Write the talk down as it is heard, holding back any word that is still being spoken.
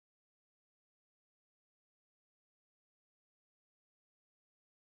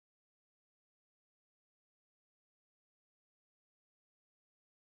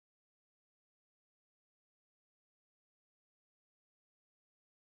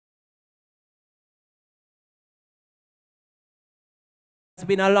It's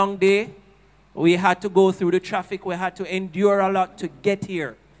been a long day. We had to go through the traffic. We had to endure a lot to get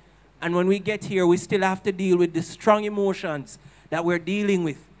here. And when we get here, we still have to deal with the strong emotions that we're dealing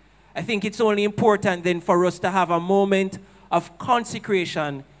with. I think it's only important then for us to have a moment of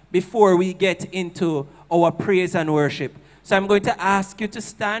consecration before we get into our praise and worship. So I'm going to ask you to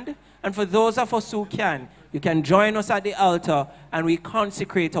stand. And for those of us who can, you can join us at the altar and we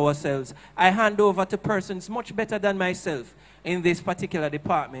consecrate ourselves. I hand over to persons much better than myself in this particular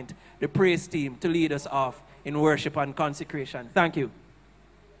department, the praise team, to lead us off in worship and consecration. Thank you.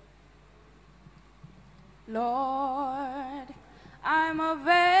 Lord, I'm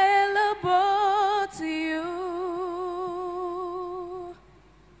available to you.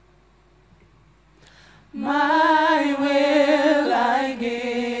 My will I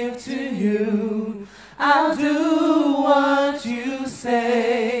give to you. I'll do what you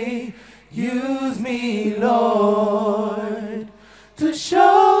say. Use me, Lord, to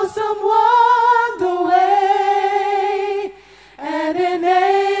show someone the way and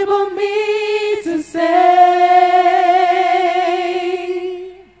enable me to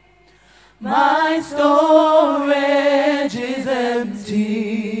say, my storage is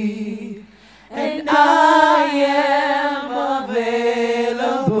empty and I am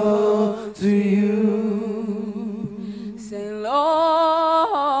available to you. Say, Lord,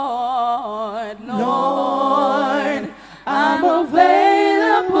 Lord, I'm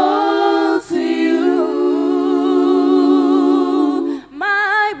available to you.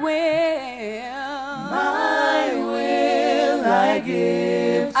 My will I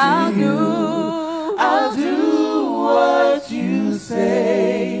give to I'll you. I'll do what you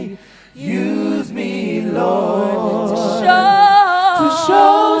say. Use me, Lord, to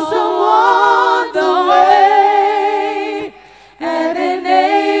show someone the way and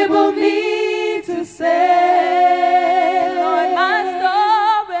enable me to say, Lord, my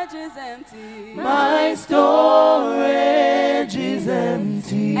storage is empty. my storage is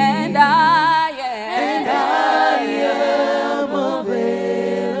empty, And I am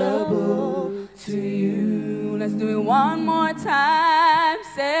available to you. Let's do it one more time.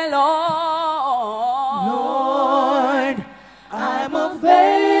 Say, Lord, I'm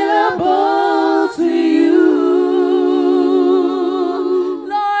available to you.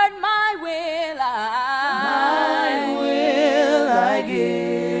 Lord, my will I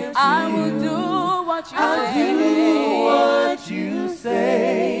give to I you. will do what you I'll say. do what you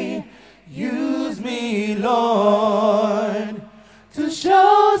say. Use me, Lord, to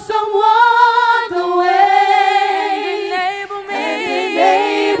show someone the way.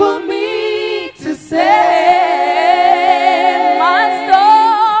 Enable me to say, my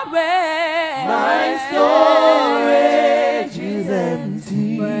storage is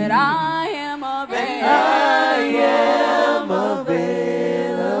empty, but I am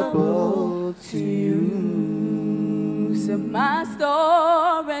available to you. So my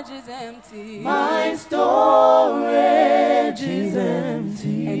storage is empty. My storage is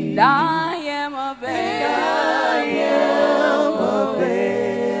empty, And I am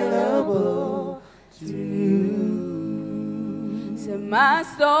available to you. So my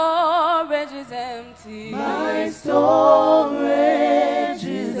storage is empty. My storage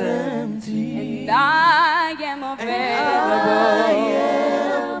is empty, And I am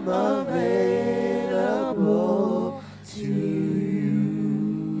available to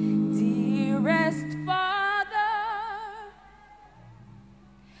you. Dearest Father,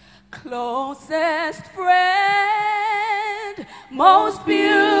 closest friend, most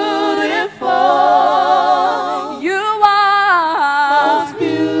beautiful, you are. Most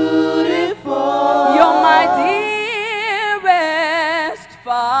beautiful. You're my dearest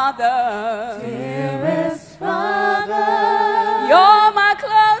Father. Dearest Father. You're my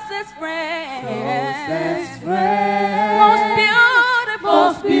closest friend. Closest friend. Most beautiful.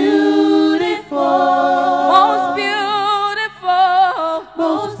 Most beautiful. Most beautiful.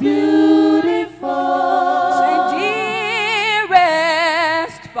 Most beautiful. Say,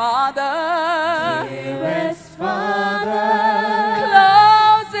 dearest Father. Dearest Father.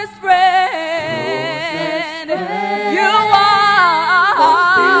 Closest friend. You are. Most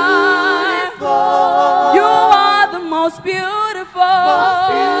beautiful. You are the most beautiful. Most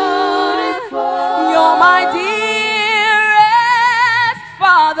beautiful. You're my dearest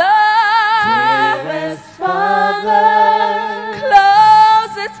Father. Dearest Father.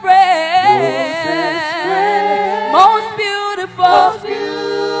 Closest friend.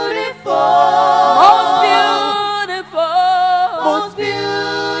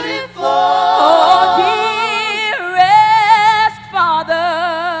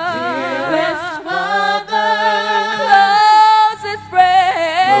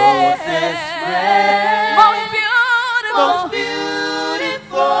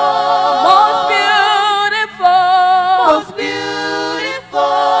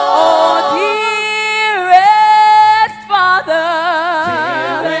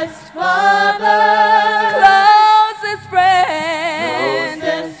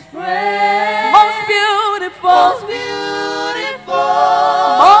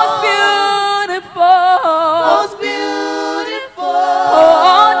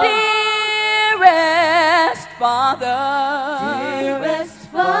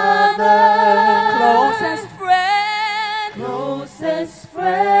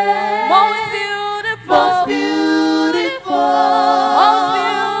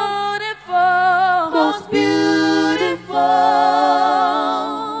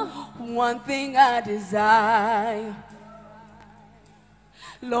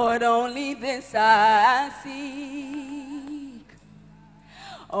 Lord, only this I seek.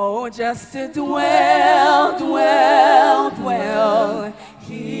 Oh, just to dwell, dwell, dwell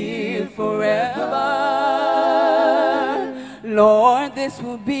here forever. Lord, this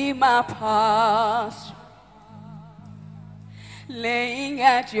will be my posture, laying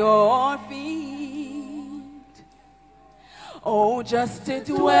at your feet. Oh, just to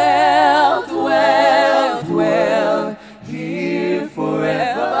dwell, dwell, dwell here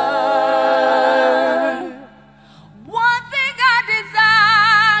forever. One thing I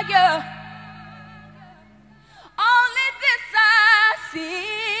desire, only this I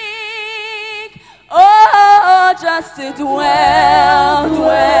seek. Oh, just to dwell,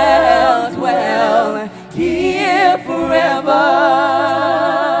 dwell, dwell here forever.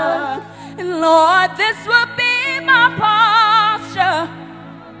 And Lord, this will be my posture,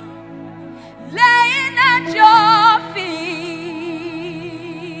 laying at your feet.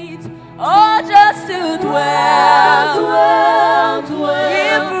 Oh, just to dwell, dwell, dwell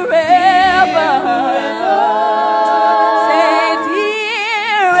here forever. Say,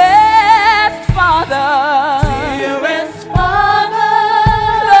 dearest Father, Dearest Father,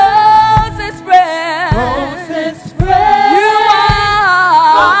 closest friend, closest friend, you are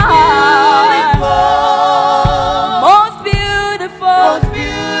most beautiful, most beautiful. most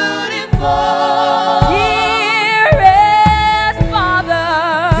beautiful. Dearest Father,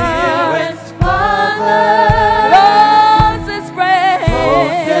 Dearest Father,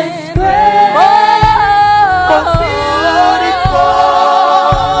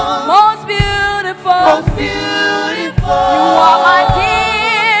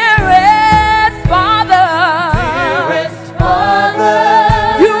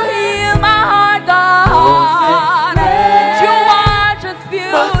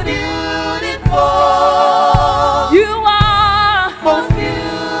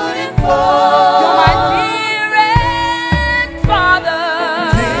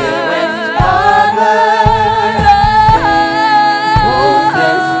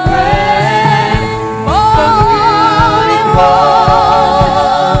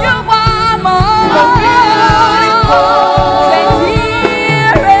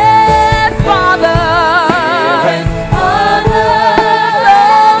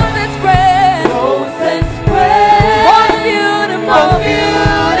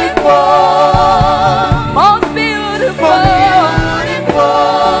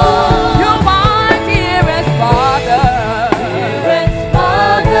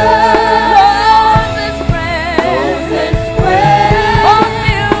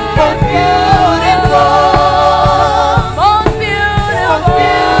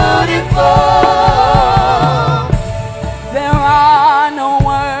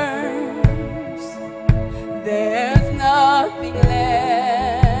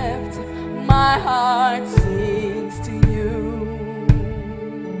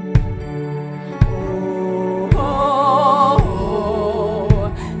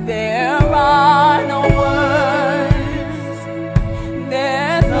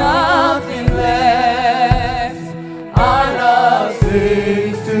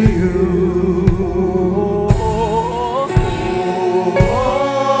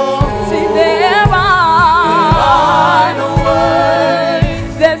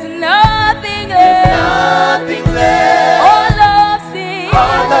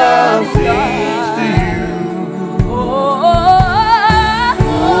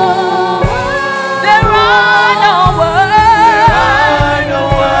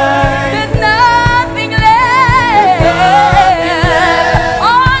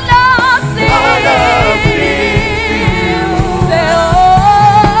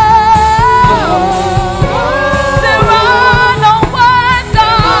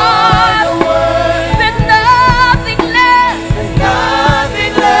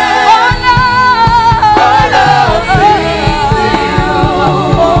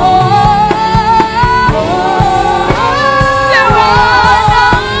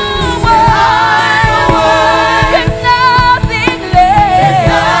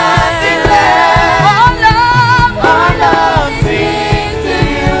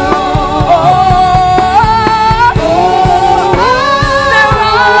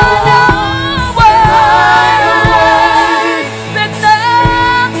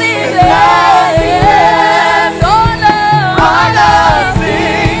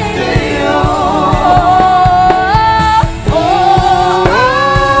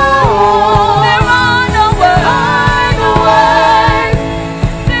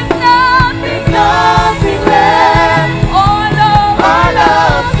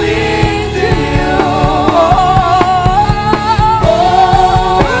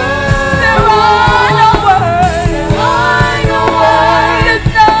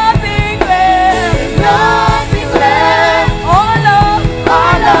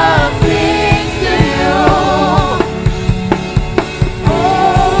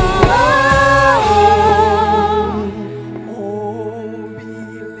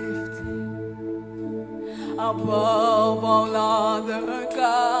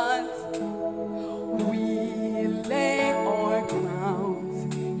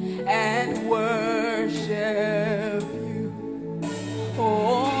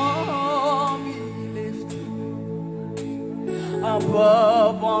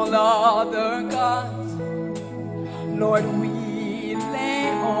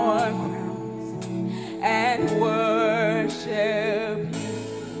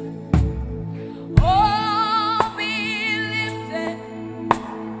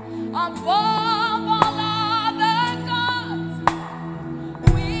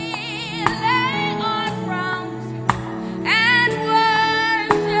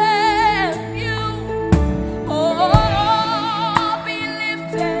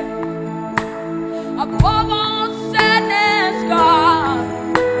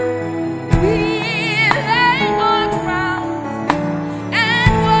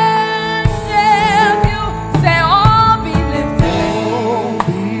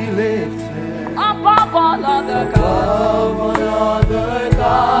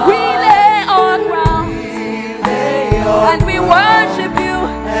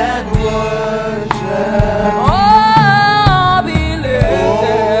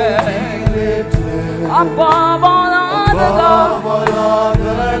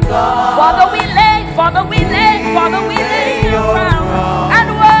 lay, Father, we lay your crown and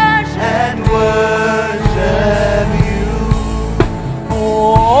worship you.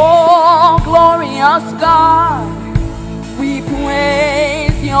 Oh, glorious God, we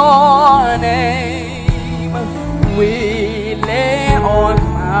praise your name. We lay our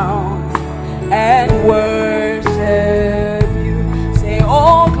crowns and worship you. Say,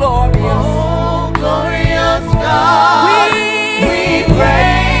 oh, glorious God, we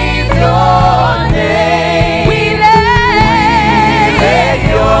praise your name. We lay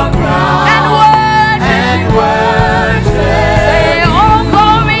your crown and worship. Say, oh,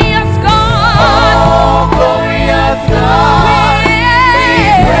 glorious God, we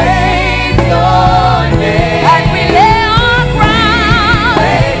praise your name. And we lay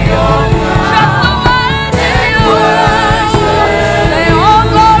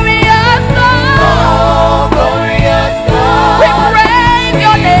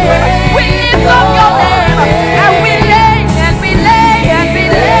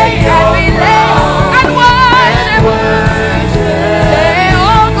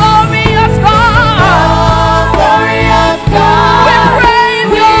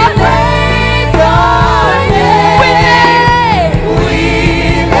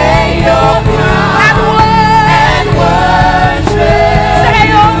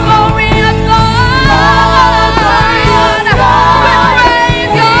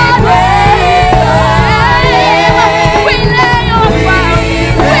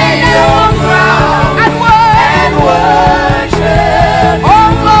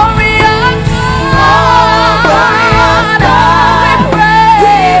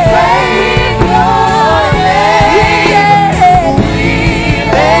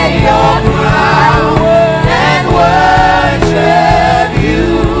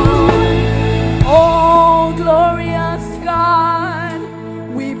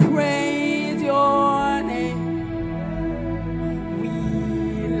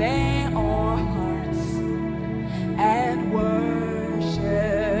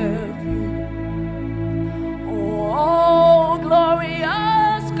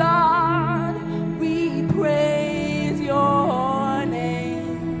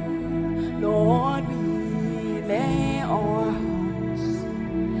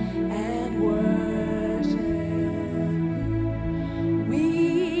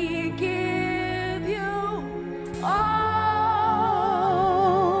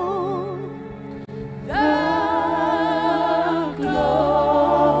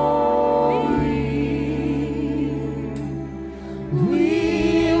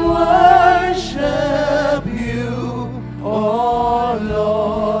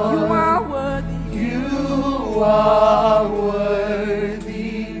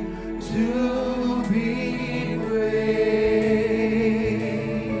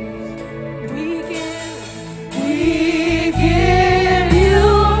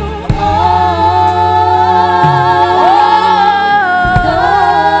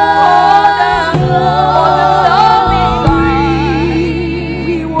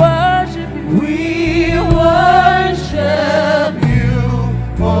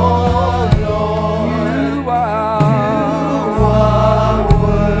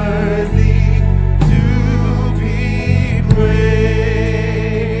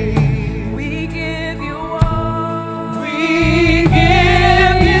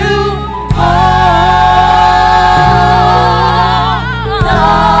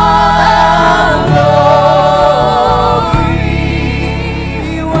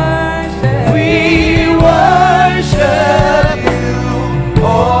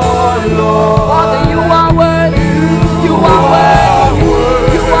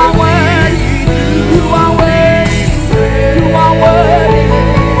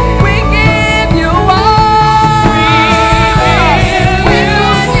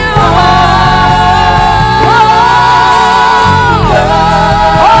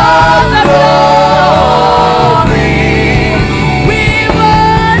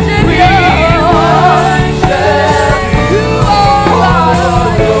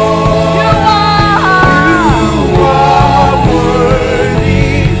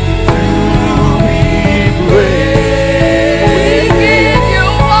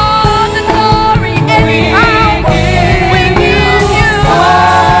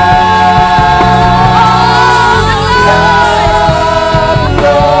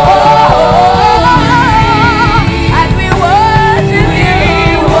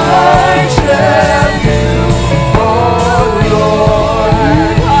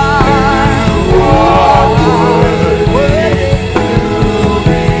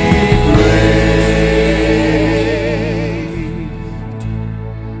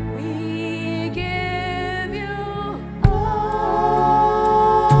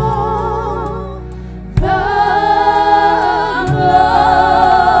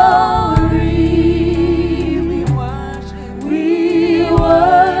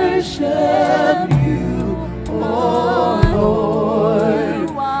worship you, oh Lord.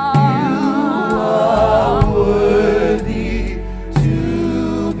 You are worthy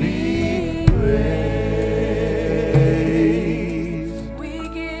to be praised. We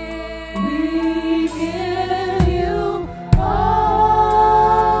give you all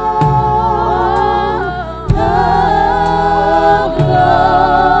the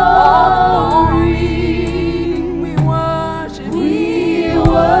glory. We worship We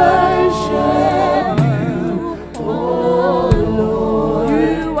worship you, oh Lord.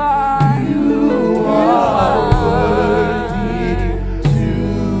 You are worthy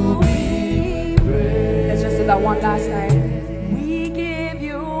to be praised. Let's just do that one last time. We give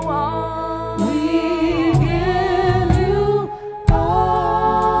you all. We give you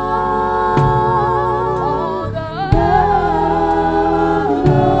all the glory.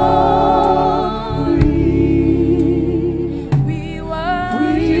 We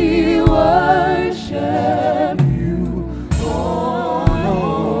worship you, oh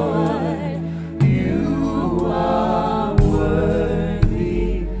Lord. You are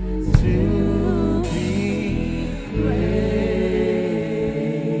worthy to be praised.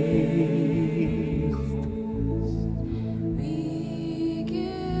 We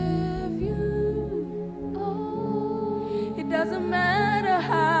give you all. It doesn't matter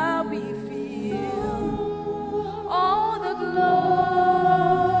how we feel. All the glory.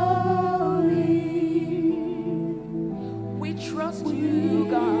 We trust you,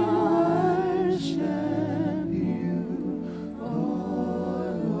 God. Worship you,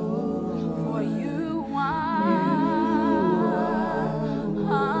 oh Lord. For you are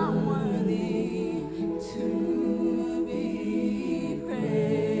worthy To be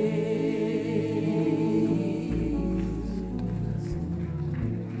praised.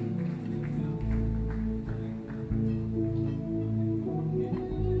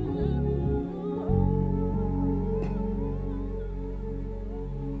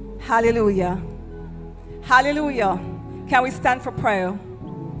 Hallelujah. Hallelujah. Can we stand for prayer?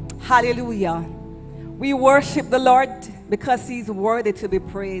 Hallelujah. We worship the Lord because he's worthy to be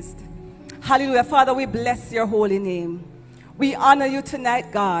praised. Hallelujah. Father, we bless your holy name. We honor you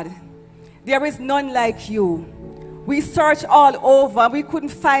tonight, God. There is none like you. We searched all over. We couldn't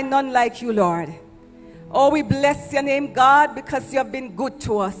find none like you, Lord. Oh, we bless your name, God, because you have been good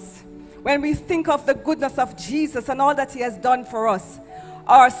to us. When we think of the goodness of Jesus and all that he has done for us,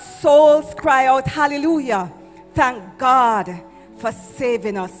 our souls cry out, hallelujah. Thank God for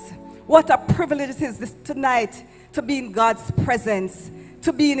saving us. What a privilege it is this tonight to be in God's presence,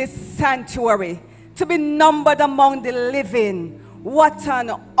 to be in his sanctuary, to be numbered among the living. What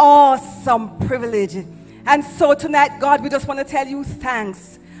an awesome privilege. And so tonight, God, we just want to tell you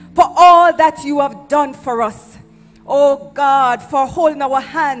thanks for all that you have done for us. Oh God, for holding our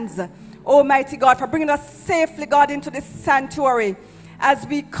hands. Almighty God, for bringing us safely, God, into this sanctuary as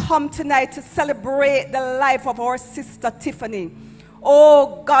we come tonight to celebrate the life of our sister Tiffany.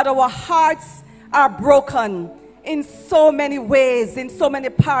 Oh God, our hearts are broken in so many ways, in so many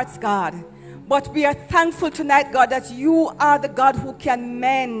parts, God. But we are thankful tonight, God, that you are the God who can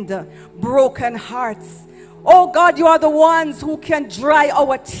mend broken hearts. Oh God, you are the ones who can dry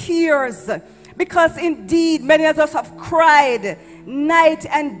our tears, because indeed many of us have cried night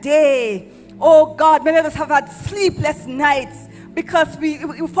and day. Oh God, many of us have had sleepless nights because we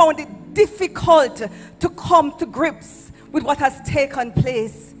found it difficult to come to grips with what has taken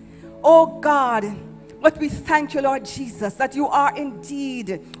place. Oh God, but we thank you, Lord Jesus, that you are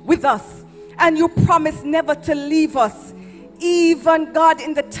indeed with us, and you promise never to leave us, even, God,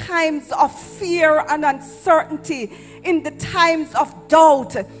 in the times of fear and uncertainty, in the times of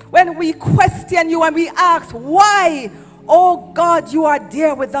doubt, when we question you and we ask why. Oh God, you are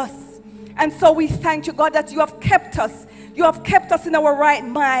there with us. And so we thank you, God, that you have kept us. You have kept us in our right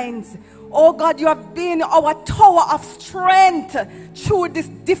minds. Oh God, you have been our tower of strength through these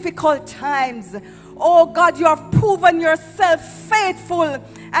difficult times. Oh God, you have proven yourself faithful.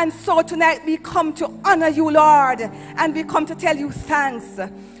 And so tonight we come to honor you, Lord, and we come to tell you thanks.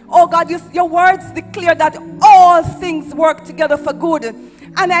 Oh God, your words declare that all things work together for good.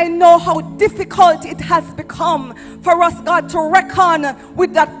 And I know how difficult it has become for us, God, to reckon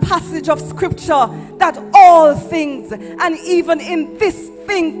with that passage of scripture, that all things, and even in this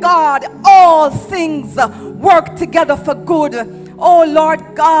thing, God, all things work together for good. Oh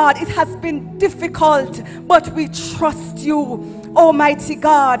Lord God, it has been difficult, but we trust you, Almighty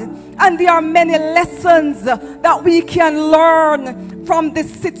God. And there are many lessons that we can learn from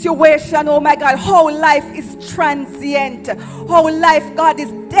this situation, oh my God, how life is transient, how life, God, is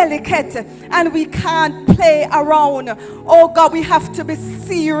delicate, and we can't play around. Oh God, we have to be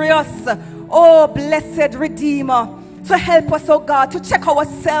serious. Oh, blessed Redeemer, to help us, oh God, to check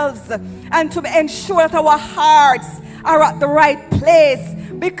ourselves and to ensure that our hearts are at the right place,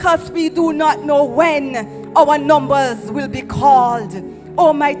 because we do not know when our numbers will be called.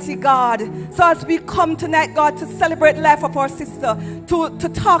 Almighty God. So as we come tonight, God, to celebrate life of our sister, to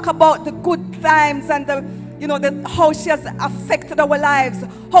talk about the good times and how she has affected our lives,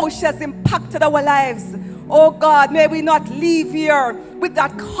 how she has impacted our lives. Oh God, may we not leave here with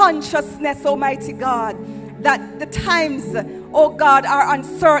that consciousness, Almighty God, that the times, oh God, are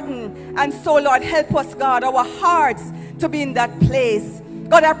uncertain. And so, Lord, help us, God, our hearts to be in that place.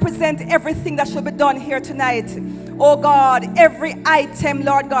 God, I present everything that should be done here tonight. Oh God, every item,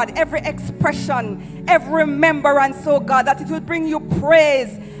 Lord God, every expression, every remembrance, oh God, that it will bring you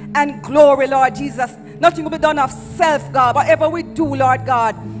praise and glory, Lord Jesus. Nothing will be done of self, God. Whatever we do, Lord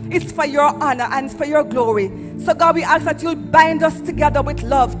God, it's for your honor and for your glory. So God, we ask that you'll bind us together with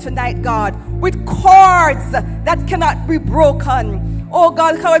love tonight, God, with cords that cannot be broken. Oh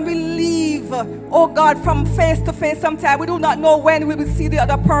God, when we leave, oh God, from face to face sometime, we do not know when we will see the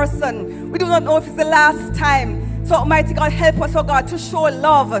other person. We do not know if it's the last time. So Almighty God, help us, oh God, to show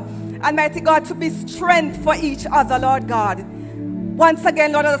love. And mighty God, to be strength for each other, Lord God. Once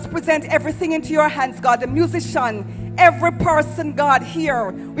again, Lord, let us present everything into your hands, God. The musician, every person, God,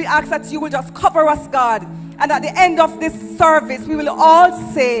 here. We ask that you will just cover us, God. And at the end of this service, we will all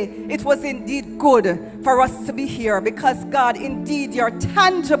say it was indeed good for us to be here, because, God, indeed your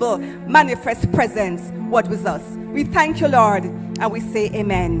tangible manifest presence was with us. We thank you, Lord, and we say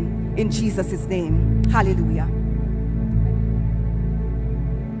amen in Jesus' name. Hallelujah.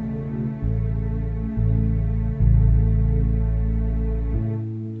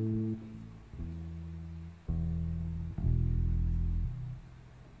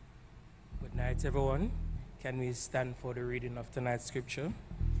 Good night, everyone. Can we stand for the reading of tonight's scripture?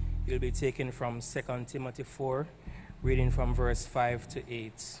 It will be taken from 2 Timothy 4, reading from verse 5 to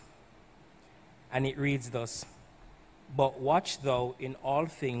 8. And it reads thus: But watch thou in all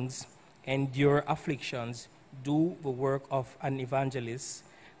things, endure afflictions, do the work of an evangelist,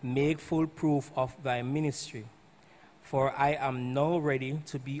 make full proof of thy ministry. For I am now ready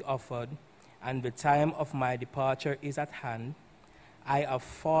to be offered, and the time of my departure is at hand. I have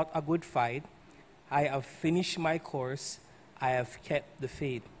fought a good fight. I have finished my course. I have kept the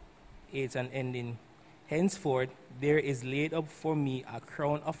faith. It's an ending. Henceforth, there is laid up for me a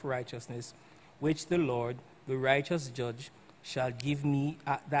crown of righteousness, which the Lord, the righteous judge, shall give me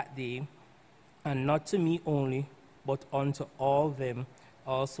at that day, and not to me only, but unto all them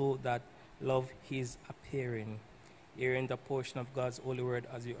also that love his appearing. Hearing the portion of God's holy word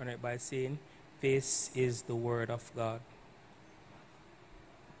as we honor it by saying, this is the word of God.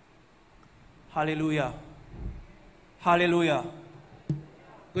 Hallelujah. Hallelujah.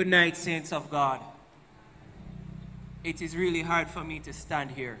 Good night, saints of God. It is really hard for me to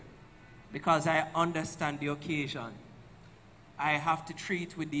stand here because I understand the occasion. I have to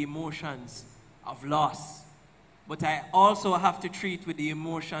treat with the emotions of loss, but I also have to treat with the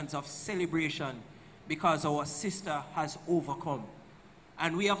emotions of celebration because our sister has overcome.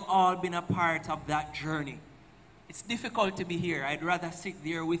 And we have all been a part of that journey. It's difficult to be here. I'd rather sit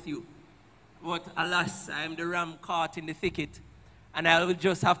there with you. But alas, I am the ram caught in the thicket, and I will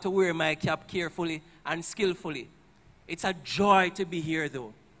just have to wear my cap carefully and skillfully. It's a joy to be here,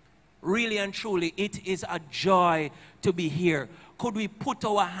 though. Really and truly, it is a joy to be here. Could we put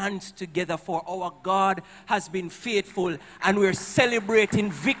our hands together, for our God has been faithful, and we're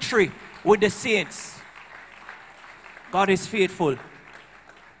celebrating victory with the saints. God is faithful.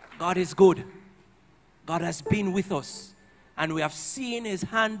 God is good. God has been with us. And we have seen his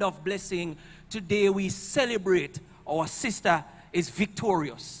hand of blessing. Today we celebrate our sister is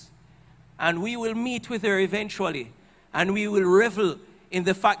victorious. And we will meet with her eventually. And we will revel in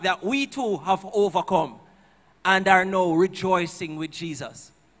the fact that we too have overcome and are now rejoicing with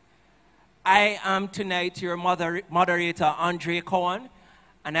Jesus. I am tonight your moderator, Andre Cohen.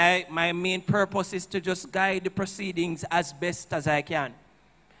 And my main purpose is to just guide the proceedings as best as I can.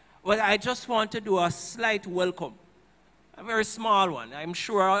 But I just want to do a slight welcome. A very small one. I'm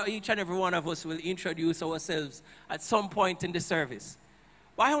sure each and every one of us will introduce ourselves at some point in the service.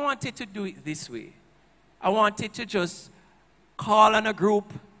 But I wanted to do it this way. I wanted to just call on a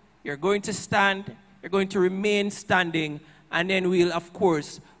group. You're going to stand. You're going to remain standing. And then we'll, of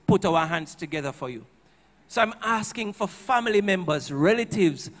course, put our hands together for you. So I'm asking for family members,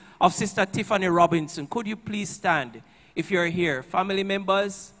 relatives of Sister Tiffany Robinson. Could you please stand? if you're here. Family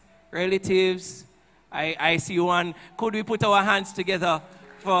members, relatives, I see one. Could we put our hands together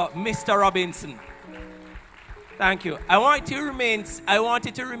for Mr. Robinson? Thank you. I want you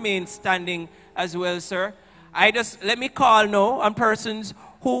to remain standing as well, sir. Let me call now on persons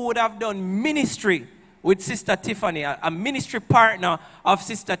who would have done ministry with Sister Tiffany, a ministry partner of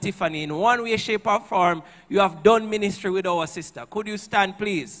Sister Tiffany. In one way, shape, or form, you have done ministry with our sister. Could you stand,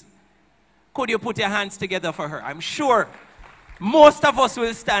 please? Could you put your hands together for her? I'm sure most of us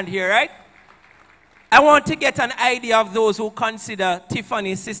will stand here, right? I want to get an idea of those who consider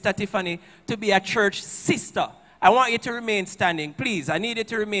Tiffany, Sister Tiffany, to be a church sister. I want you to remain standing, please. I need you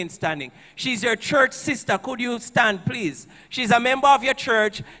to remain standing. She's your church sister. Could you stand, please? She's a member of your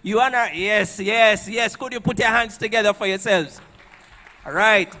church. You and her, yes, yes, yes. Could you put your hands together for yourselves? All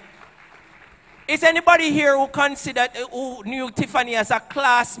right. Is anybody here who knew Tiffany as a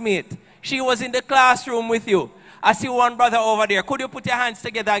classmate? She was in the classroom with you. I see one brother over there. Could you put your hands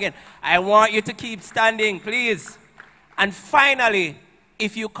together again? I want you to keep standing, please. And finally,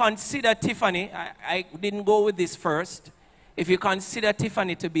 if you consider Tiffany, I didn't go with this first. If you consider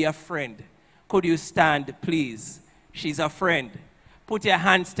Tiffany to be a friend, could you stand, please? She's a friend. Put your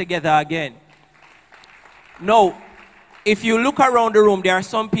hands together again. Now, if you look around the room, there are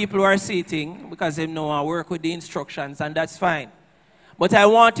some people who are sitting because they know I work with the instructions, and that's fine. But I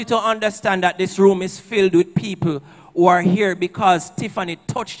want you to understand that this room is filled with people who are here because Tiffany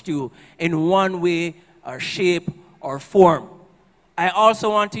touched you in one way or shape or form. I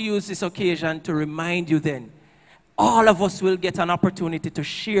also want to use this occasion to remind you then, all of us will get an opportunity to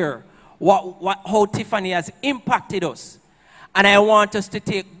share how Tiffany has impacted us. And I want us to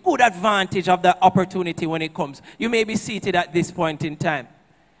take good advantage of that opportunity when it comes. You may be seated at this point in time.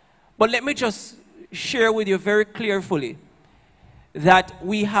 But let me just share with you very clearly that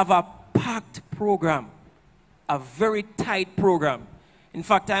we have a packed program, a very tight program. In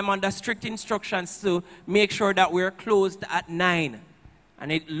fact, I'm under strict instructions to make sure that we're closed at 9.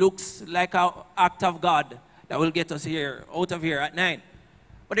 And it looks like an act of God that will get us out of here at 9.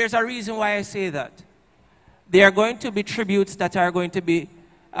 But there's a reason why I say that. There are going to be tributes that are going to be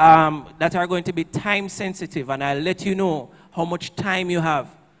time sensitive, and I'll let you know how much time you have.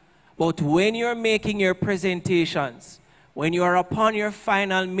 But when you're making your presentations, when you are upon your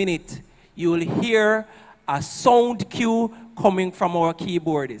final minute, you will hear a sound cue coming from our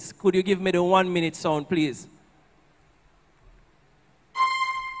keyboardist. Could you give me the 1-minute sound, please?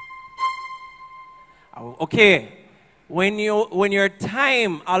 Okay. When your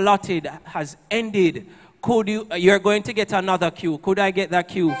time allotted has ended, you're going to get another cue. Could I get that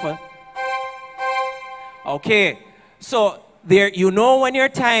cue for? Okay. So there, you know when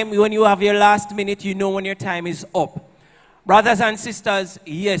when you have your last minute, you know when your time is up. Brothers and sisters,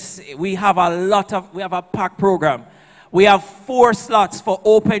 yes, we have a packed program. We have 4 slots for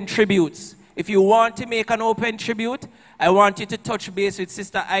open tributes. If you want to make an open tribute, I want you to touch base with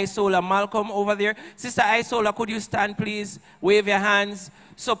Sister Isola Malcolm over there. Sister Isola, could you stand, please? Wave your hands.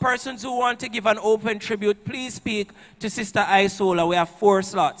 So persons who want to give an open tribute, please speak to Sister Isola. We have 4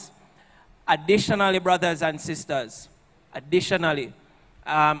 slots. Additionally, brothers and sisters,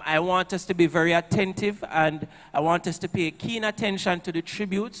 I want us to be very attentive, and I want us to pay keen attention to the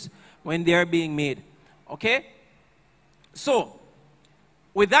tributes when they are being made. Okay? So,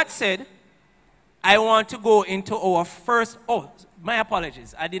 with that said, I want to go into our first, my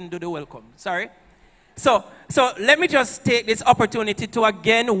apologies, I didn't do the welcome, sorry. So let me just take this opportunity to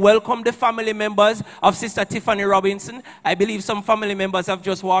again welcome the family members of Sister Tiffany Robinson. I believe some family members have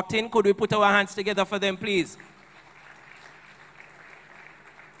just walked in. Could we put our hands together for them, please?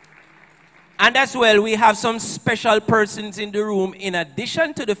 And as well, we have some special persons in the room. In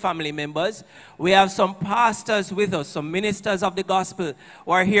addition to the family members, we have some pastors with us, some ministers of the gospel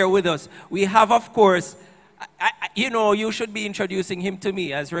who are here with us. We have, of course, you should be introducing him to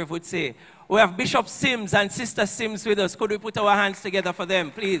me, as Rev would say. We have Bishop Sims and Sister Sims with us. Could we put our hands together for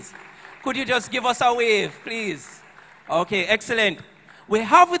them, please? Could you just give us a wave, please? Okay, excellent. We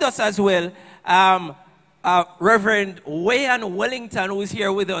have with us as well Reverend Wayan Wellington, who is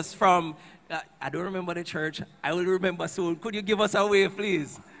here with us from... I don't remember the church. I will remember soon. Could you give us a wave,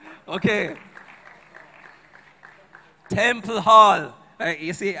 please? Okay. Temple Hall.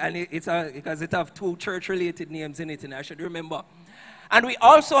 You see, and because it have 2 church-related names in it, and I should remember. And we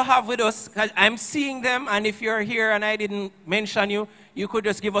also have with us, I'm seeing them, and if you're here and I didn't mention you, you could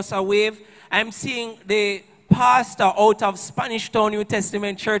just give us a wave. I'm seeing the pastor out of Spanish Town New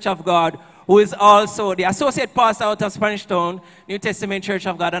Testament Church of God, who is also the associate pastor out of Spanish Town New Testament Church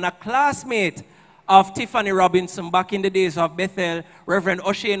of God, and a classmate of Tiffany Robinson back in the days of Bethel, Reverend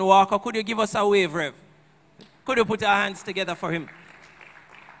O'Shane Walker. Could you give us a wave, Rev? Could you put our hands together for him?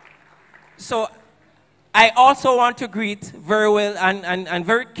 So I also want to greet very well and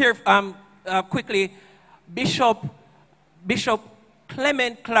very quickly Bishop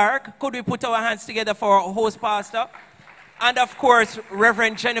Clement Clarke. Could we put our hands together for our host pastor? And of course,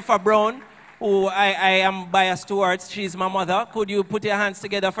 Reverend Jennifer Brown, who I am biased towards. She's my mother. Could you put your hands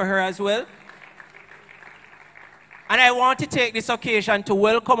together for her as well? And I want to take this occasion to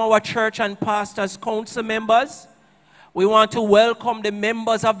welcome our church and pastors' council members. We want to welcome the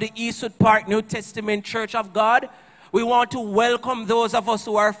members of the Eastwood Park New Testament Church of God. We want to welcome those of us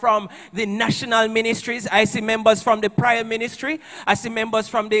who are from the national ministries. I see members from the prayer ministry. I see members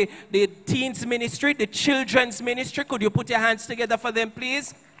from the teens ministry, the children's ministry. Could you put your hands together for them,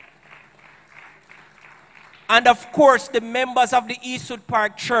 please? And of course, the members of the Eastwood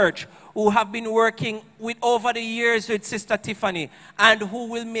Park Church who have been working with over the years with Sister Tiffany and who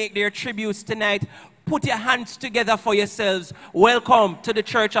will make their tributes tonight. Put your hands together for yourselves. Welcome to the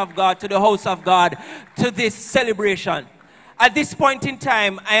Church of God, to the house of God, to this celebration. At this point in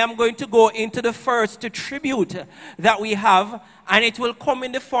time, I am going to go into the first tribute that we have, and it will come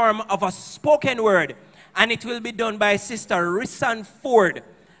in the form of a spoken word, and it will be done by Sister Rissan Ford.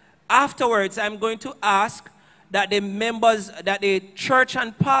 Afterwards, I'm going to ask that the Church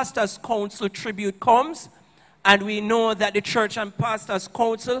and Pastors Council tribute comes, and we know that the Church and Pastors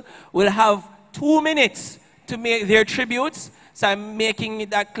Council will have 2 minutes to make their tributes. So I'm making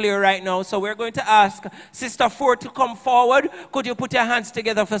that clear right now. So we're going to ask Sister Ford to come forward. Could you put your hands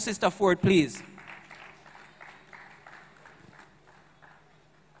together for Sister Ford, please?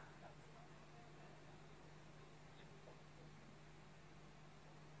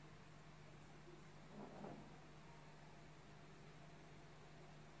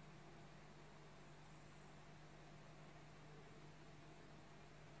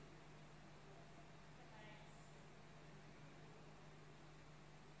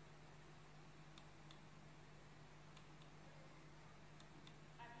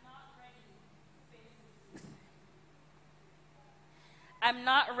 I'm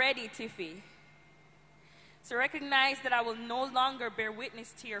not ready, Tiffy, to recognize that I will no longer bear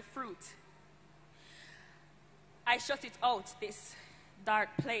witness to your fruit. I shut it out, this dark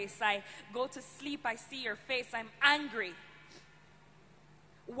place. I go to sleep, I see your face, I'm angry.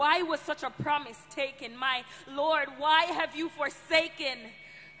 Why was such a promise taken? My Lord, why have you forsaken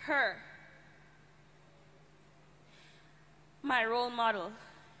her? My role model,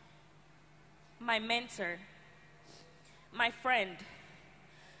 my mentor, my friend,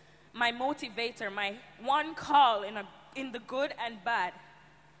 my motivator, my one call in the good and bad,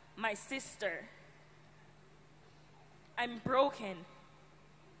 my sister. I'm broken.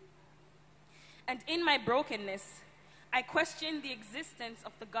 And in my brokenness, I question the existence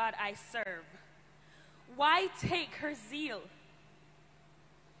of the God I serve. Why take her zeal?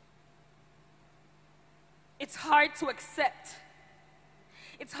 It's hard to accept.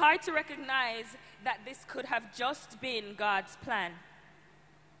 It's hard to recognize that this could have just been God's plan.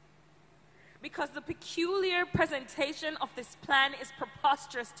 Because the peculiar presentation of this plan is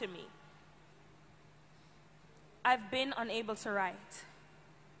preposterous to me. I've been unable to write.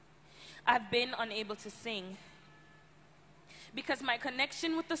 I've been unable to sing. Because my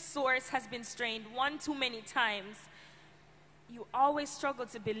connection with the source has been strained one too many times. You always struggle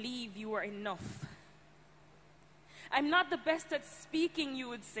to believe you are enough. I'm not the best at speaking, you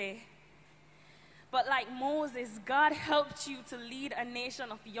would say. But like Moses, God helped you to lead a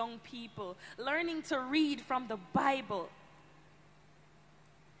nation of young people, learning to read from the Bible.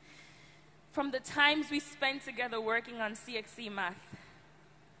 From the times we spent together working on CXC math,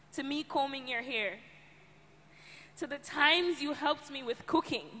 to me combing your hair, to the times you helped me with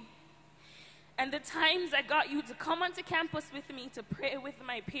cooking, and the times I got you to come onto campus with me to pray with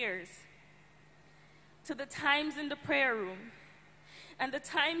my peers, to the times in the prayer room, and the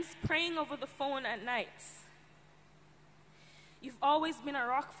times praying over the phone at nights. You've always been a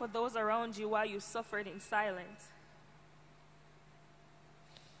rock for those around you while you suffered in silence.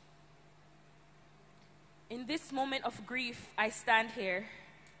 In this moment of grief, I stand here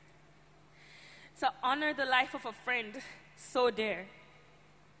to honor the life of a friend so dear.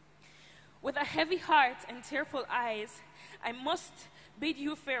 With a heavy heart and tearful eyes, I must bid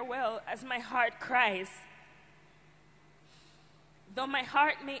you farewell as my heart cries. Though my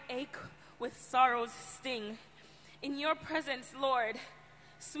heart may ache with sorrow's sting, in your presence, Lord,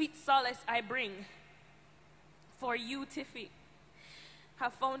 sweet solace I bring. For you, Tiffy,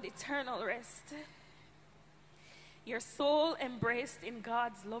 have found eternal rest, your soul embraced in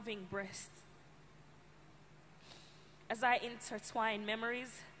God's loving breast. As I intertwine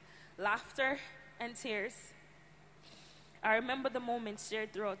memories, laughter, and tears, I remember the moments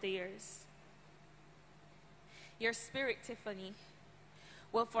shared throughout the years. Your spirit, Tiffany,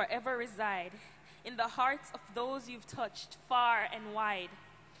 will forever reside in the hearts of those you've touched far and wide.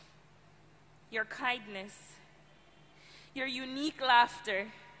 Your kindness, your unique laughter,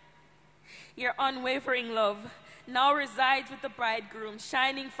 your unwavering love now resides with the bridegroom,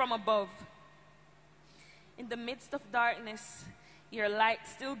 shining from above. In the midst of darkness, your light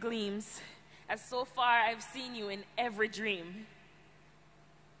still gleams, as so far I've seen you in every dream.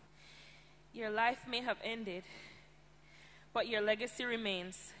 Your life may have ended, but your legacy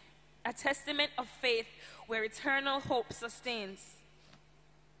remains, a testament of faith where eternal hope sustains.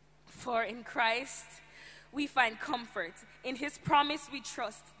 For in Christ we find comfort. In his promise we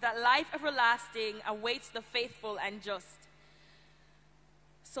trust that life everlasting awaits the faithful and just.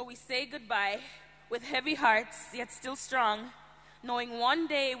 So we say goodbye with heavy hearts, yet still strong, knowing one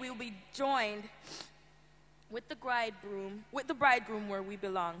day we'll be joined with the bridegroom where we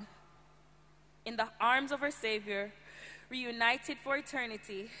belong. In the arms of our Savior, reunited for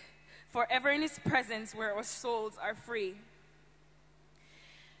eternity, forever in his presence where our souls are free.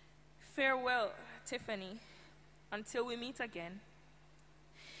 Farewell, Tiffany, until we meet again.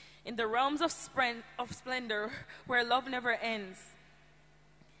 In the realms of splendor where love never ends.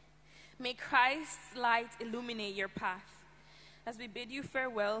 May Christ's light illuminate your path as we bid you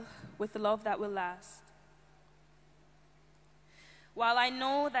farewell with love that will last. While I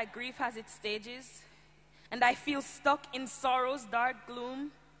know that grief has its stages, and I feel stuck in sorrow's dark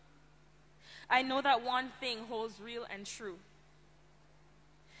gloom, I know that one thing holds real and true.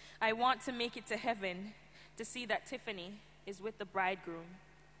 I want to make it to heaven to see that Tiffany is with the bridegroom.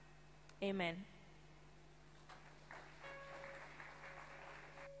 Amen.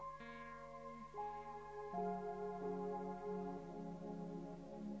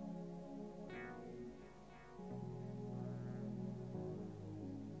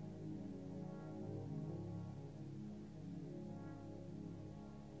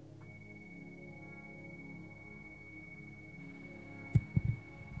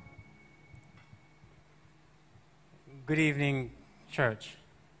 Good evening, church.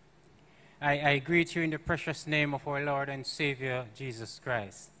 I greet you in the precious name of our Lord and Savior, Jesus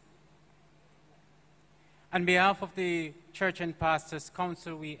Christ. On behalf of the Church and Pastors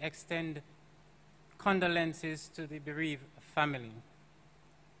Council, we extend condolences to the bereaved family.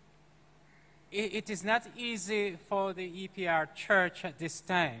 It is not easy for the EPR Church at this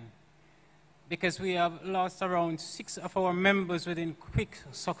time because we have lost around 6 of our members within quick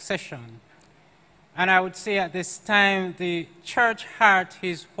succession. And I would say at this time, the church heart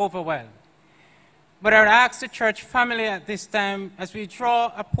is overwhelmed. But I would ask the church family at this time, as we draw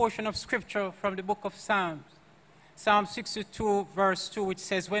a portion of scripture from the book of Psalms, Psalm 62, verse 2, which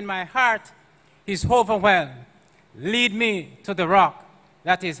says, "When my heart is overwhelmed, lead me to the rock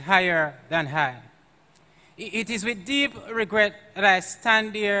that is higher than high." It is with deep regret that I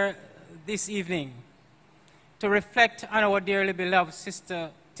stand here this evening to reflect on our dearly beloved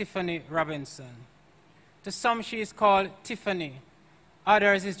sister, Tiffany Robinson. To some, she is called Tiffany.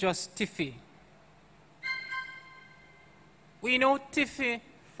 Others is just Tiffy. We know Tiffy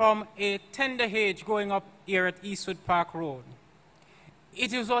from a tender age growing up here at Eastwood Park Road.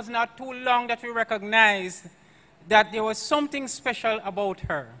 It was not too long that we recognized that there was something special about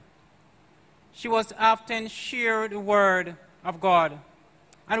her. She was often shared the word of God,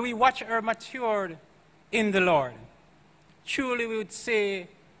 and we watched her matured in the Lord. Truly, we would say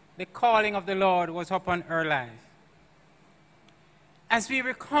the calling of the Lord was upon her life. As we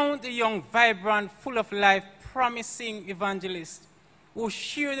recount the young, vibrant, full of life, promising evangelist who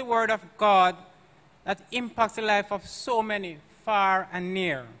share the word of God that impacts the life of so many, far and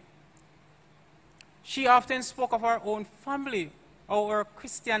near. She often spoke of her own family, how her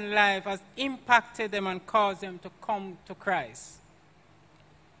Christian life has impacted them and caused them to come to Christ.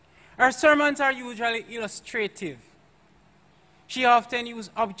 Her sermons are usually illustrative. She often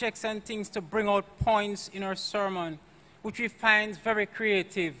used objects and things to bring out points in her sermon, which we find very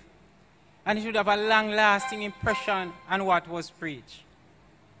creative, and it would have a long-lasting impression on what was preached.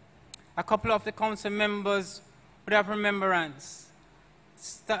 A couple of the council members would have remembrance.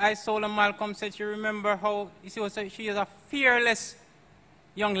 Isola Malcolm said she remembered how she is a fearless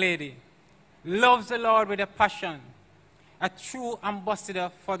young lady, loves the Lord with a passion, a true ambassador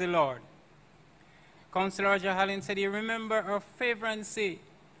for the Lord. Councillor Jahalin said he remembered her fervency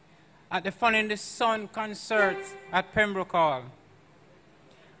at the Fun in the Sun concert at Pembroke Hall.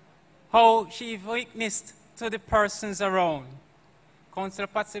 How she witnessed to the persons around. Councillor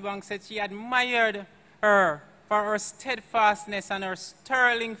Patsy Banks said she admired her for her steadfastness and her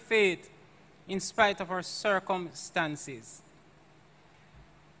sterling faith in spite of her circumstances.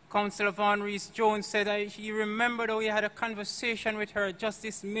 Councillor Von Rees Jones said that he remembered how he had a conversation with her just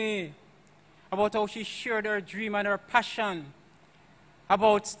this May about how she shared her dream and her passion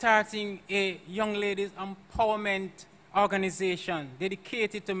about starting a young ladies empowerment organization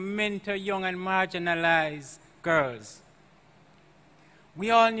dedicated to mentor young and marginalized girls.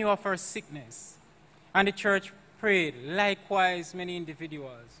 We all knew of her sickness, and the church prayed, likewise many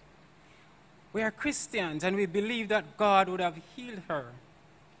individuals. We are Christians, and we believe that God would have healed her,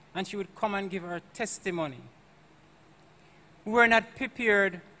 and she would come and give her testimony. We were not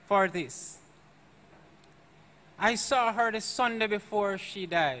prepared for this. I saw her the Sunday before she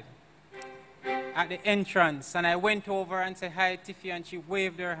died at the entrance, and I went over and said, "Hi, Tiffy," and she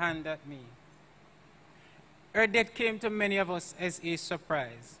waved her hand at me. Her death came to many of us as a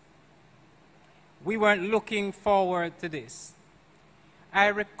surprise. We weren't looking forward to this. I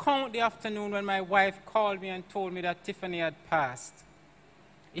recount the afternoon when my wife called me and told me that Tiffany had passed.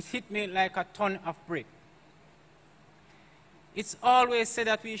 It hit me like a ton of brick. It's always said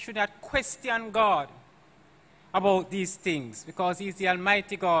that we should not question God about these things because He's the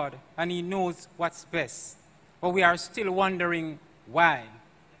Almighty God and He knows what's best. But we are still wondering why.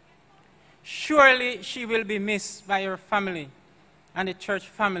 Surely she will be missed by her family and the church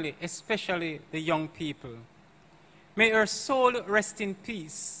family, especially the young people. May her soul rest in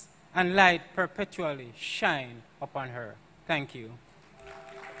peace and light perpetually shine upon her. Thank you.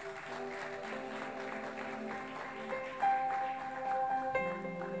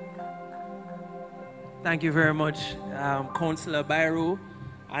 Thank you very much, Councillor Byru.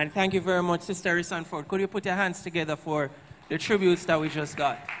 And thank you very much, Sister Risanford. Could you put your hands together for the tributes that we just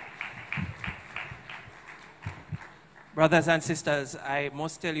got? Brothers and sisters, I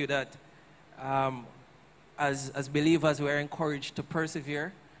must tell you that as believers, we're encouraged to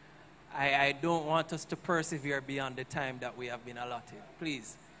persevere. I don't want us to persevere beyond the time that we have been allotted.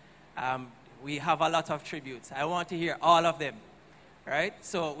 Please. We have a lot of tributes. I want to hear all of them. Right?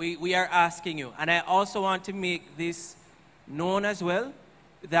 So we are asking you. And I also want to make this known as well,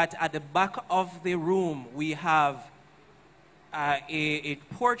 that at the back of the room, we have a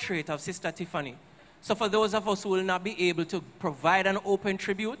portrait of Sister Tiffany. So for those of us who will not be able to provide an open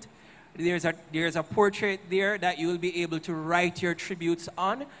tribute, there's a portrait there that you will be able to write your tributes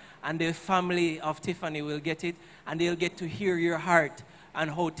on, and the family of Tiffany will get it, and they'll get to hear your heart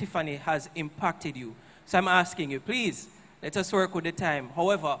and how Tiffany has impacted you. So I'm asking you, please, let us work with the time.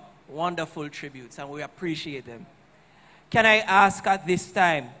 However, wonderful tributes, and we appreciate them. Can I ask at this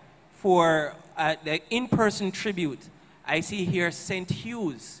time for the in-person tribute? I see here St.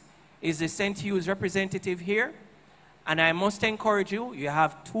 Hugh's. Is the St. Hugh's representative here? And I must encourage you, you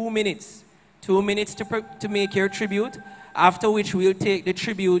have 2 minutes. 2 minutes to make your tribute, after which we'll take the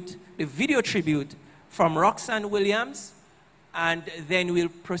tribute, the video tribute from Roxanne Williams, and then we'll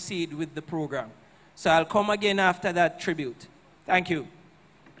proceed with the program. So I'll come again after that tribute. Thank you.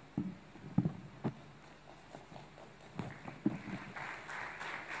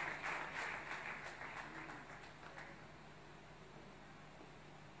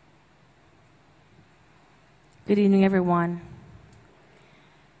 Good evening, everyone.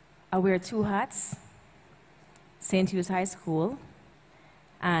 I wear 2 hats, St. Hugh's High School,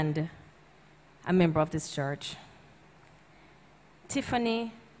 and a member of this church.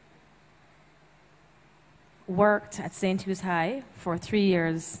 Tiffany worked at St. Hugh's High for 3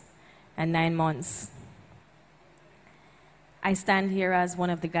 years and 9 months. I stand here as one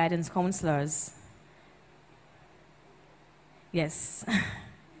of the guidance counselors. Yes.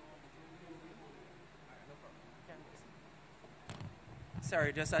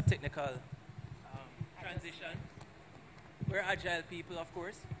 Sorry, just a technical transition. We're agile people, of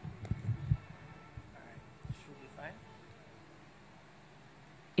course. All right, should be fine.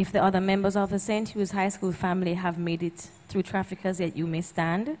 If the other members of the St. Hugh's High School family have made it through traffic as yet, you may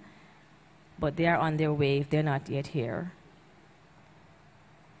stand, but they are on their way if they're not yet here.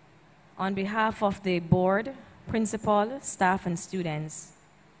 On behalf of the board, principal, staff, and students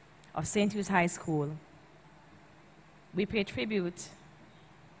of St. Hugh's High School, we pay tribute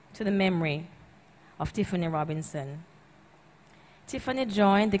to the memory of Tiffany Robinson. Tiffany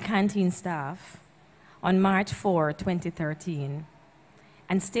joined the canteen staff on March 4, 2013,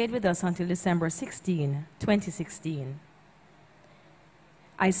 and stayed with us until December 16, 2016.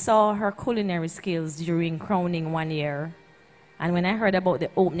 I saw her culinary skills during crowning 1 year, and when I heard about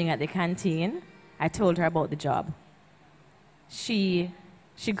the opening at the canteen, I told her about the job. She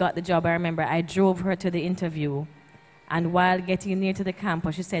got the job. I remember I drove her to the interview, and while getting near to the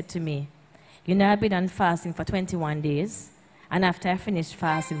campus, she said to me, "You know, I've been on fasting for 21 days, And after I finished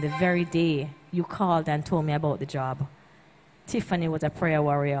fasting, the very day you called and told me about the job, Tiffany was a prayer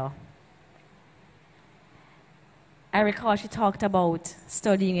warrior. I recall she talked about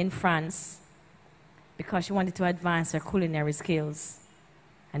studying in France because she wanted to advance her culinary skills.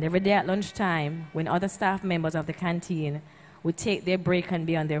 And every day at lunchtime, when other staff members of the canteen would take their break and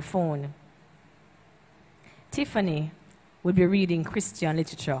be on their phone, Tiffany would be reading Christian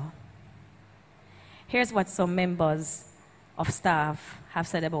literature. Here's what some members of staff have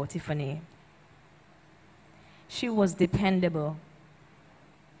said about Tiffany. She was dependable.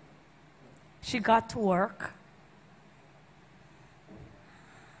 She got to work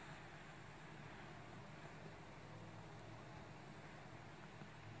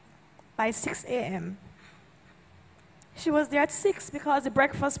by 6 a.m. She was there at 6 because the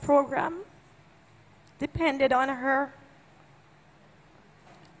breakfast program depended on her.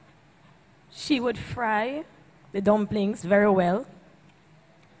 She would fry the dumplings very well,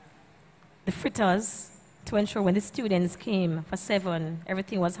 the fritters, to ensure when the students came for 7,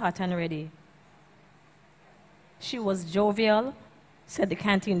 everything was hot and ready. She was jovial, said the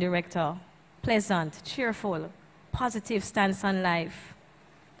canteen director, pleasant, cheerful, positive stance on life.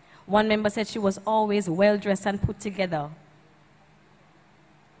 One member said she was always well-dressed and put together.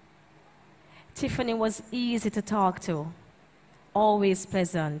 Tiffany was easy to talk to, always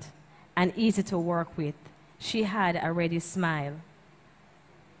pleasant, and easy to work with. She had a ready smile.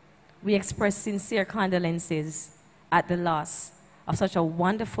 We express sincere condolences at the loss of such a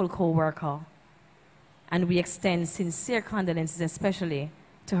wonderful co-worker, and we extend sincere condolences especially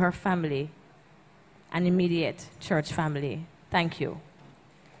to her family and immediate church family. Thank you.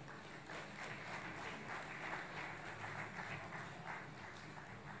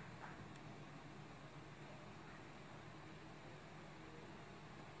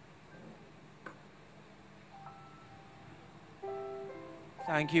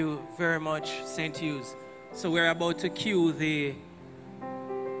 Thank you very much, St. Hughes. So we're about to cue the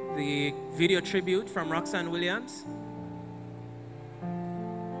video tribute from Roxanne Williams.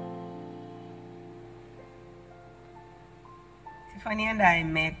 Tiffany and I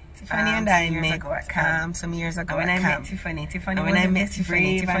met some years ago. When I met Tiffany, Tiffany wasn't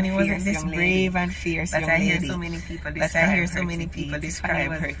this brave and fierce young lady. But I hear so many people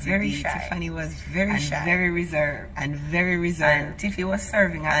describe her to be. Tiffany was very shy and very reserved. And Tiffy was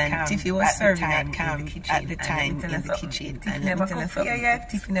serving at camp at the time in the kitchen. And never cooked for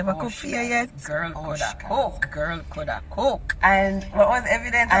yet. Tiffy never cooked for yet. Girl coulda cook. And what was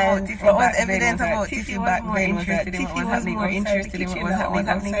evident about Tiffy back then was that Tiffy was more interested in what was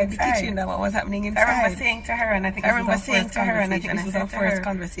happening outside the kitchen than what was happening inside. I remember saying to her, and I think this was our first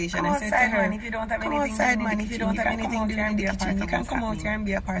conversation. I said to her, if you don't have anything to do in the kitchen, you can come out here and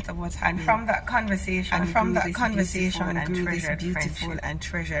be a part of what's happening. And from that conversation grew this beautiful and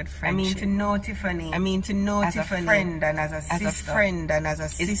treasured friendship. I mean, to know Tiffany as a friend and as a sister,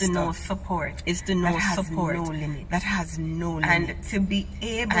 is to know support. That has no limit. And to be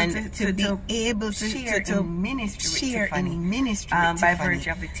able to share in ministry by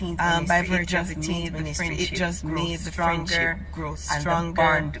virtue of the teen ministry, it just made the friendship grow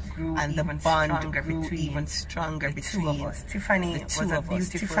stronger, and the bond grew even stronger between us. Tiffany was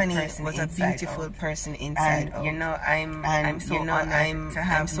a beautiful person inside. And you know, I'm so honored to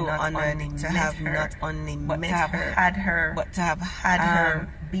have not only met her, but to have had her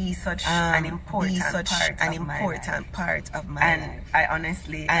be such an important part of my life. I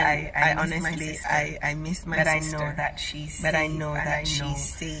honestly miss my sister. But I know that she's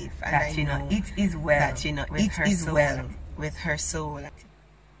safe. And I know it is well with her soul.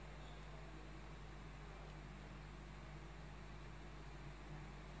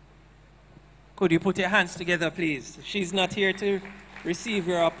 Could you put your hands together, please? She's not here to receive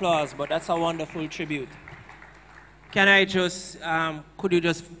your applause, but that's a wonderful tribute. Can I just, could you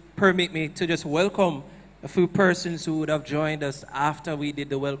just permit me to just welcome a few persons who would have joined us after we did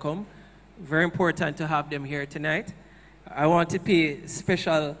the welcome? Very important to have them here tonight. I want to pay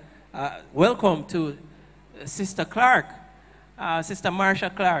special welcome to Sister Clarke, Sister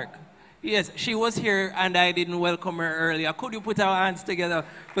Marsha Clarke. Yes, she was here and I didn't welcome her earlier. Could you put our hands together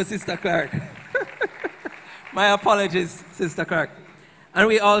for Sister Clarke? My apologies, Sister Clarke. And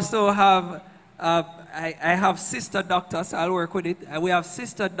we also have, I have Sister Doctor, so I'll work with it. We have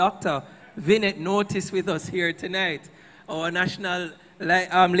Sister Dr. Vinette Notice with us here tonight, our National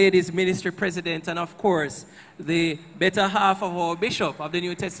Ladies Ministry President, and of course, the better half of our Bishop of the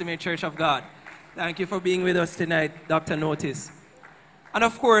New Testament Church of God. Thank you for being with us tonight, Dr. Notice. And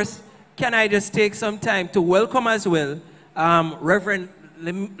of course, can I just take some time to welcome as well Reverend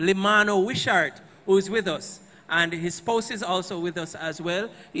Limano Wishart, who is with us. And his spouse is also with us as well.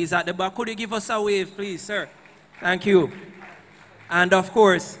 He's at the back. Could you give us a wave, please, sir? Thank you. And of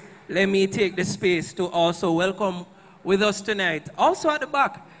course, let me take the space to also welcome with us tonight, also at the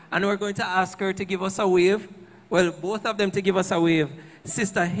back. And we're going to ask her to give us a wave. Well, both of them to give us a wave.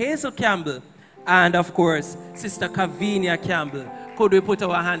 Sister Hazel Campbell and, of course, Sister Kavinia Campbell. Could we put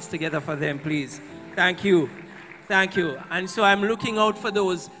our hands together for them, please? Thank you. Thank you. And so I'm looking out for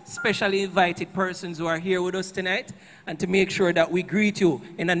those specially invited persons who are here with us tonight and to make sure that we greet you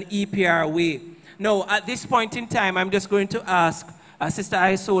in an EPR way. Now, at this point in time, I'm just going to ask Sister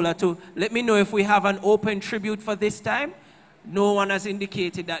Isola to let me know if we have an open tribute for this time. No one has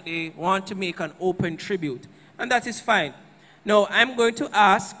indicated that they want to make an open tribute, and that is fine. Now, I'm going to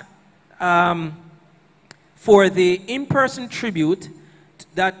ask for the in-person tribute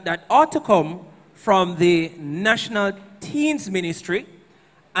that ought to come from the National Teens Ministry,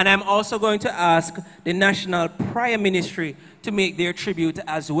 and I'm also going to ask the National Prayer Ministry to make their tribute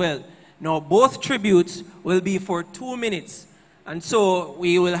as well. Now, both tributes will be for 2 minutes, and so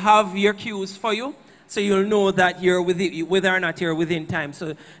we will have your cues for you, so you'll know that you're whether or not you're within time.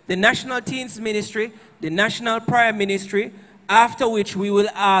 So the National Teens Ministry, the National Prayer Ministry, after which we will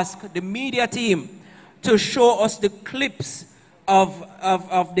ask the media team to show us the clips of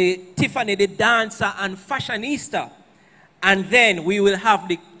the Tiffany, the dancer and fashionista. And then we will have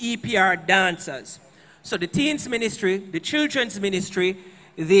the EPR dancers. So the Teens Ministry, the Children's Ministry,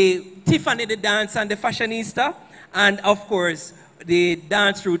 the Tiffany, the dancer and the fashionista, and of course, the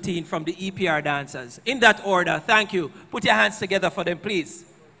dance routine from the EPR dancers. In that order, thank you. Put your hands together for them, please.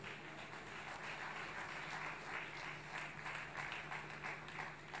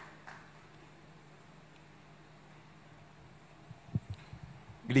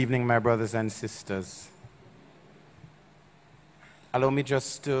 Good evening, my brothers and sisters. Allow me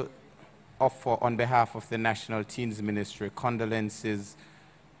just to offer, on behalf of the National Teens Ministry, condolences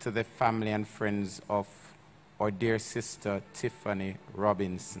to the family and friends of our dear sister, Tiffany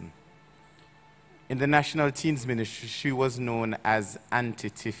Robinson. In the National Teens Ministry, she was known as Auntie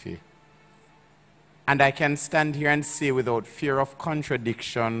Tiffy. And I can stand here and say without fear of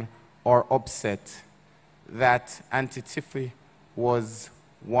contradiction or upset that Auntie Tiffy was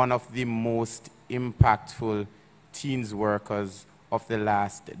one of the most impactful teens workers of the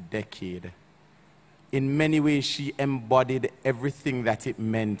last decade. In many ways, she embodied everything that it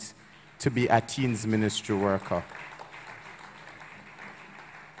meant to be a teens ministry worker.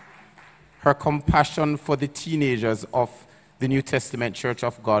 Her compassion for the teenagers of the New Testament Church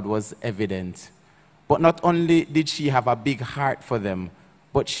of God was evident. But not only did she have a big heart for them,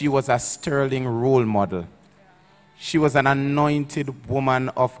 but she was a sterling role model. She was an anointed woman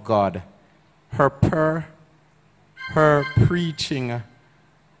of God. Her prayer, her preaching,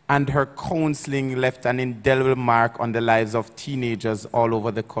 and her counseling left an indelible mark on the lives of teenagers all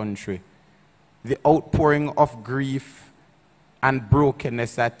over the country. The outpouring of grief and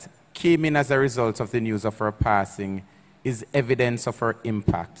brokenness that came in as a result of the news of her passing is evidence of her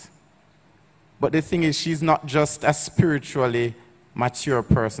impact. But the thing is, she's not just a spiritually mature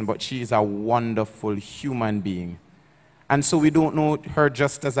person, but she is a wonderful human being. And so we don't know her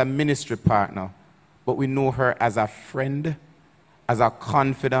just as a ministry partner, but we know her as a friend, as a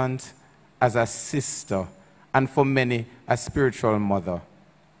confidant, as a sister, and for many, a spiritual mother.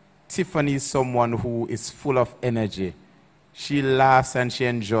 Tiffany is someone who is full of energy. She laughs and she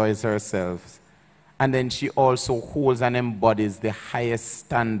enjoys herself. And then she also holds and embodies the highest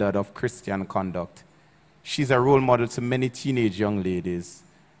standard of Christian conduct. She's a role model to many teenage young ladies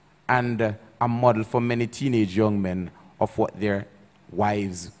and a model for many teenage young men of what their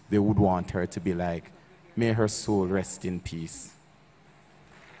wives, they would want her to be like. May her soul rest in peace.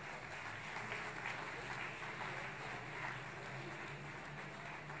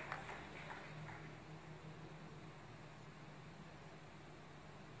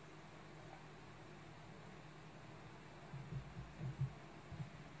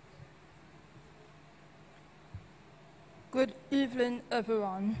 Good evening,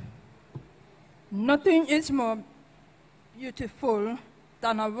 everyone. Nothing is more beautiful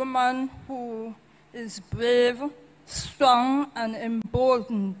than a woman who is brave, strong, and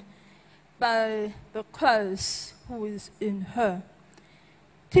emboldened by the Christ who is in her.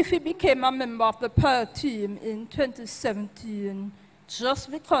 Tiffy became a member of the prayer team in 2017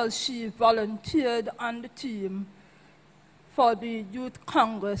 just because she volunteered on the team for the Youth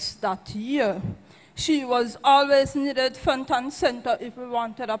Congress that year. She was always needed front and center if we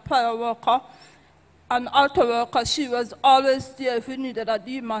wanted a prayer worker, an altar worker. She was always there if we needed a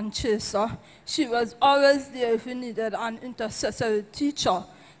demon chaser. She was always there if we needed an intercessory teacher.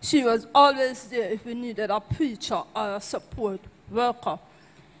 She was always there if we needed a preacher or a support worker.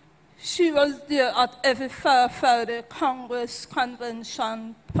 She was there at every Friday, Congress,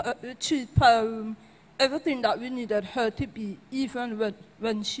 convention, retreat prayer room, everything that we needed her to be, even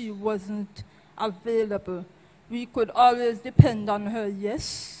when she wasn't available. We could always depend on her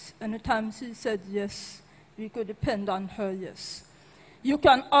yes. Anytime she said yes, we could depend on her yes. You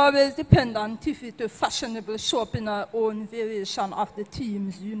can always depend on Tiffy to fashionably show up in her own variation of the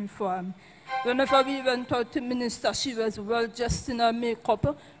team's uniform. Whenever we went out to minister, she was well dressed in her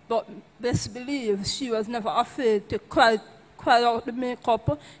makeup, but best believe she was never afraid to cry out the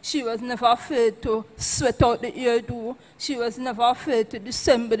makeup. She was never afraid to sweat out the hairdo. She was never afraid to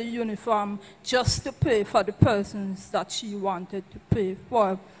dissemble the uniform just to pray for the persons that she wanted to pray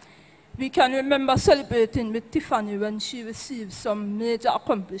for. We can remember celebrating with Tiffany when she received some major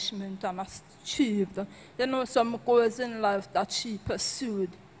accomplishment and achieved, some goals in life that she pursued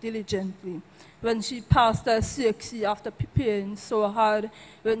diligently. When she passed her CXC after preparing so hard,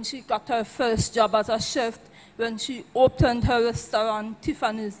 when she got her first job as a chef, when she opened her restaurant,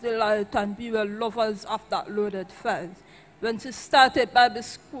 Tiffany's Delight, and we were lovers of that loaded fries. When she started Bible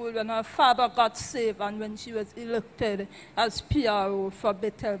school, when her father got saved, and when she was elected as PRO for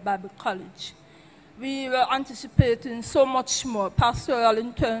Bethel Bible College. We were anticipating so much more: pastoral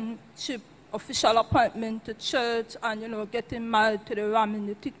internship, official appointment to church, and getting married to the ram in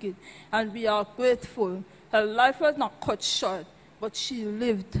the ticket. And we are grateful. Her life was not cut short, but she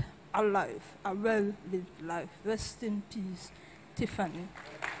lived a life, a well-lived life. Rest in peace, Tiffany.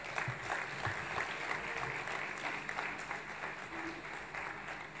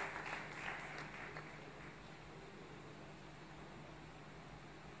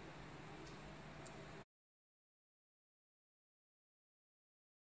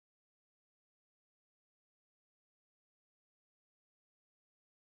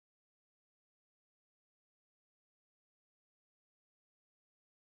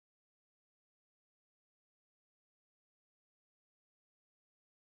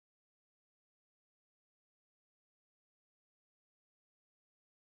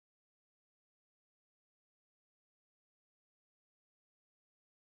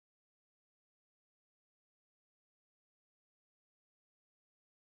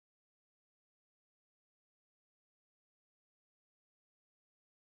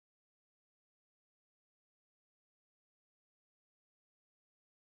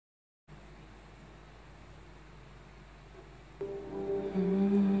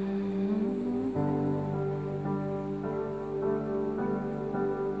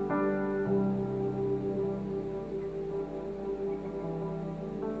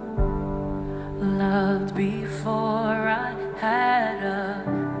 Loved before I had a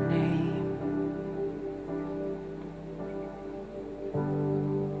name,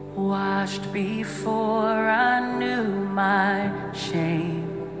 washed before I knew my shame.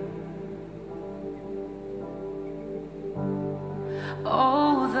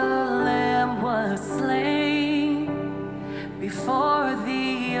 Oh, the Lamb was slain before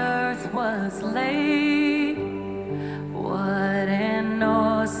the earth was laid. What an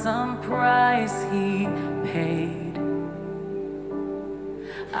awesome price he paid.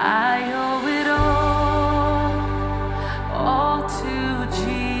 I owe it all to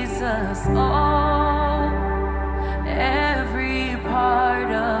Jesus, all, every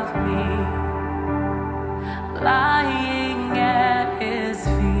part of me, lying at his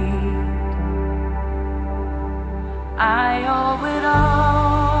feet. I owe it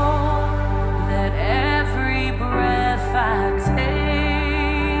all, that every breath I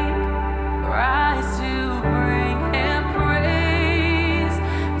take, rise to bring him praise,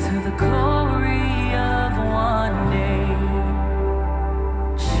 to the glory of one name,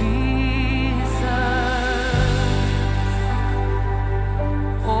 Jesus.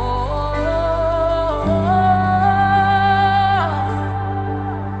 Oh,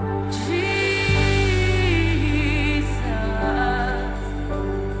 Jesus.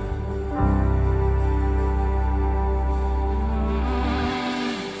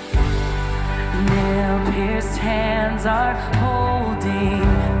 Nail-pierced hands are holding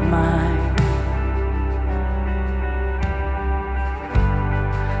mine.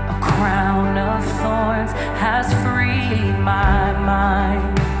 A crown of thorns has freed my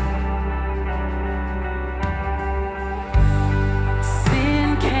mind. Sin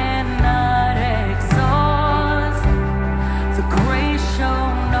cannot exhaust the grace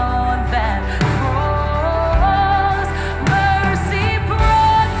shown on that cross. Mercy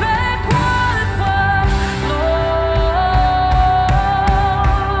brought back what was lost.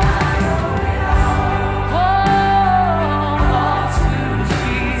 All to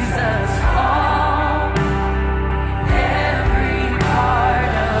Jesus.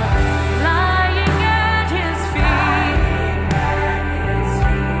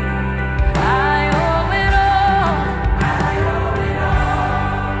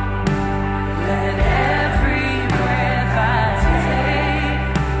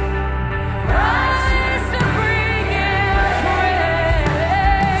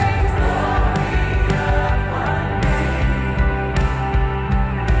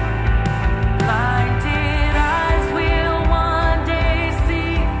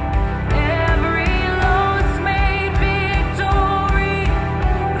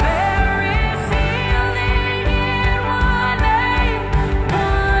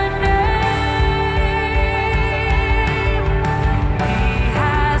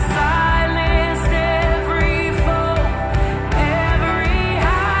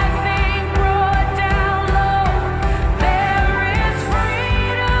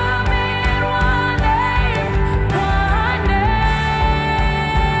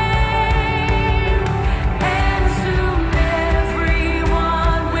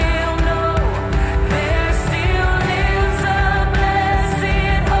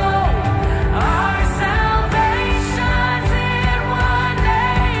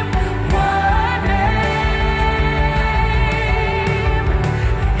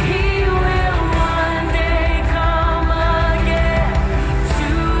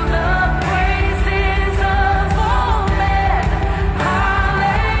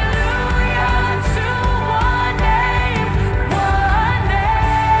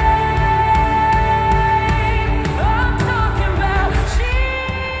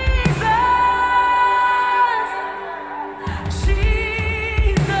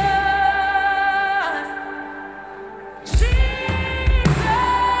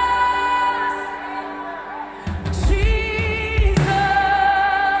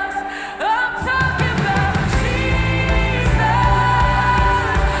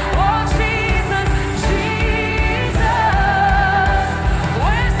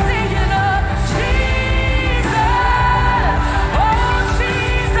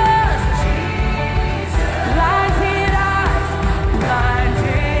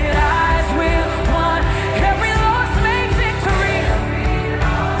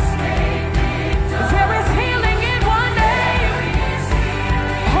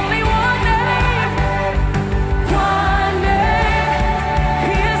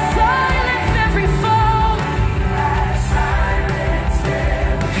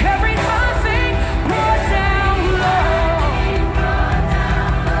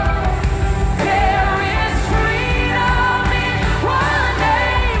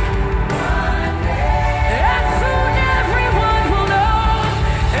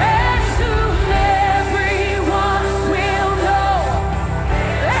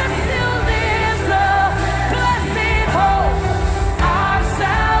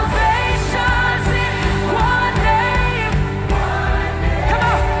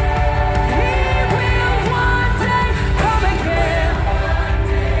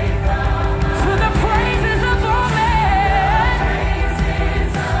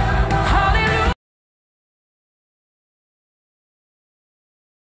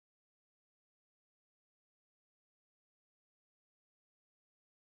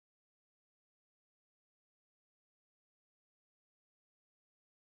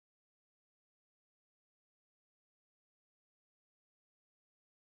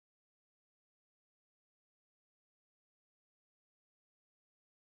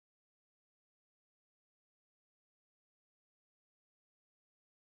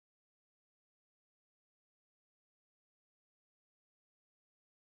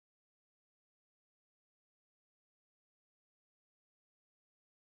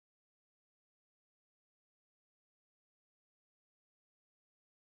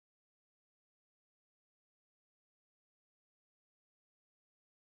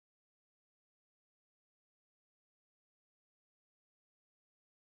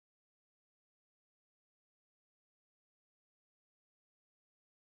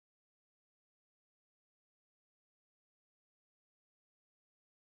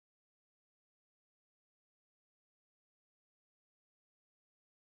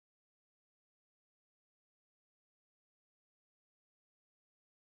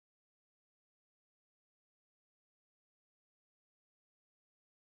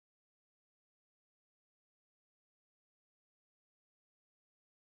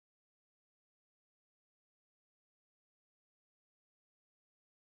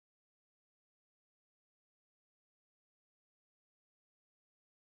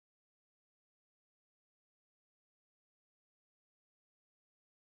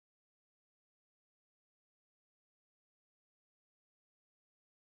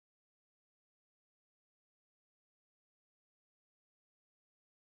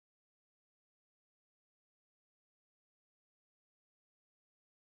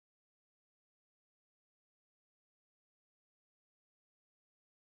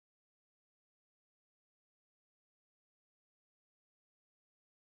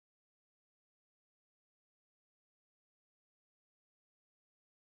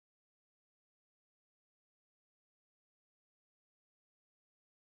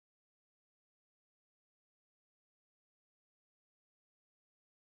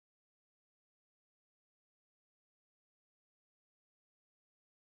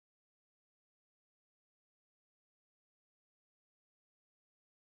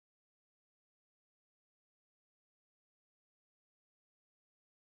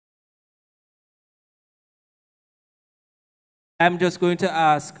 I'm just going to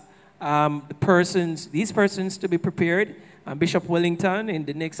ask these persons to be prepared. Bishop Wellington, in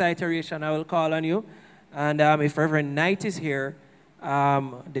the next iteration, I will call on you. And if Reverend Knight is here,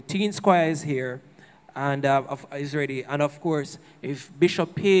 the teen choir is here, and is ready. And of course, if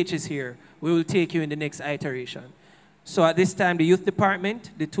Bishop Page is here, we will take you in the next iteration. So at this time, the youth department,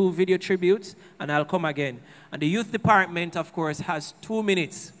 the 2 video tributes, and I'll come again. And the youth department, of course, has 2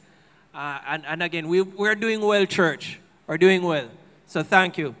 minutes. And again, we're doing well, church. We're doing well. So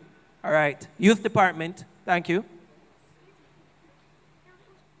thank you. All right. Youth department, thank you.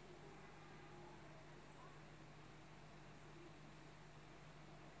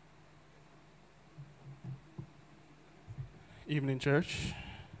 Evening, church.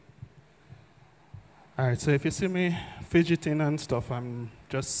 All right, so if you see me fidgeting and stuff, I'm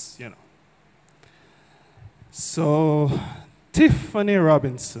just, So, Tiffany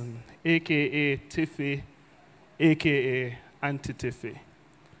Robinson, a.k.a. Tiffy, a.k.a. Auntie Tiffy.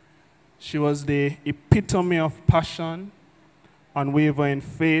 She was the epitome of passion, unwavering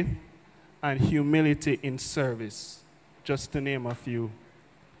faith, and humility in service, just to name a few.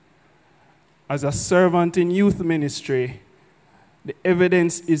 As a servant in youth ministry, the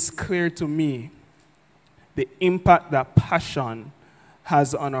evidence is clear to me, the impact that passion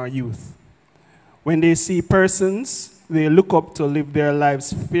has on our youth. When they see persons they look up to live their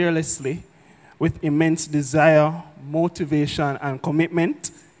lives fearlessly with immense desire, motivation, and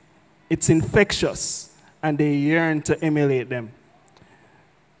commitment, it's infectious, and they yearn to emulate them.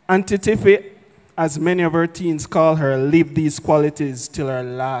 Auntie Tiffy, as many of her teens call her, lived these qualities till her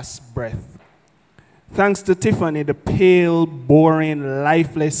last breath. Thanks to Tiffany, the pale, boring,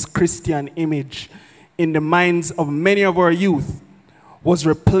 lifeless Christian image in the minds of many of our youth was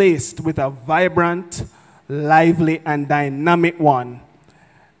replaced with a vibrant, lively, and dynamic one,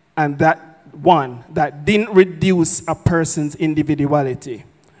 and that didn't reduce a person's individuality,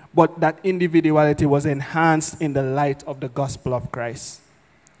 but that individuality was enhanced in the light of the gospel of Christ.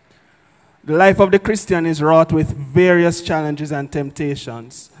 The life of the Christian is wrought with various challenges and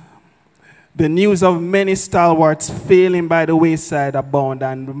temptations. The news of many stalwarts failing by the wayside abound,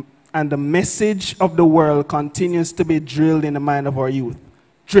 and the message of the world continues to be drilled in the mind of our youth.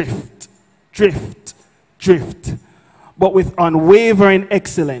 Drift, drift, drift. But with unwavering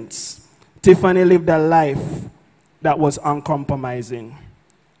excellence, Tiffany lived a life that was uncompromising.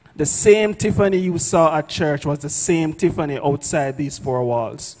 The same Tiffany you saw at church was the same Tiffany outside these 4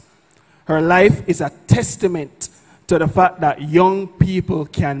 walls. Her life is a testament to the fact that young people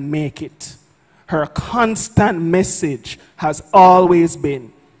can make it. Her constant message has always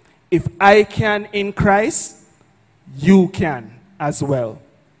been, if I can in Christ, you can as well.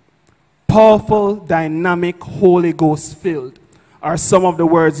 Powerful, dynamic, Holy Ghost filled are some of the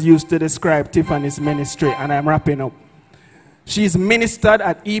words used to describe Tiffany's ministry, and I'm wrapping up. She's ministered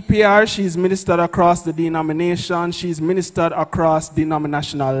at EPR, she's ministered across the denomination, she's ministered across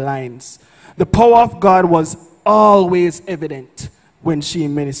denominational lines. The power of God was always evident when she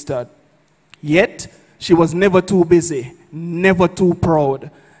ministered. Yet, she was never too busy, never too proud,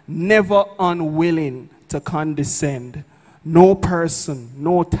 never unwilling to condescend. No person,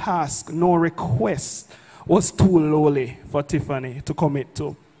 no task, no request was too lowly for Tiffany to commit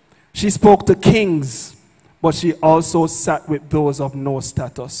to. She spoke to kings, but she also sat with those of no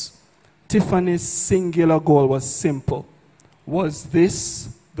status. Tiffany's singular goal was simple. Was this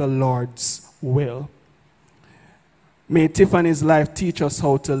the Lord's will? May Tiffany's life teach us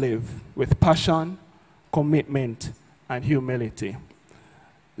how to live with passion, commitment, and humility.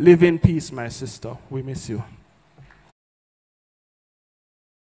 Live in peace, my sister. We miss you.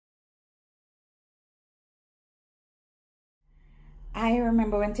 I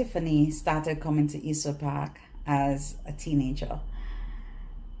remember when Tiffany started coming to Eastwood Park as a teenager.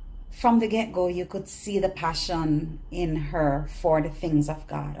 From the get-go, you could see the passion in her for the things of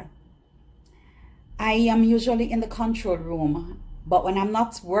God. I am usually in the control room, but when I'm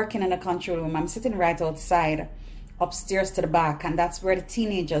not working in the control room, I'm sitting right outside, upstairs to the back, and that's where the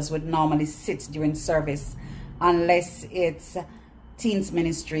teenagers would normally sit during service, unless it's teens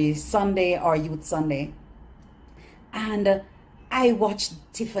ministry Sunday or youth Sunday. And I watched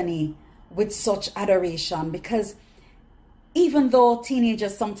Tiffany with such adoration, because even though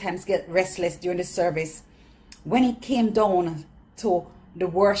teenagers sometimes get restless during the service, when it came down to the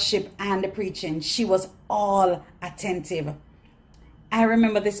worship and the preaching, she was all attentive. I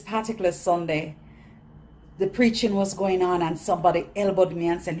remember this particular Sunday, the preaching was going on and somebody elbowed me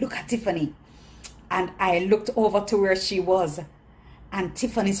and said, "Look at Tiffany." And I looked over to where she was, and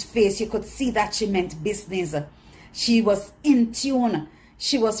Tiffany's face, you could see that she meant business. She was in tune.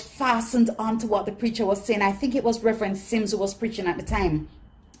 she was fastened onto what the preacher was saying. I think it was Reverend Sims who was preaching at the time.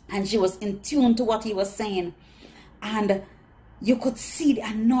 And she was in tune to what he was saying. And you could see the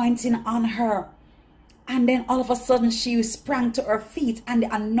anointing on her. And then all of a sudden she sprang to her feet and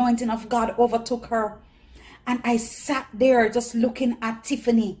the anointing of God overtook her. And I sat there just looking at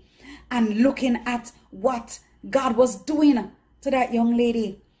Tiffany and looking at what God was doing to that young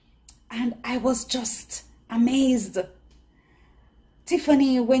lady. And I was just amazed.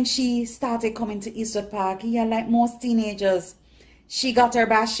 Tiffany, when she started coming to Eastwood Park, yeah, like most teenagers, she got her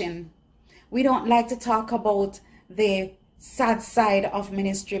bashing. We don't like to talk about the sad side of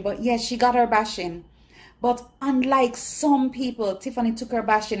ministry, but yes, she got her bashing. But unlike some people, Tiffany took her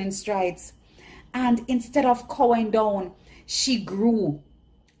bashing in strides. And instead of cowering down, she grew.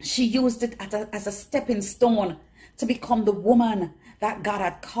 She used it as a stepping stone to become the woman that God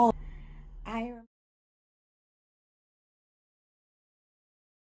had called.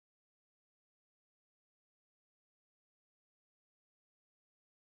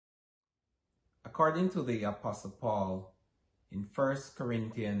 According to the Apostle Paul in 1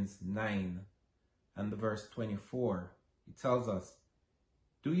 Corinthians 9 and the verse 24, it tells us,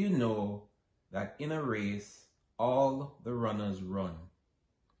 "Do you know that in a race all the runners run,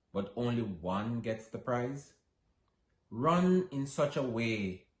 but only one gets the prize? Run in such a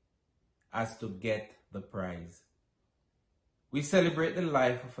way as to get the prize." We celebrate the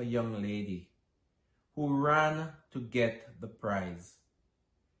life of a young lady who ran to get the prize.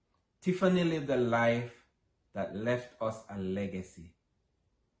 Tiffany lived a life that left us a legacy.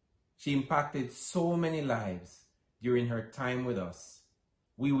 She impacted so many lives during her time with us.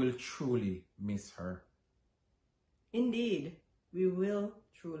 We will truly miss her. Indeed, we will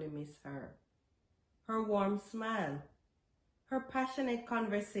truly miss her. Her warm smile, her passionate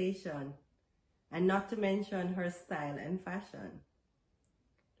conversation, and not to mention her style and fashion.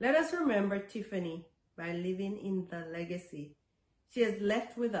 Let us remember Tiffany by living in the legacy she has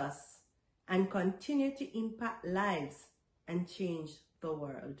left with us and continue to impact lives and change the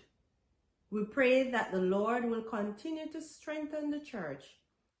world. We pray that the Lord will continue to strengthen the church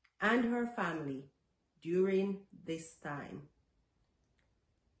and her family during this time.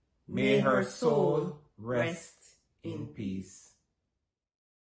 May her soul rest in peace.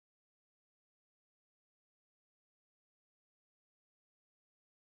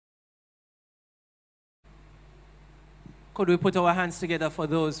 Could we put our hands together for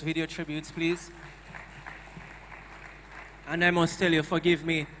those video tributes, please? And I must tell you, forgive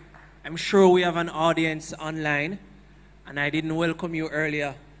me, I'm sure we have an audience online, and I didn't welcome you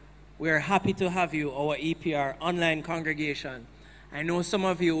earlier. We're happy to have you, our EPR online congregation. I know some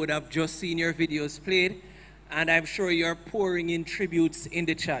of you would have just seen your videos played, and I'm sure you're pouring in tributes in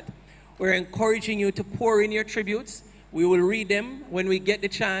the chat. We're encouraging you to pour in your tributes. We will read them when we get the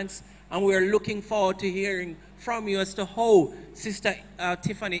chance, and we're looking forward to hearing from you as to how Sister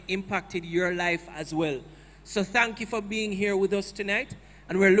Tiffany impacted your life as well. So thank you for being here with us tonight,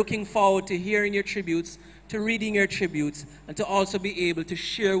 and we're looking forward to hearing your tributes, to reading your tributes, and to also be able to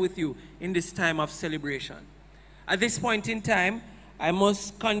share with you in this time of celebration. At this point in time, I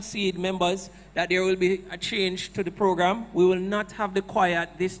must concede, members, that there will be a change to the program. We will not have the choir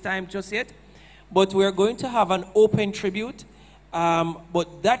at this time just yet, but we're going to have an open tribute,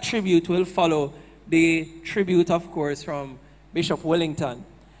 but that tribute will follow the tribute, of course, from Bishop Wellington.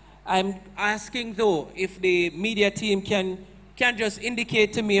 I'm asking, though, if the media team can just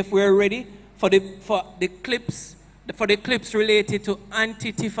indicate to me if we're ready for the clips related to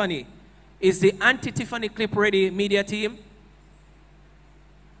Auntie Tiffany. Is the Auntie Tiffany clip ready, media team?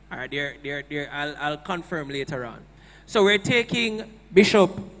 All right, I'll confirm later on. So we're taking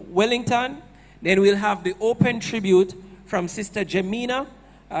Bishop Wellington, then we'll have the open tribute from Sister Jemina.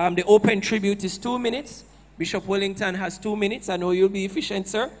 The open tribute is 2 minutes. Bishop Wellington has 2 minutes. I know you'll be efficient,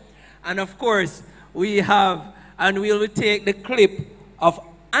 sir. And of course, we will take the clip of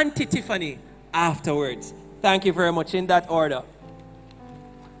Auntie Tiffany afterwards. Thank you very much, in that order.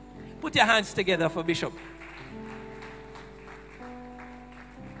 Put your hands together for Bishop.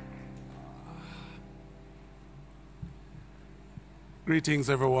 Greetings,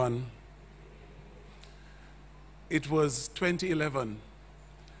 everyone. It was 2011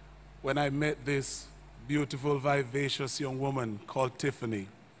 when I met this beautiful, vivacious young woman called Tiffany.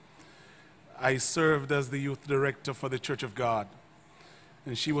 I served as the youth director for the Church of God,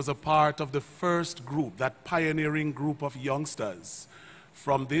 and she was a part of the first group, that pioneering group of youngsters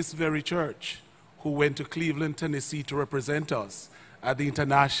from this very church who went to Cleveland, Tennessee to represent us at the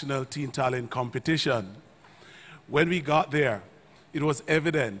International Teen Talent Competition. When we got there, it was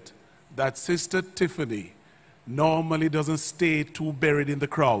evident that Sister Tiffany normally doesn't stay too buried in the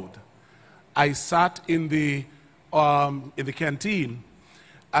crowd. I sat in the canteen,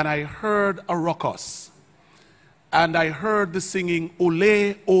 and I heard a ruckus. And I heard the singing,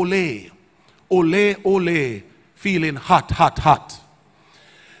 ole, ole, ole, ole, feeling hot, hot, hot.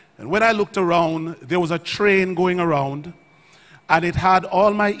 And when I looked around, there was a train going around, and it had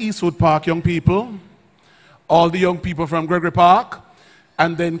all my Eastwood Park young people, all the young people from Gregory Park,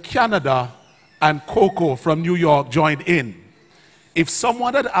 and then Canada and Coco from New York joined in. If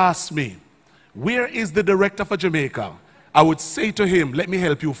someone had asked me, where is the director for Jamaica? I would say to him, let me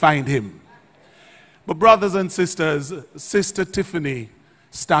help you find him. But brothers and sisters, Sister Tiffany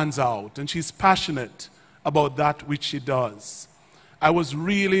stands out, and she's passionate about that which she does. I was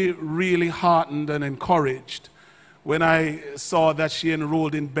really, really heartened and encouraged when I saw that she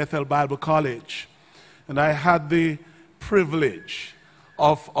enrolled in Bethel Bible College. And I had the privilege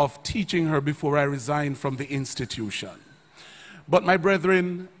of teaching her before I resigned from the institution. But my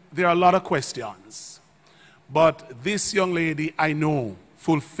brethren, there are a lot of questions. But this young lady, I know,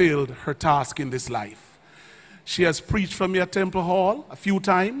 fulfilled her task in this life. She has preached for me at Temple Hall a few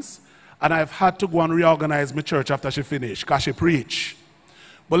times, and I've had to go and reorganize my church after she finished, because she preached.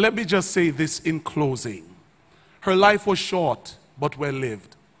 But let me just say this in closing. Her life was short, but well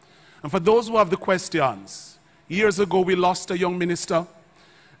lived. And for those who have the questions, years ago we lost a young minister,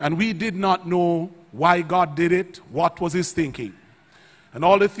 and we did not know why God did it, what was his thinking. And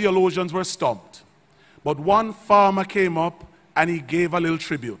all the theologians were stumped. But one farmer came up and he gave a little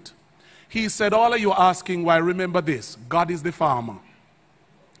tribute. He said, all of you asking why, remember this, God is the farmer.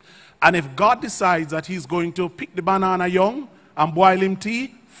 And if God decides that he's going to pick the banana young and boil him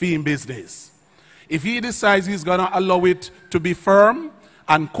tea, fee him business. If he decides he's going to allow it to be firm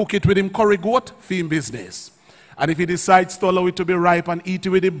and cook it with him curry goat, fee him business. And if he decides to allow it to be ripe and eat it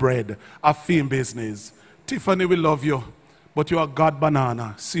with the bread, a fee him business. Tiffany, we love you, but you are God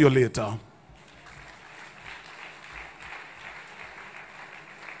banana. See you later.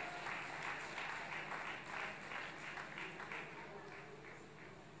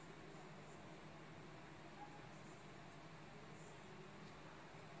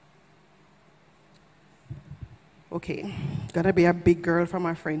 Okay, gonna be a big girl from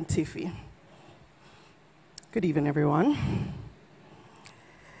my friend Tiffy. Good evening, everyone.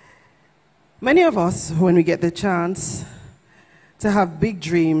 Many of us, when we get the chance to have big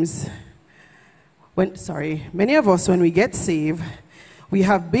dreams, many of us, when we get saved, we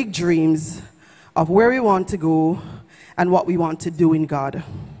have big dreams of where we want to go and what we want to do in God.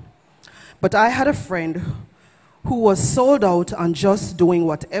 But I had a friend who was sold out on just doing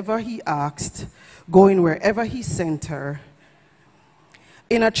whatever he asked, going wherever he sent her.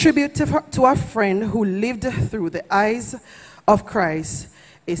 In a tribute to a friend who lived through the eyes of Christ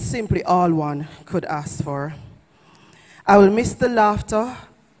is simply all one could ask for. I will miss the laughter,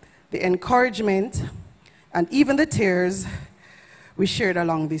 the encouragement, and even the tears we shared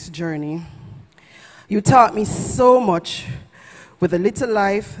along this journey. You taught me so much with the little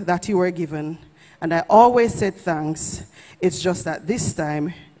life that you were given, and I always said thanks. It's just that this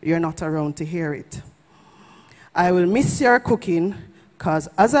time you're not around to hear it. I will miss your cooking, because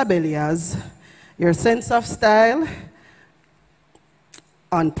as Abelia's, your sense of style,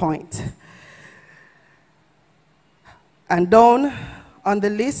 on point. And down on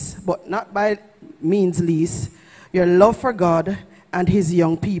the list, but not by means least, your love for God and his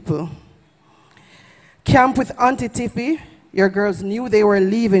young people. Camp with Auntie Tiffy, your girls knew they were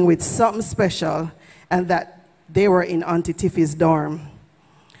leaving with something special and that they were in Auntie Tiffy's dorm.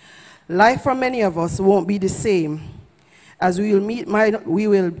 Life for many of us won't be the same, as we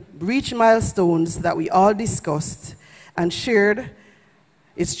will reach milestones that we all discussed and shared.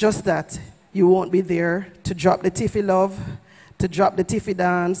 It's just that you won't be there to drop the Tiffy love, to drop the Tiffy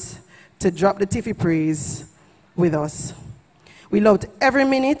dance, to drop the Tiffy praise with us. We loved every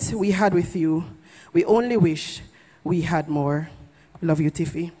minute we had with you. We only wish we had more. Love you,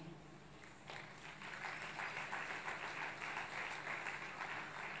 Tiffy.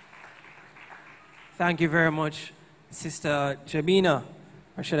 Thank you very much, Sister Jamina,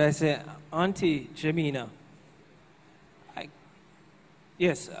 or should I say Auntie Jamina.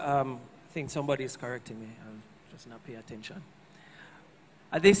 Yes, I think somebody is correcting me. I'll just not pay attention.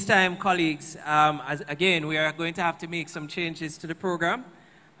 At this time, colleagues, again, we are going to have to make some changes to the program,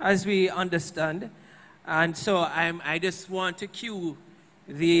 as we understand. And so I just want to cue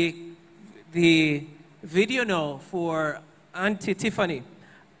the video now for Auntie Tiffany.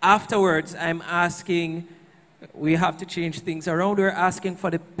 Afterwards, I'm asking, we have to change things around. We're asking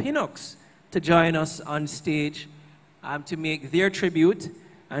for the Pinnocks to join us on stage to make their tribute.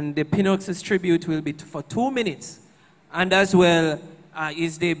 And the Pinox's tribute will be for 2 minutes. And as well,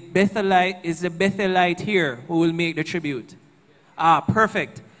 is the Bethelite here who will make the tribute?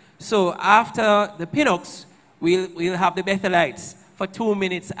 Perfect. So after the Pinox, we'll have the Bethelites for 2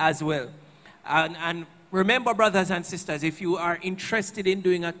 minutes as well. And remember, brothers and sisters, if you are interested in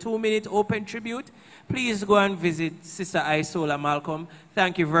doing a 2-minute open tribute, please go and visit Sister Isola Malcolm.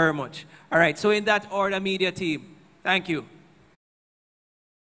 Thank you very much. All right, so in that order, media team, thank you.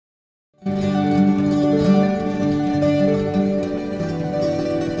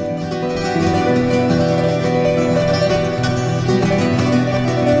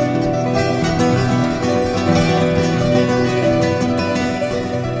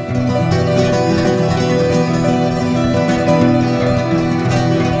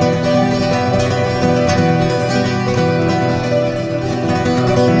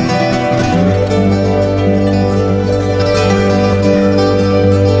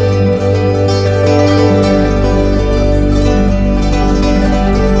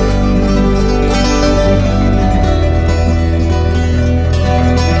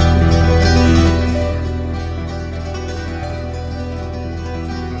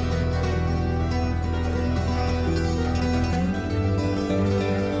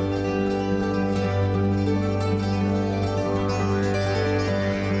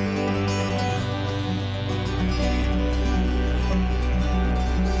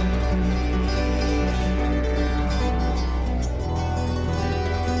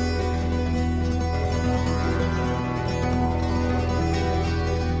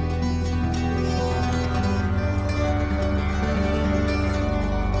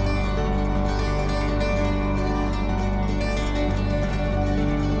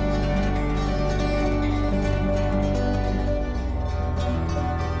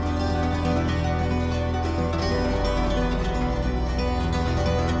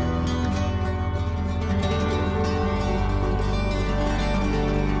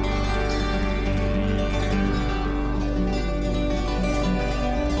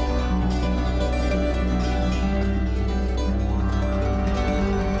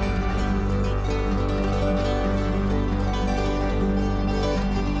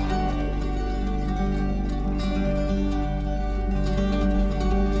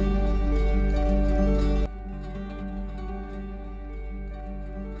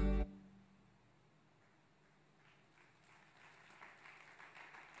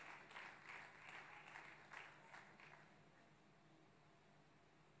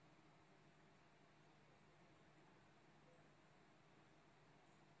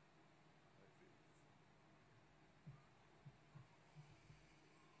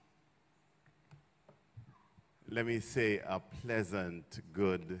 Let me say a pleasant,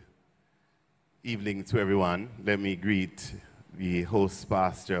 good evening to everyone. Let me greet the host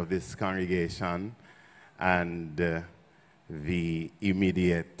pastor of this congregation and the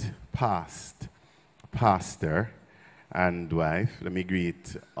immediate past pastor and wife. Let me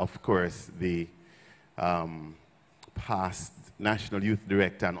greet, of course, the past National Youth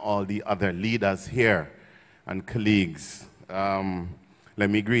Director and all the other leaders here and colleagues. Let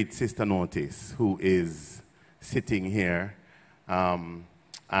me greet Sister Notice, who is sitting here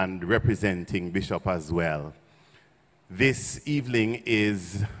and representing Bishop as well. This evening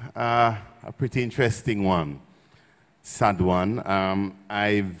is a pretty interesting one, sad one.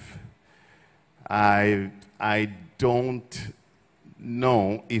 I don't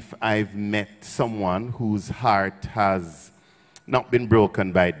know if I've met someone whose heart has not been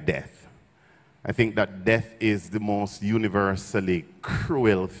broken by death. I think that death is the most universally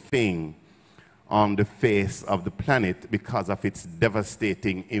cruel thing on the face of the planet because of its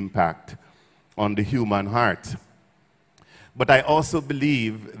devastating impact on the human heart. But I also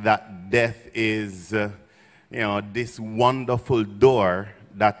believe that death is, this wonderful door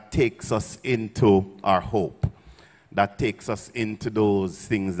that takes us into our hope, that takes us into those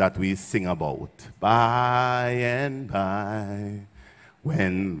things that we sing about. By and by,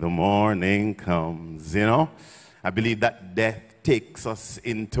 when the morning comes, I believe that death takes us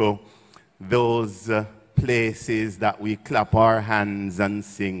into those places that we clap our hands and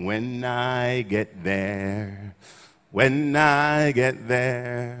sing, when I get there, when I get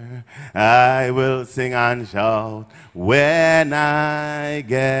there, I will sing and shout, when I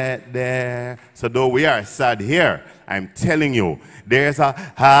get there. So though we are sad here, I'm telling you, there's a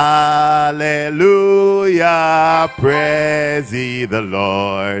hallelujah, praise ye the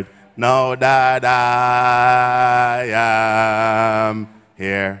Lord, now that I am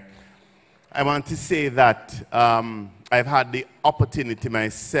here. I want to say that I've had the opportunity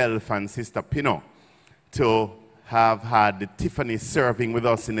myself and Sister Pino to have had Tiffany serving with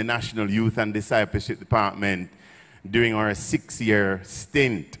us in the National Youth and Discipleship Department during our 6-year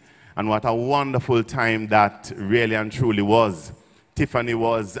stint. And what a wonderful time that really and truly was. Tiffany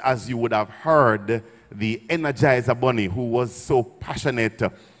was, as you would have heard, the Energizer Bunny who was so passionate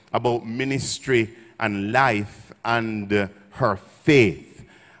about ministry and life and her faith.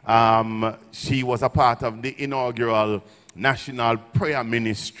 She was a part of the inaugural National Prayer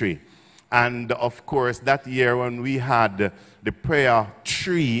Ministry. And of course, that year when we had the prayer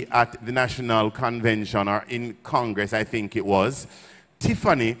tree at the National Convention, or in Congress, I think it was,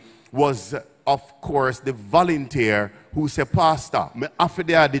 Tiffany was, of course, the volunteer who said, Pastor, after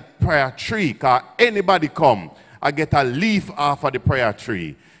they had the prayer tree, because anybody come, I get a leaf off of the prayer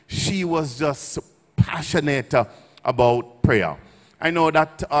tree. She was just passionate about prayer. I know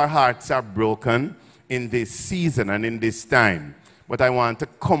that our hearts are broken in this season and in this time, but I want to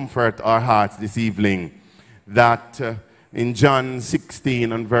comfort our hearts this evening that in John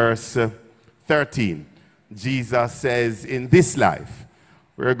 16 and verse 13, Jesus says, in this life,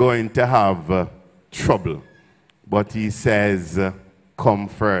 we're going to have trouble. But he says,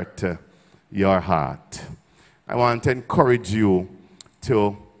 comfort your heart. I want to encourage you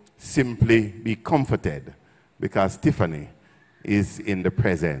to simply be comforted because Tiffany is in the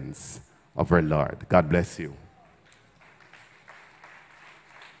presence of her Lord. God bless you.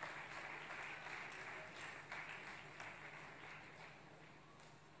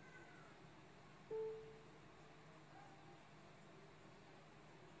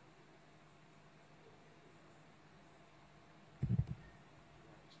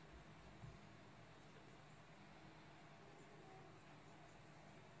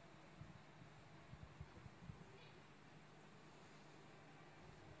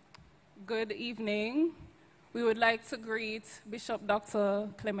 Good evening. We would like to greet Bishop Dr.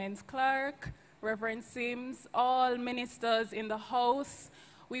 Clement Clarke, Reverend Sims, all ministers in the house.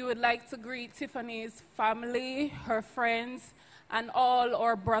 We would like to greet Tiffany's family, her friends, and all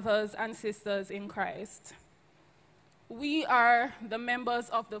our brothers and sisters in Christ. We are the members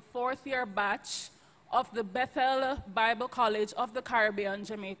of the 4th year batch of the Bethel Bible College of the Caribbean,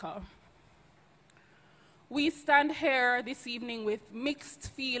 Jamaica. We stand here this evening with mixed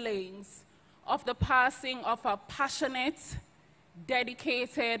feelings of the passing of a passionate,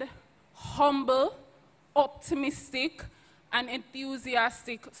 dedicated, humble, optimistic, and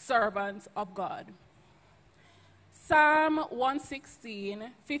enthusiastic servant of God. Psalm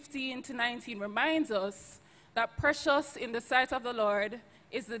 116, 15 to 19 reminds us that precious in the sight of the Lord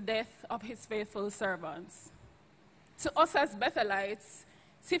is the death of his faithful servants. To us as Bethelites,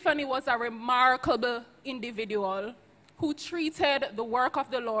 Tiffany was a remarkable individual who treated the work of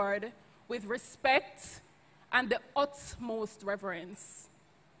the Lord with respect and the utmost reverence.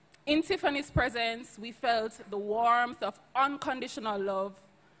 In Tiffany's presence, we felt the warmth of unconditional love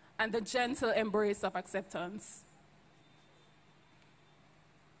and the gentle embrace of acceptance.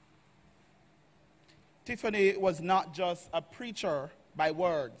 Tiffany was not just a preacher by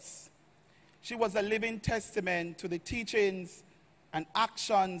words. She was a living testament to the teachings and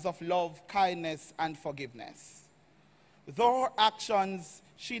actions of love, kindness, and forgiveness. Through her actions,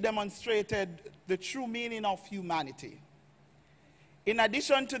 she demonstrated the true meaning of humanity. In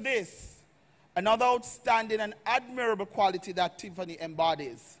addition to this, another outstanding and admirable quality that Tiffany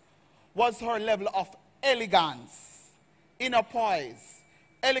embodies was her level of elegance, inner poise,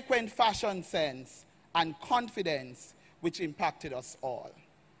 eloquent fashion sense, and confidence, which impacted us all.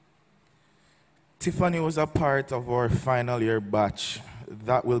 Tiffany was a part of our final year batch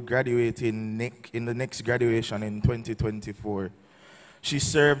that will graduate in the next graduation in 2024. She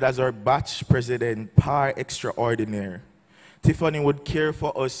served as our batch president par extraordinaire. Tiffany would care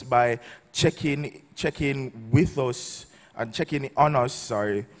for us by checking with us and checking on us,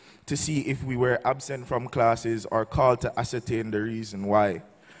 to see if we were absent from classes or called to ascertain the reason why.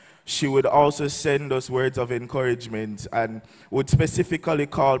 She would also send us words of encouragement and would specifically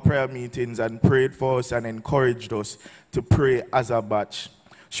call prayer meetings and prayed for us and encouraged us to pray as a batch.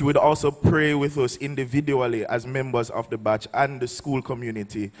 She would also pray with us individually as members of the batch and the school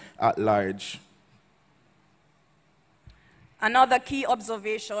community at large. Another key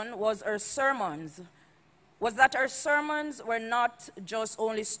observation was her sermons, that her sermons were not just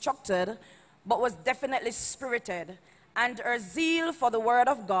only structured, but was definitely spirited. And her zeal for the word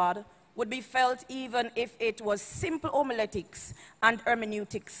of God would be felt even if it was simple homiletics and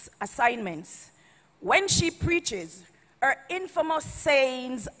hermeneutics assignments. When she preaches, her infamous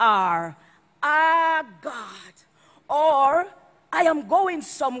sayings are, "Ah, God," or "I am going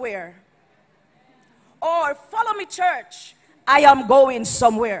somewhere," or "Follow me, church, I am going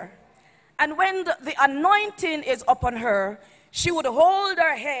somewhere." And when the anointing is upon her, she would hold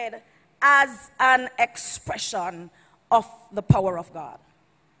her head as an expression of the power of God.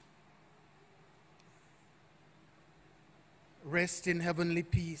 Rest in heavenly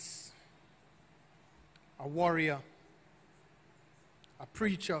peace. A warrior, a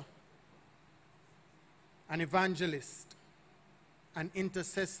preacher, an evangelist, an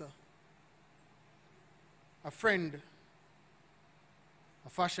intercessor, a friend, a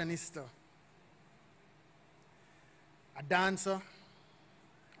fashionista, a dancer,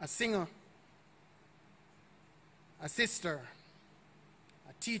 a singer, a sister,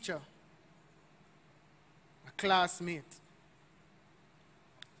 a teacher, a classmate,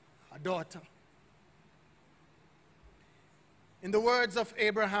 a daughter. In the words of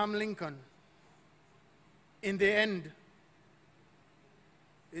Abraham Lincoln, in the end,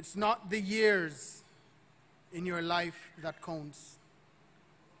 it's not the years in your life that counts.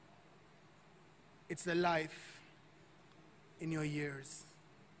 It's the life in your years.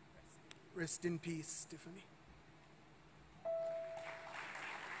 Rest in peace, Tiffany.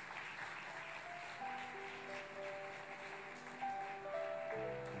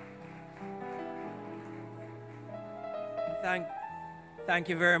 Thank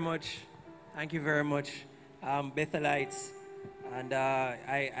you very much. Thank you very much, Bethelites. And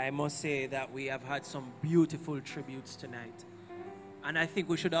I must say that we have had some beautiful tributes tonight. And I think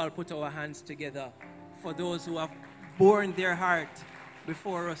we should all put our hands together for those who have borne their heart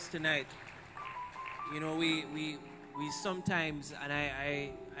before us tonight. You know, we sometimes, and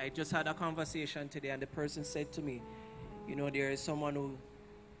I just had a conversation today, and the person said to me, you know, there is someone who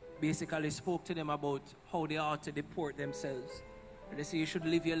basically spoke to them about how they ought to deport themselves. And they say you should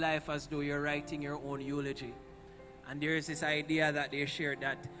live your life as though you're writing your own eulogy. And there is this idea that they shared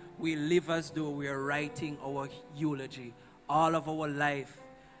that we live as though we are writing our eulogy. All of our life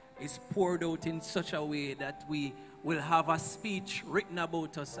is poured out in such a way that we will have a speech written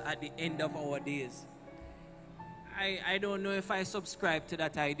about us at the end of our days. I don't know if I subscribe to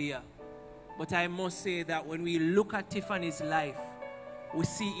that idea, but I must say that when we look at Tiffany's life, we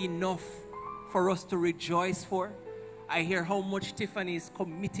see enough for us to rejoice for. I hear how much Tiffany is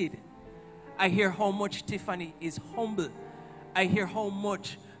committed. I hear how much Tiffany is humble. I hear how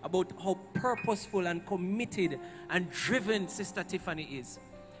much about how purposeful and committed and driven Sister Tiffany is.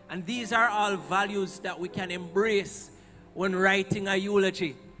 And these are all values that we can embrace when writing a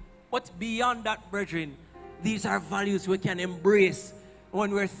eulogy. But beyond that, brethren, these are values we can embrace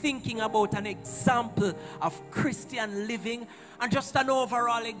when we're thinking about an example of Christian living and just an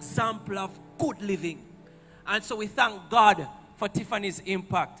overall example of good living. And so we thank God for Tiffany's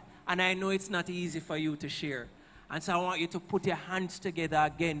impact. And I know it's not easy for you to share. And so I want you to put your hands together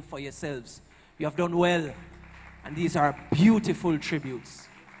again for yourselves. You have done well. And these are beautiful tributes.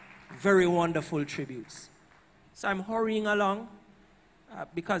 Very wonderful tributes. So I'm hurrying along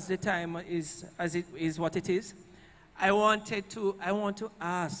because the time is as it is what it is. I want to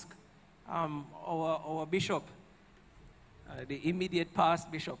ask our bishop, the immediate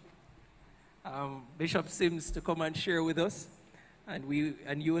past bishop, Bishop Sims, to come and share with us.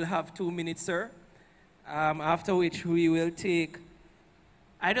 And you will have 2 minutes, sir. After which we will take.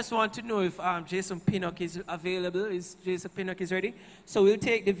 I just want to know if Jason Pinnock is available. Is Jason Pinnock is ready? So we'll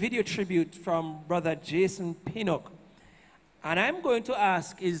take the video tribute from Brother Jason Pinnock. And I'm going to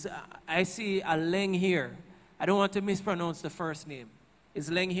ask, I see a Leng here. I don't want to mispronounce the first name. Is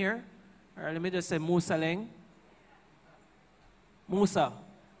Leng here? Or let me just say Musa Leng. Musa.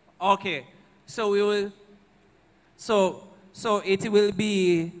 Okay. So we will. So it will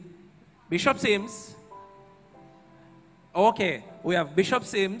be Bishop Sims. Okay, we have Bishop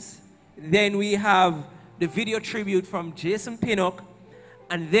Sims. Then we have the video tribute from Jason Pinnock.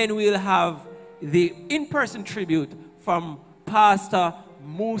 And then we'll have the in-person tribute from Pastor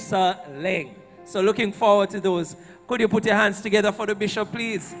Musa Leng. So looking forward to those. Could you put your hands together for the bishop,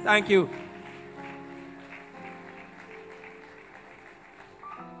 please? Thank you.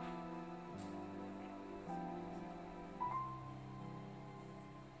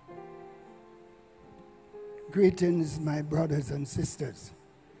 Greetings, my brothers and sisters.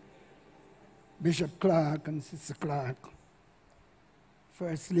 Bishop Clarke and Sister Clarke,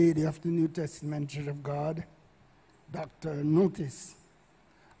 First Lady of the New Testament Church of God, Dr. Notice,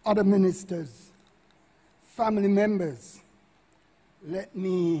 other ministers, family members, let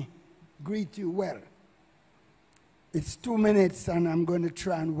me greet you well. It's 2 minutes and I'm going to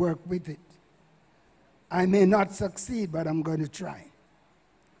try and work with it. I may not succeed, but I'm going to try.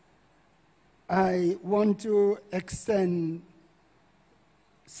 I want to extend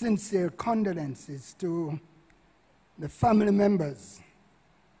sincere condolences to the family members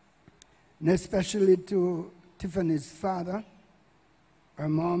and especially to Tiffany's father, her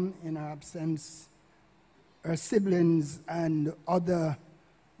mom in her absence, her siblings and other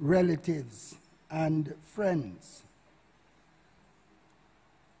relatives and friends.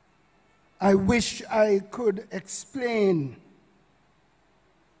 I wish I could explain.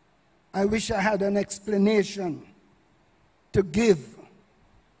 I wish I had an explanation to give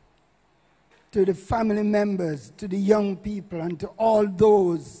to the family members, to the young people, and to all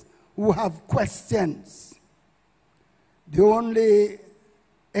those who have questions. The only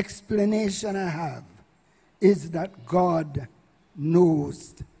explanation I have is that God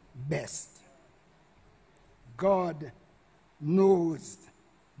knows best. God knows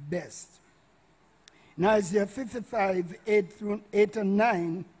best. In Isaiah 55, 8 and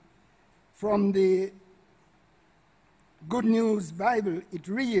 9, from the Good News Bible, it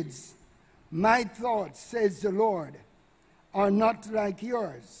reads, "My thoughts, says the Lord, are not like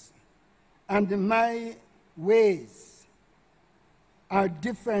yours, and my ways are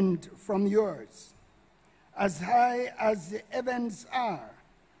different from yours. As high as the heavens are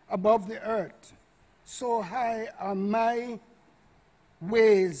above the earth, so high are my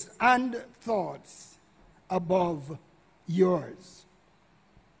ways and thoughts above yours."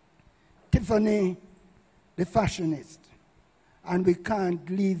 Tiffany, the fashionist, and we can't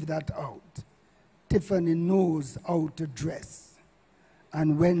leave that out. Tiffany knows how to dress,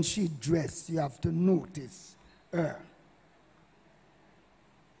 and when she dresses, you have to notice her.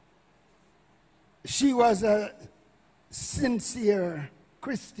 She was a sincere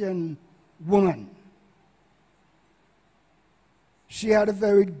Christian woman. She had a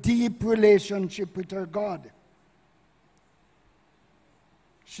very deep relationship with her God.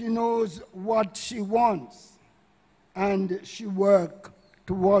 She knows what she wants, and she works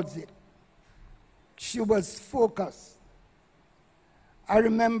towards it. She was focused. I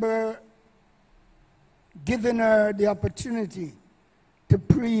remember giving her the opportunity to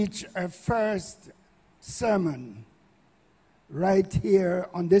preach her first sermon right here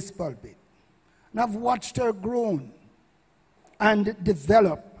on this pulpit. And I've watched her grow and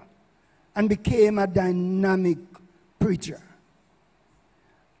develop and became a dynamic preacher.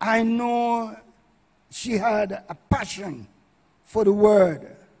 I know she had a passion for the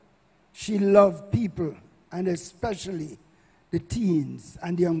word. She loved people, and especially the teens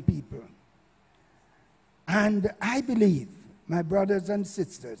and young people. And I believe, my brothers and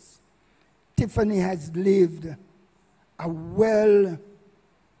sisters, Tiffany has lived a well-rounded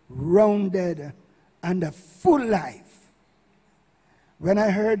and a full life. When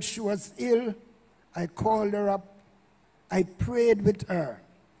I heard she was ill, I called her up, I prayed with her,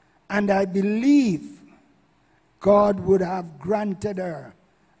 and I believe God would have granted her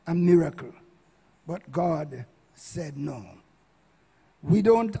a miracle. But God said no. We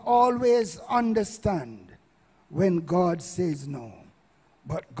don't always understand when God says no,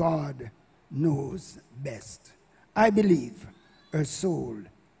 but God knows best. I believe her soul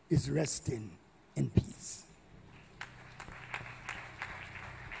is resting in peace.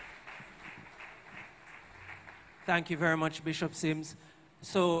 Thank you very much, Bishop Sims.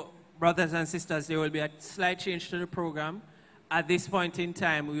 So, brothers and sisters, there will be a slight change to the program. At this point in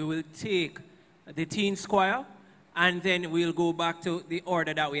time, we will take the Teens Choir, and then we'll go back to the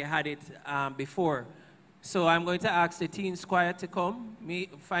order that we had it before. So I'm going to ask the Teens Choir to come,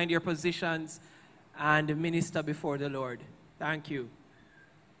 find your positions, and minister before the Lord. Thank you.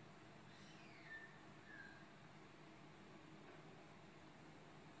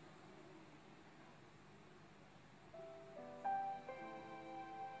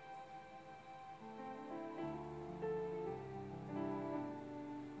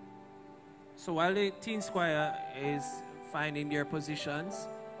 So while the Teens Choir is finding their positions,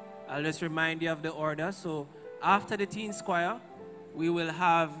 I'll just remind you of the order. So after the Teens Choir, we will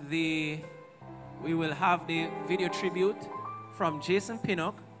have the video tribute from Jason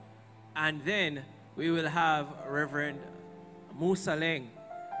Pinnock, and then we will have Reverend Musa Leng,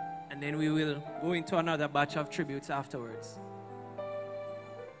 and then we will go into another batch of tributes afterwards.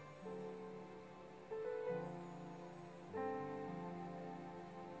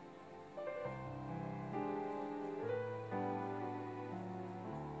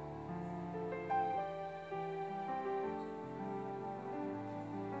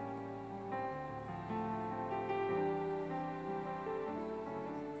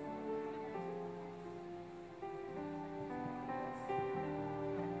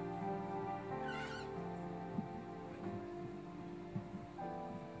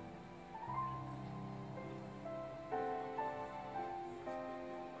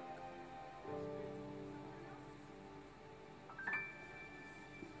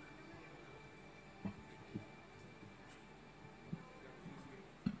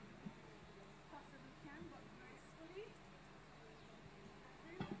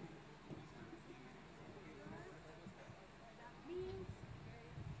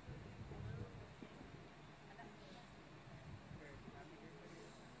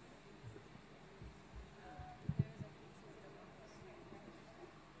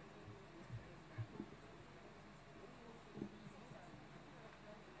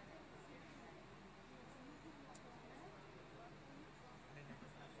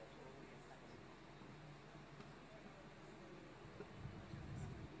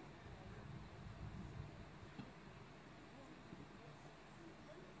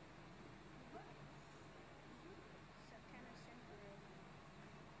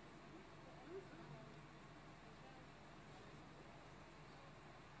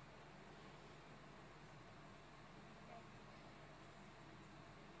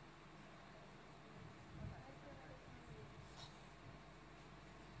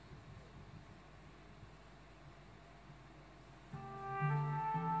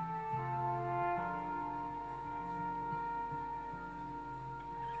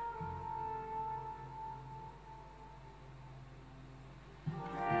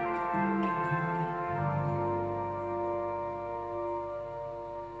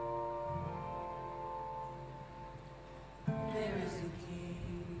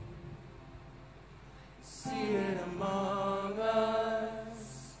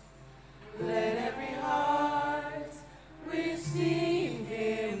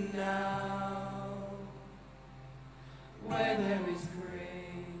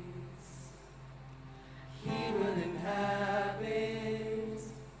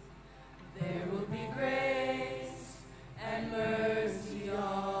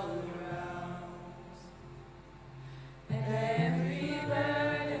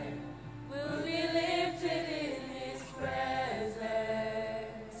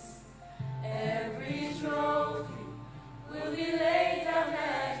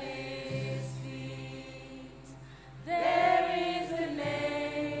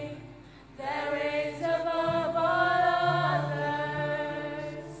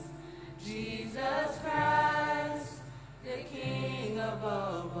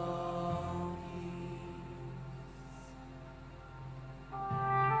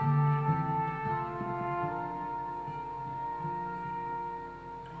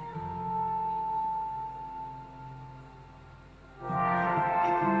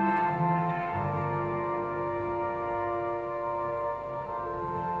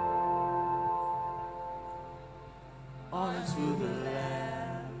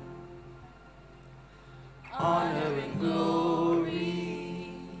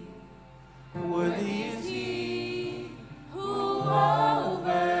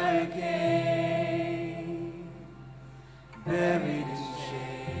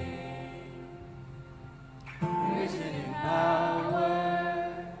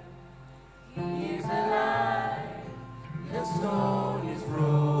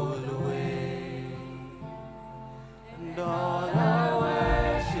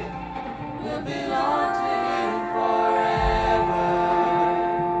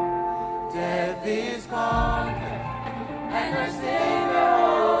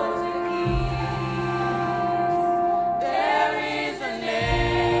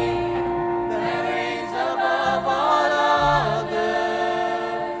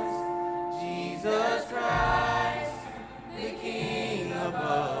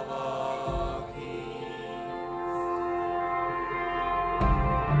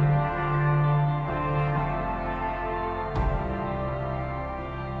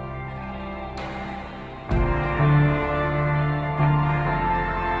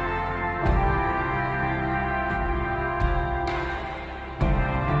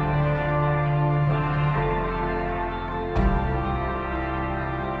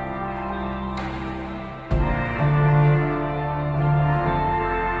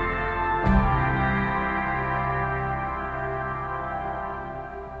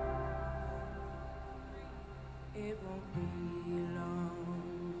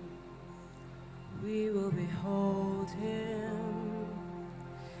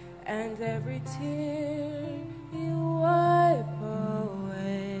 every tear you wipe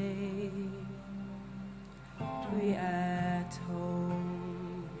away. We at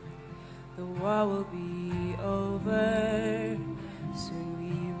home, the war will be over. Soon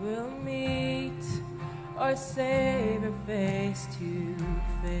we will meet our Savior face to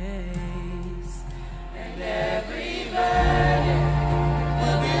face, and every burden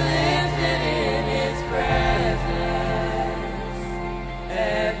will be lifted in His presence.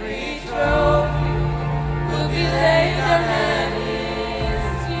 Every trophy will be laid down at His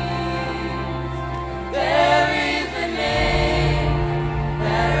feet. There is a name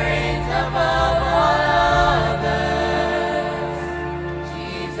that reigns above all others,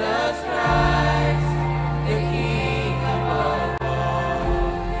 Jesus Christ, the King above all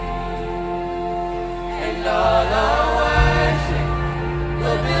kings. And all our worship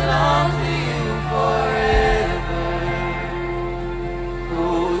will belong to You forever.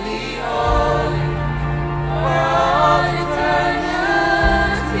 Holy, holy, for all eternity.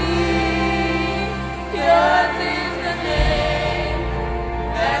 Yours is the name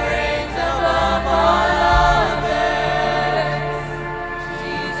that reigns above all others,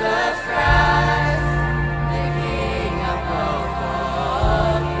 Jesus Christ, the King above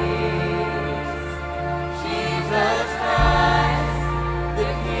all kings. Jesus Christ, the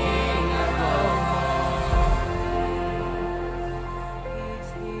King above all kings.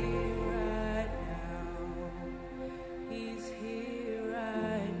 He's here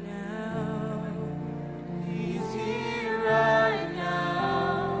right now. He's here right now.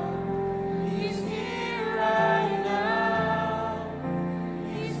 He's here right now.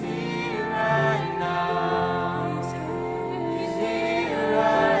 He's here right now. He's here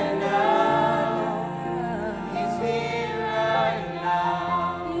right now. He's here right now.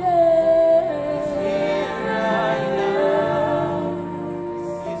 He's here right now.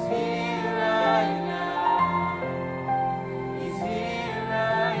 He's here right now. He's here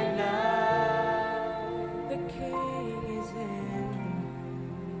right now. The King is in the room.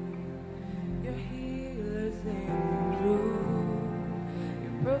 Your healer's in the room.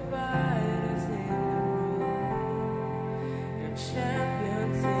 Your provider's in the room. Your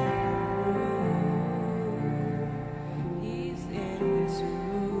champion's in the room. He's in this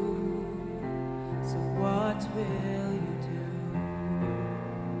room. So what will you do?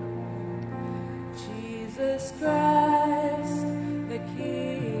 Jesus Christ, the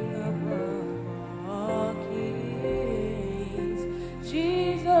King above all kings.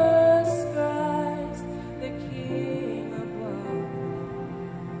 Jesus Christ, the King above all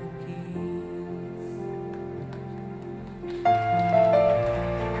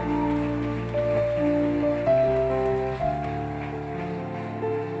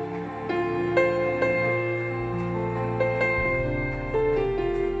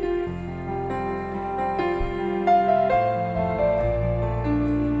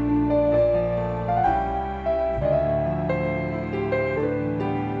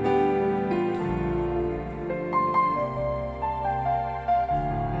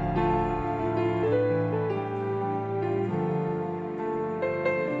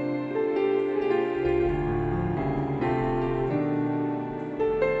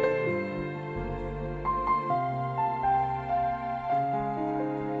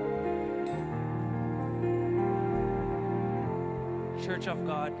Church of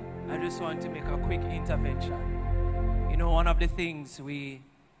God, I just want to make a quick intervention. You know, one of the things we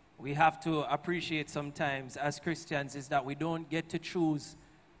have to appreciate sometimes as Christians is that we don't get to choose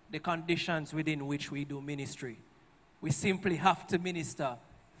the conditions within which we do ministry. We simply have to minister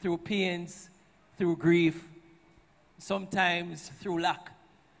through pains, through grief, sometimes through lack.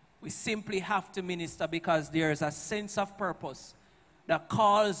 We simply have to minister because there is a sense of purpose that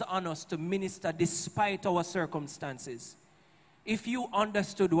calls on us to minister despite our circumstances. If you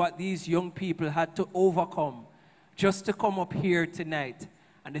understood what these young people had to overcome just to come up here tonight,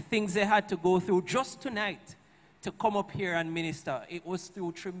 and the things they had to go through just tonight to come up here and minister, it was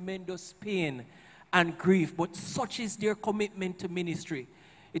through tremendous pain and grief, but such is their commitment to ministry.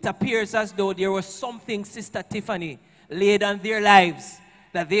 It appears as though there was something Sister Tiffany laid on their lives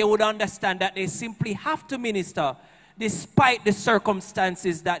that they would understand that they simply have to minister despite the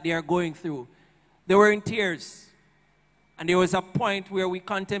circumstances that they are going through. They were in tears. And there was a point where we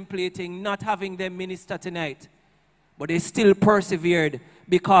contemplating not having them minister tonight. But they still persevered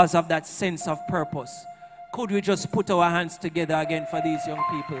because of that sense of purpose. Could we just put our hands together again for these young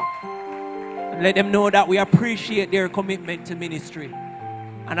people? And let them know that we appreciate their commitment to ministry.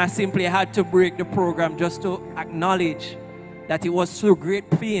 And I simply had to break the program just to acknowledge that it was through great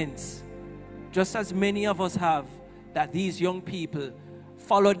pains, just as many of us have, that these young people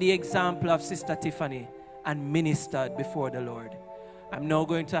followed the example of Sister Tiffany and ministered before the Lord. I'm now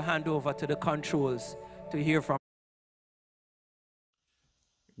going to hand over to the controls to hear from.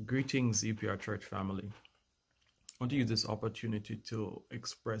 Greetings, EPR Church family. I want to use this opportunity to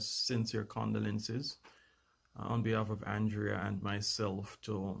express sincere condolences on behalf of Andrea and myself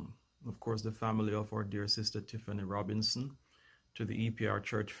to, of course, the family of our dear sister Tiffany Robinson, to the EPR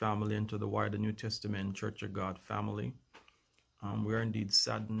Church family, and to the wider New Testament Church of God family. We are indeed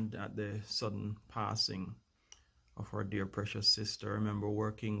saddened at the sudden passing of our dear precious sister. I remember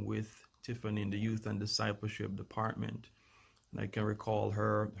working with Tiffany in the Youth and Discipleship Department, and I can recall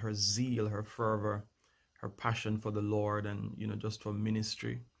her zeal, her fervor, her passion for the Lord, and just for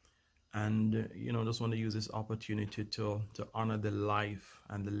ministry. And just want to use this opportunity to honor the life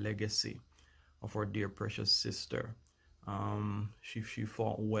and the legacy of our dear precious sister. She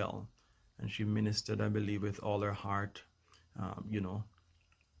fought well, and she ministered, I believe, with all her heart,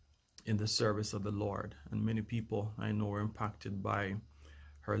 in the service of the Lord. And many people I know were impacted by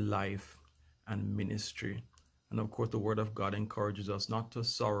her life and ministry. And of course, the Word of God encourages us not to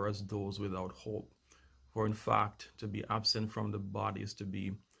sorrow as those without hope. For in fact, to be absent from the body is to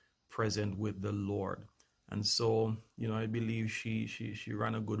be present with the Lord. And so, I believe she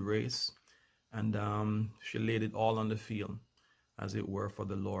ran a good race, and she laid it all on the field, as it were, for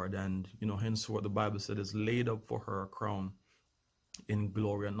the Lord. And, henceforth, the Bible said, is laid up for her a crown in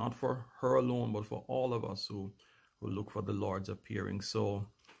glory, and not for her alone, but for all of us who look for the Lord's appearing. So,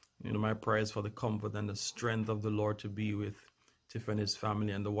 my prayers for the comfort and the strength of the Lord to be with Tiffany's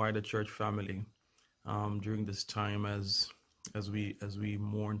family and the wider church family during this time as we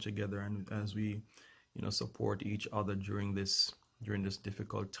mourn together and as we support each other during this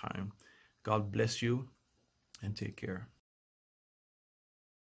difficult time. God bless you and take care.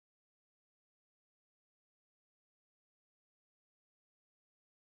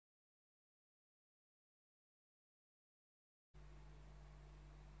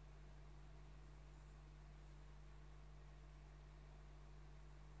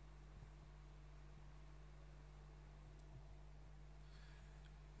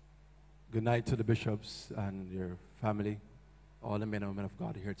 Good night to the bishops and your family, all the men and women of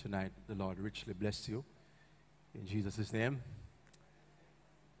God here tonight. The Lord richly bless you. In Jesus' name.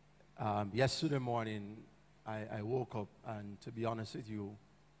 Yesterday morning, I woke up, and to be honest with you,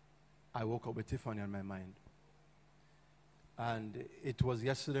 I woke up with Tiffany on my mind. And it was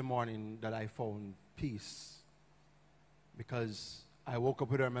yesterday morning that I found peace, because I woke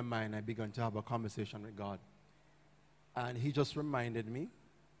up with her in my mind. I began to have a conversation with God. And he just reminded me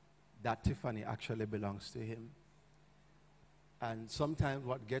that Tiffany actually belongs to him. And sometimes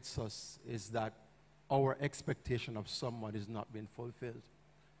what gets us is that our expectation of someone is not being fulfilled.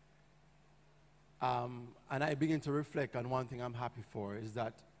 And I begin to reflect on one thing I'm happy for, is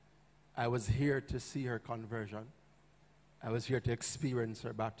that I was here to see her conversion. I was here to experience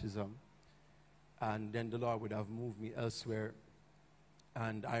her baptism. And then the Lord would have moved me elsewhere.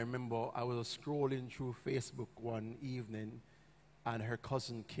 And I remember I was scrolling through Facebook one evening, and her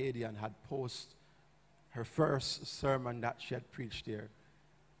cousin Kadian had posted her first sermon that she had preached there.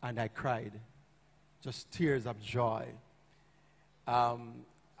 And I cried, just tears of joy. And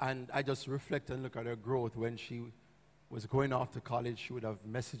I just reflected and looked at her growth. When she was going off to college, she would have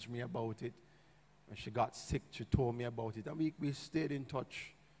messaged me about it. When she got sick, she told me about it. And we stayed in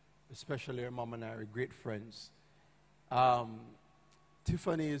touch, especially her mom and I are great friends.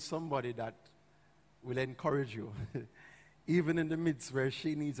 Tiffany is somebody that will encourage you. Even in the midst where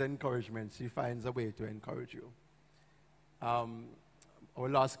she needs encouragement, she finds a way to encourage you. Our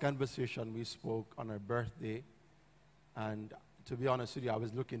last conversation, we spoke on her birthday. And to be honest with you, I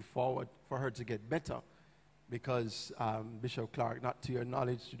was looking forward for her to get better, because Bishop Clarke, not to your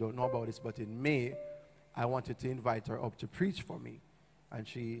knowledge, you don't know about this, but in May, I wanted to invite her up to preach for me. And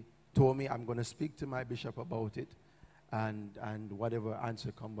she told me, I'm going to speak to my bishop about it, and whatever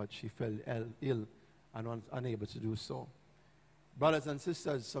answer come, but she fell ill and was unable to do so. Brothers and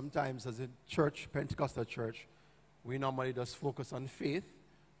sisters, sometimes as a church, Pentecostal church, we normally just focus on faith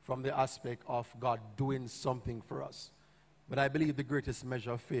from the aspect of God doing something for us. But I believe the greatest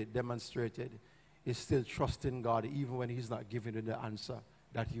measure of faith demonstrated is still trusting God even when he's not giving you the answer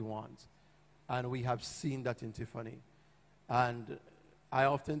that you want. And we have seen that in Tiffany. And I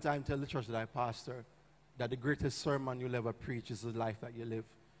oftentimes tell the church that I pastor that the greatest sermon you'll ever preach is the life that you live.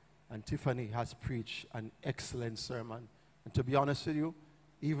 And Tiffany has preached an excellent sermon. And to be honest with you,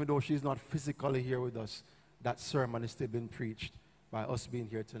 even though she's not physically here with us, that sermon is still being preached by us being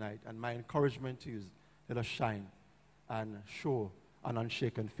here tonight. And my encouragement to you is, let us shine and show an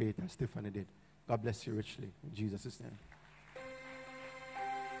unshaken faith as Tiffany did. God bless you richly. In Jesus' name.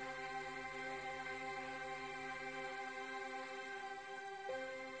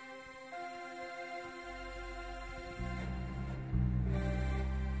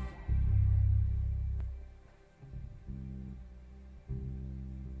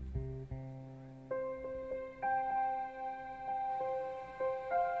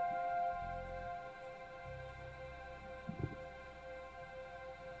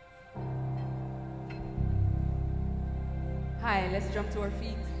 mind, let's jump to our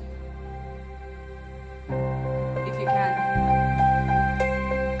feet. If you can.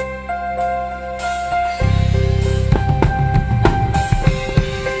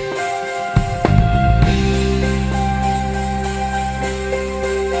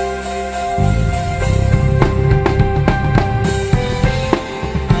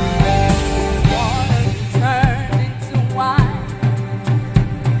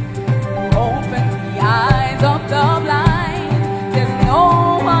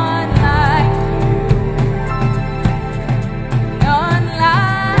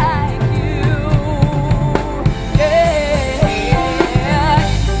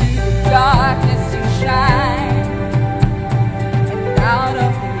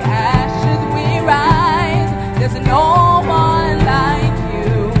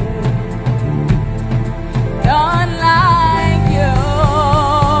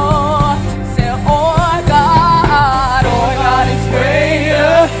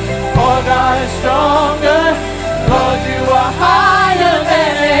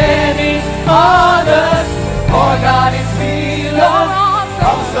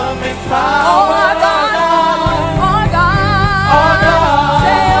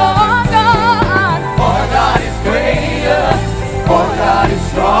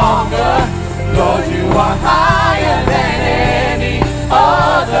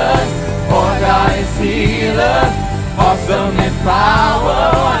 Awesome in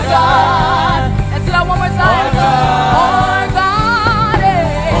power, oh God. Let's do that one more time. Oh God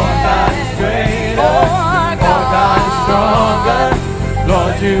is greater. Oh God is stronger.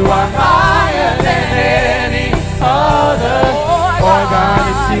 Lord, you are higher than any other. Oh God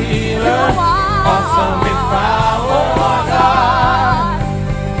is healer. Awesome in power, oh God.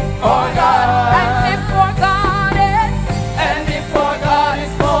 Oh God. And if our God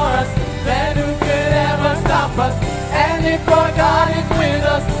is for us, then who could ever stop us? And if our God is with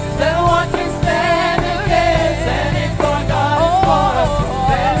us, then what can stand against? And if our God is for us,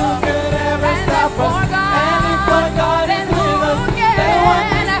 then who could ever stop us? And if our God is with us, then what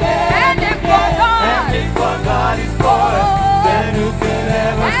can stand against? And if our God is for us, then who could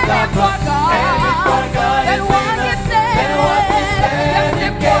ever stop us? And if our God is with us, then what can stand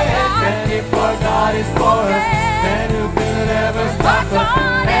against? And if our God is for us, then who could ever stop us?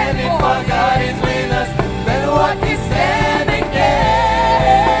 And if our God is with us, then what can stand against?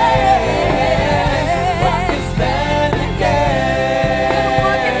 What can stand against?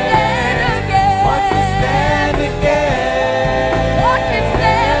 What can stand against? What can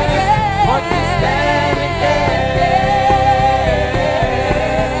stand against? What can stand against?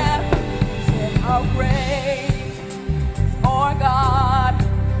 Say how great is our God.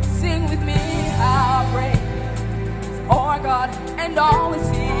 Sing with me, how great is our God, and all will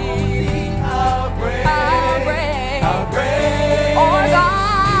see. How great, how great, how great our God.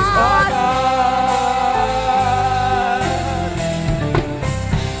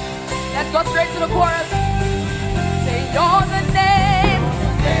 Let's go straight to the chorus. Say, you're the name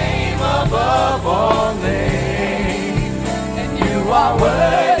above all names, and you are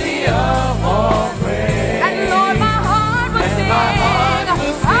worthy of all praise. And Lord, my heart will sing,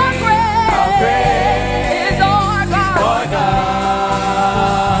 how great is our God.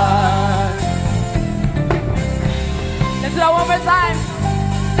 Let's do that one more time.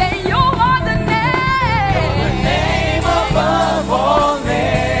 Say, you are the name above all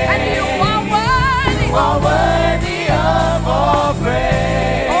names, and you are worthy of all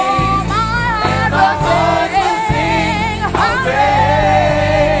praise. Oh, my heart will sing, how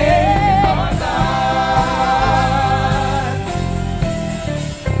great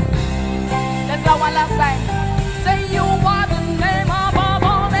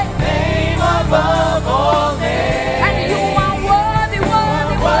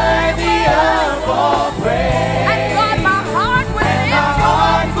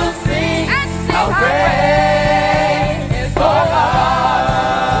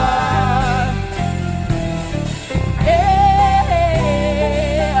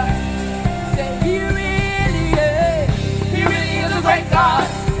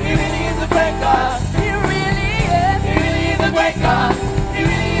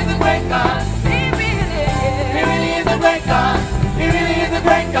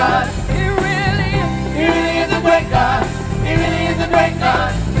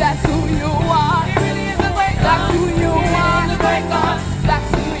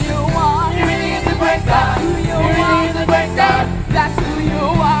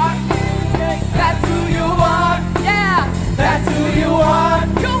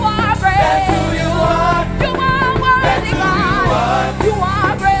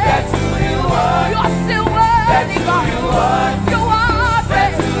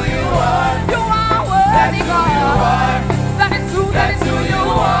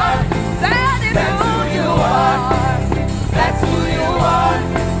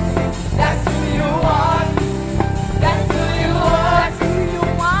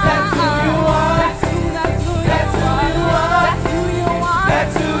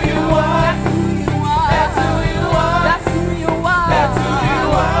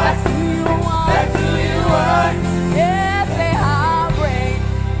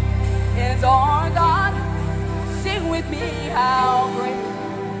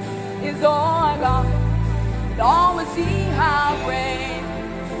is our God. And always see how great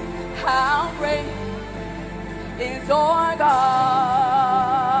is our God.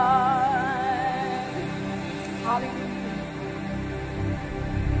 Hallelujah.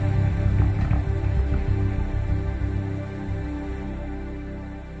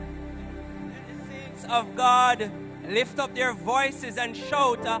 Of God lift up their voices and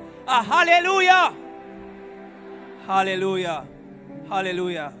shout a hallelujah. Hallelujah.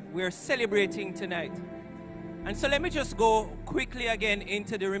 Hallelujah. We're celebrating tonight. And so let me just go quickly again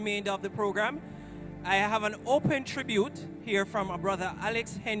into the remainder of the program. I have an open tribute here from a brother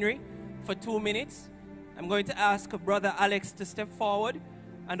Alex Henry for 2 minutes. I'm going to ask brother Alex to step forward,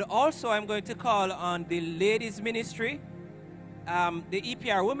 and also I'm going to call on the ladies ministry, the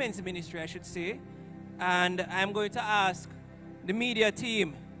EPR women's ministry I should say, and I'm going to ask the media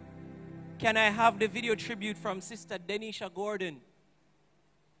team, can I have the video tribute from Sister Denisha Gordon?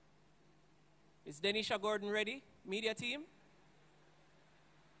 Is Denisha Gordon ready? Media team?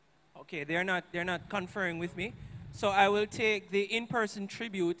 Okay, they're not conferring with me. So I will take the in-person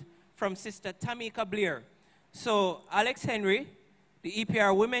tribute from Sister Tamika Blair. So Alex Henry, the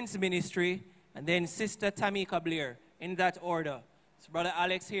EPR Women's Ministry, and then Sister Tamika Blair, in that order. So Brother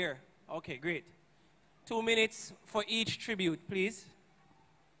Alex here. Okay, great. 2 minutes for each tribute, please.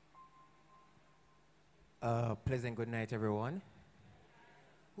 Pleasant good night, everyone.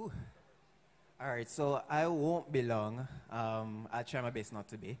 Whew. All right, so I won't be long. I'll try my best not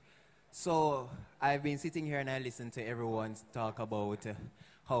to be. So I've been sitting here and I listened to everyone talk about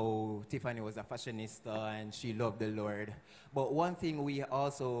how Tiffany was a fashionista and she loved the Lord. But one thing we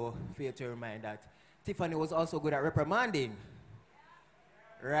also fail to remind that Tiffany was also good at reprimanding,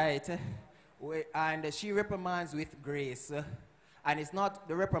 right? And she reprimands with grace. And it's not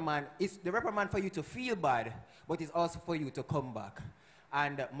the reprimand, it's the reprimand for you to feel bad, but it's also for you to come back.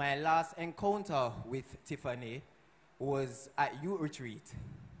 And my last encounter with Tiffany was at youth retreat.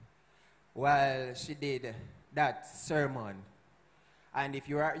 While she did that sermon. And if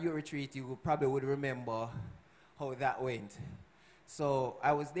you were at youth retreat, you probably would remember how that went. So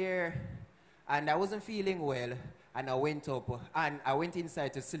I was there, and I wasn't feeling well, and I went up, and I went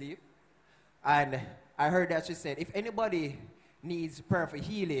inside to sleep. And I heard that she said, if anybody needs prayer for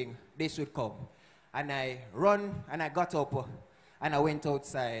healing, they should come. And I run, and I got up, and I went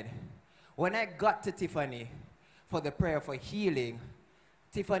outside. When I got to Tiffany for the prayer for healing,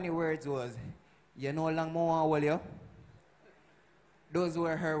 Tiffany's words was, you know long more will you? Those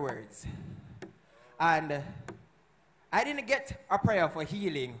were her words. And I didn't get a prayer for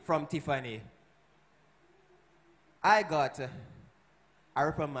healing from Tiffany. I got a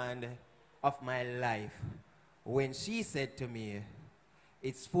reprimand of my life when she said to me,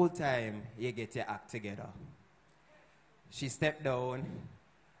 it's full time you get your act together. She stepped down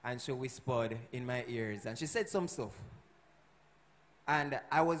and she whispered in my ears and she said some stuff. And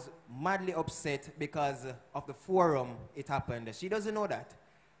I was madly upset because of the forum it happened. She doesn't know that,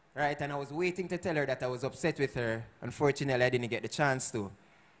 right? And I was waiting to tell her that I was upset with her. Unfortunately, I didn't get the chance to.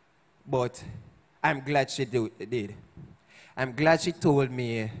 But I'm glad she did. I'm glad she told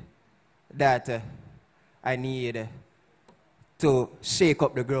me that I need to shake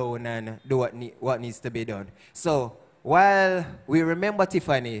up the ground and do what needs to be done. So while we remember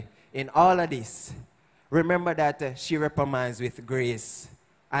Tiffany in all of this, remember that she reprimands with grace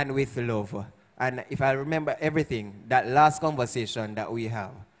and with love. And if I remember everything, that last conversation that we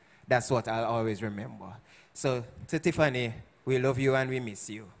have, that's what I'll always remember. So to Tiffany, we love you and we miss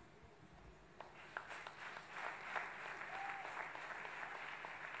you.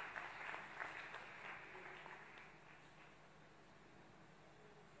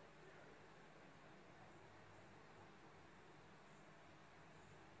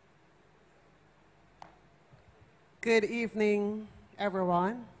 Good evening,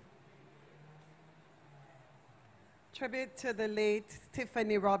 everyone. Tribute to the late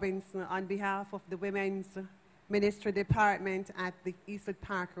Tiffany Robinson on behalf of the Women's Ministry Department at the Eastwood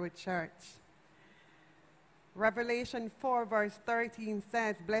Park Road Church. Revelation 4 verse 13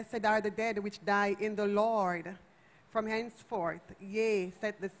 says, blessed are the dead which die in the Lord from henceforth, yea,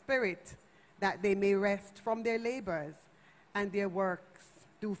 said the Spirit, that they may rest from their labors, and their works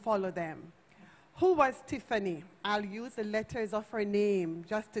do follow them. Who was Tiffany? I'll use the letters of her name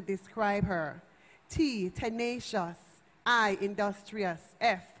just to describe her. T, tenacious. I, industrious.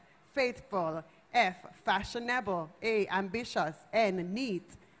 F, faithful. F, fashionable. A, ambitious. N, neat.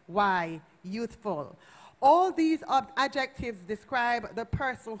 Y, youthful. All these adjectives describe the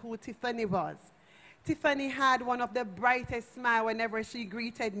person who Tiffany was. Tiffany had one of the brightest smiles whenever she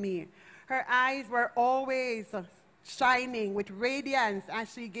greeted me. Her eyes were always shining with radiance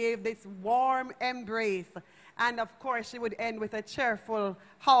as she gave this warm embrace. And of course, she would end with a cheerful,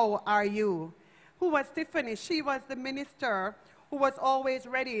 "How are you?" Who was Tiffany? She was the minister who was always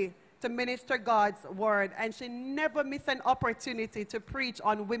ready to minister God's word, and she never missed an opportunity to preach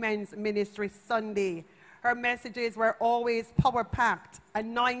on Women's Ministry Sunday. Her messages were always power-packed,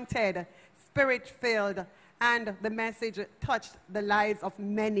 anointed, spirit-filled, and the message touched the lives of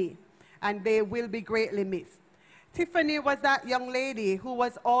many, and they will be greatly missed. Tiffany was that young lady who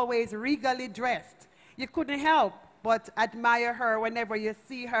was always regally dressed. You couldn't help but admire her whenever you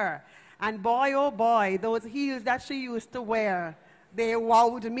see her. And boy, oh boy, those heels that she used to wear, they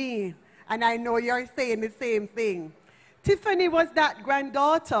wowed me. And I know you're saying the same thing. Tiffany was that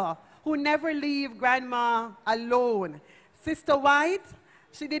granddaughter who never leave grandma alone. Sister White,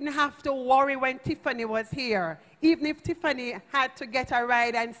 she didn't have to worry when Tiffany was here. Even if Tiffany had to get a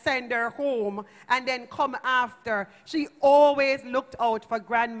ride and send her home and then come after, she always looked out for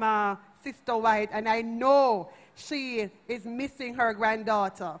grandma, Sister White, and I know she is missing her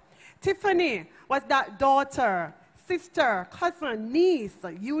granddaughter. Tiffany was that daughter, sister, cousin, niece,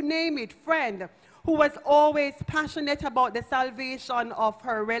 you name it, friend, who was always passionate about the salvation of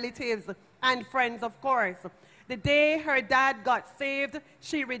her relatives and friends, of course. The day her dad got saved,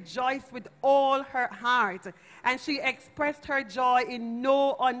 she rejoiced with all her heart, and she expressed her joy in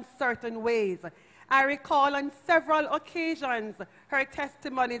no uncertain ways. I recall on several occasions her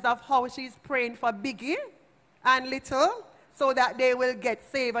testimonies of how she's praying for Biggie and Little so that they will get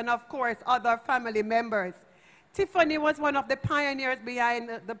saved, and of course other family members. Tiffany was one of the pioneers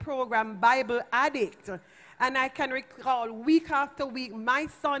behind the program Bible Addict, and I can recall week after week my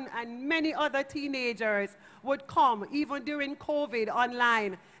son and many other teenagers would come, even during COVID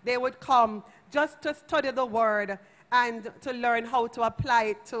online. They would come just to study the word and to learn how to apply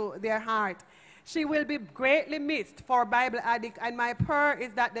it to their heart. She will be greatly missed for Bible Addict, and my prayer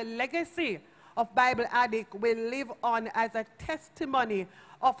is that the legacy of Bible Addict will live on as a testimony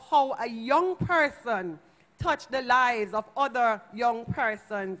of how a young person touched the lives of other young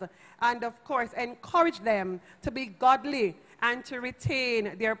persons, and of course encourage them to be godly and to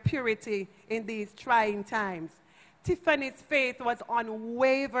retain their purity in these trying times. Tiffany's faith was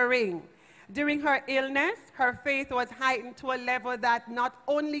unwavering. During her illness, her faith was heightened to a level that not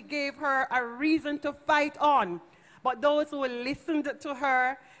only gave her a reason to fight on, but those who listened to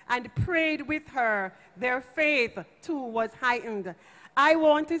her and prayed with her, their faith too was heightened. I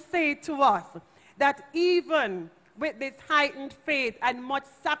want to say to us that even with this heightened faith and much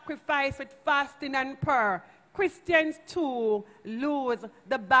sacrifice with fasting and prayer, Christians too lose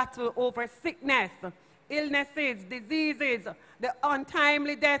the battle over sickness, illnesses, diseases, the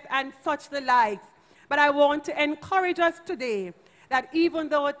untimely death, and such the likes. But I want to encourage us today that even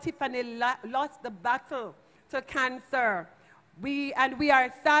though Tiffany lost the battle to cancer, we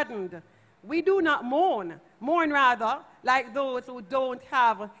are saddened. We do not mourn rather like those who don't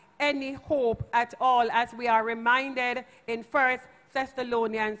have any hope at all, as we are reminded in 1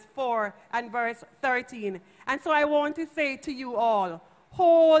 Thessalonians 4 and verse 13. And so I want to say to you all,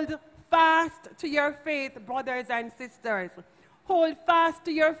 hold fast to your faith, brothers and sisters. Hold fast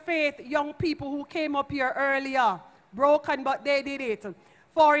to your faith, young people who came up here earlier, broken, but they did it.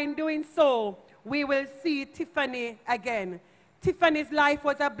 For in doing so, we will see Tiffany again. Tiffany's life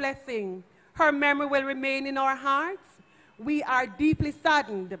was a blessing. Her memory will remain in our hearts. We are deeply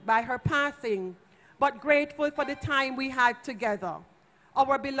saddened by her passing, but grateful for the time we had together.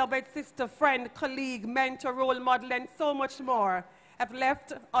 Our beloved sister, friend, colleague, mentor, role model, and so much more have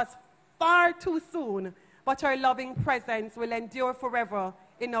left us far too soon, but her loving presence will endure forever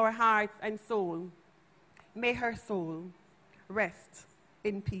in our hearts and soul. May her soul rest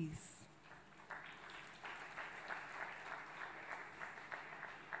in peace.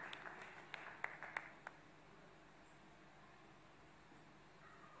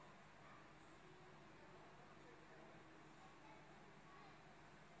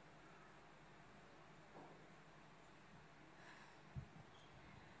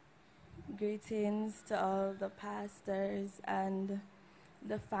 Greetings to all the pastors and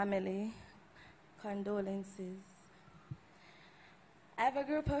the family. Condolences. I have a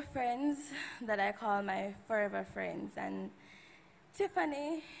group of friends that I call my forever friends, and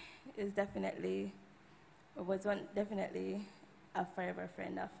Tiffany is definitely a forever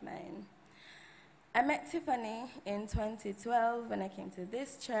friend of mine. I met Tiffany in 2012 when I came to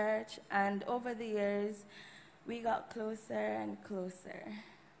this church, and over the years, we got closer and closer.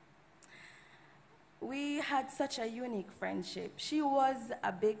 We had such a unique friendship. She was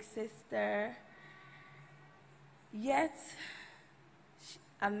a big sister, yet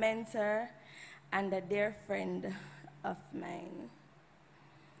a mentor, and a dear friend of mine.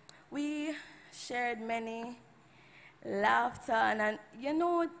 We shared many laughter, and you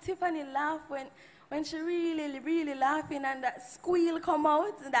know, Tiffany laughed when she really laughing and that squeal come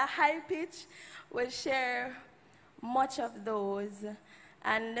out, and that high pitch, we'll share much of those.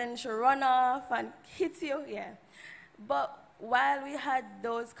 And then she run off and hit you, yeah. But while we had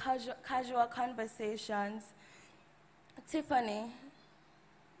those casual conversations, Tiffany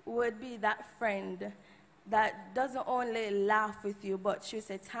would be that friend that doesn't only laugh with you, but she'll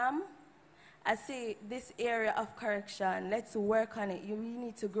say, Tam, I see this area of correction, let's work on it. You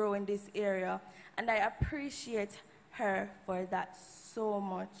need to grow in this area. And I appreciate her for that so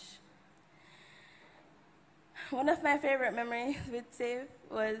much. One of my favorite memories with Tiff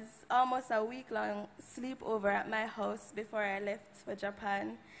was almost a week-long sleepover at my house before I left for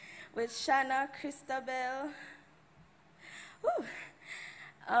Japan with Shanna, Christabel.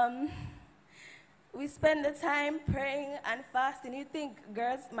 We spend the time praying and fasting. You think,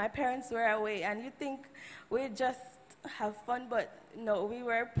 girls, my parents were away, and you think we just have fun, but no, we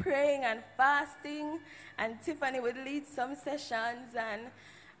were praying and fasting, and Tiffany would lead some sessions, and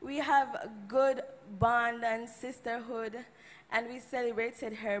we have a good bond and sisterhood, and we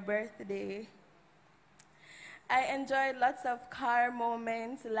celebrated her birthday. I enjoyed lots of car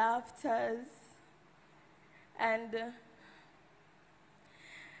moments, laughters, and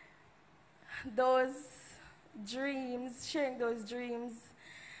those dreams, sharing those dreams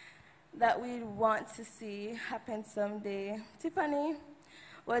that we want to see happen someday. Tiffany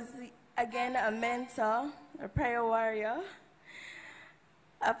was, again, a mentor, a prayer warrior,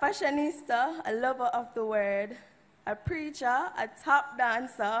 a fashionista, a lover of the word, a preacher, a top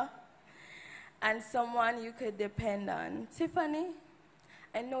dancer, and someone you could depend on. Tiffany,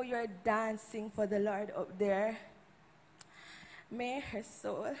 I know you're dancing for the Lord up there. May her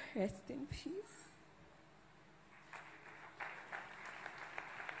soul rest in peace.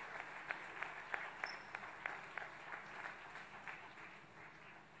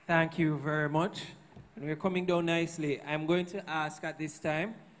 Thank you very much. And we're coming down nicely. I'm going to ask at this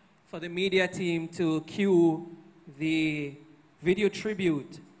time for the media team to cue the video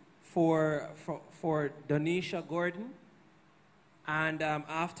tribute for Donisha Gordon. And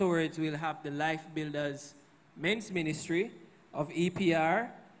afterwards, we'll have the Life Builders Men's Ministry of EPR.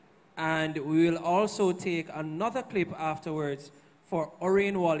 And we will also take another clip afterwards for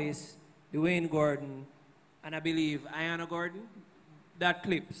Orion Wallace, Dwayne Gordon, and I believe Ayana Gordon. That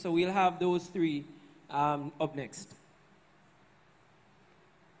clip. So we'll have those three up next.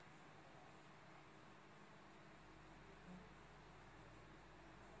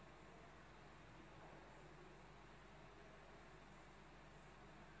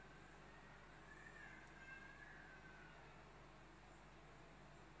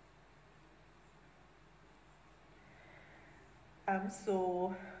 I'm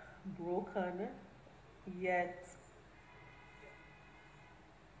so broken, yet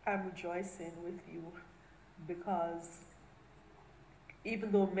I'm rejoicing with you, because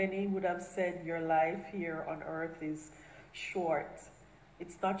even though many would have said your life here on earth is short,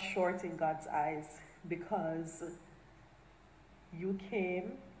 it's not short in God's eyes, because you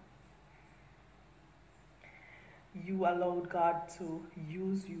came, you allowed God to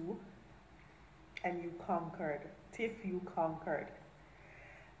use you, and you conquered. Tiff, you conquered.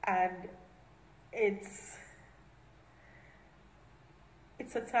 And it's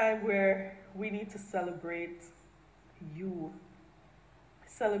a time where we need to celebrate you,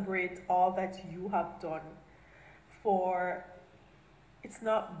 celebrate all that you have done. For it's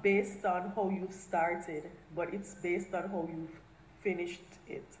not based on how you've started, but it's based on how you've finished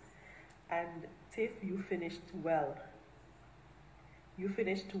it. And Tiff, you finished well. You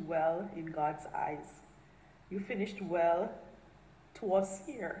finished well in God's eyes. You finished well to us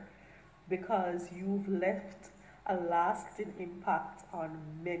here, because you've left a lasting impact on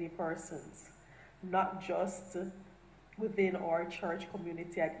many persons, not just within our church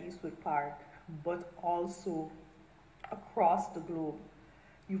community at Eastwood Park, but also across the globe.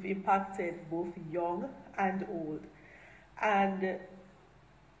 You've impacted both young and old. And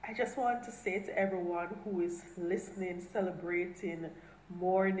I just want to say to everyone who is listening, celebrating,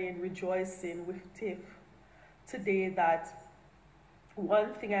 mourning, rejoicing with Tiff today, that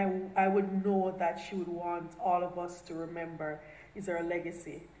one thing I would know that she would want all of us to remember is her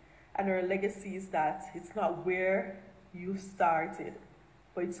legacy. And her legacy is that it's not where you started,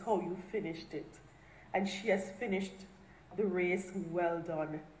 but it's how you finished it. And she has finished the race well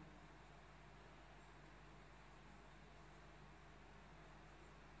done.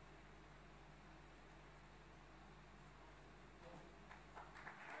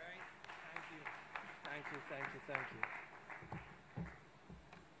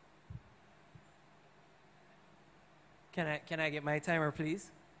 Can I get my timer,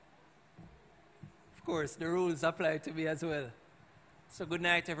 please? Of course, the rules apply to me as well. So good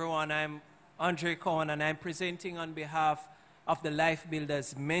night, everyone. I'm Andre Cohen, and I'm presenting on behalf of the Life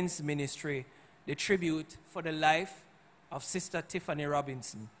Builders Men's Ministry the tribute for the life of Sister Tiffany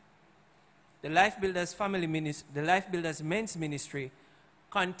Robinson. The Life Builders Men's Ministry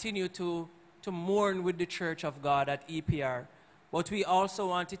continue to mourn with the Church of God at EPR, but we also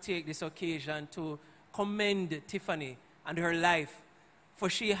want to take this occasion to commend Tiffany and her life, for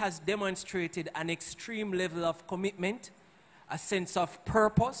she has demonstrated an extreme level of commitment, a sense of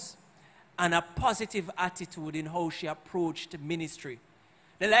purpose, and a positive attitude in how she approached ministry.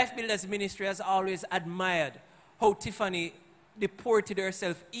 The Life Builders Ministry has always admired how Tiffany deported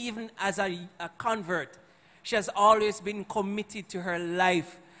herself, even as a convert. She has always been committed to her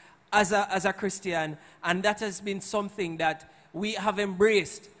life as a Christian, and that has been something that we have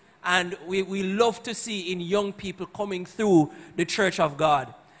embraced, and we love to see in young people coming through the Church of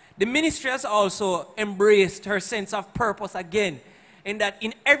God. The ministry has also embraced her sense of purpose again, in that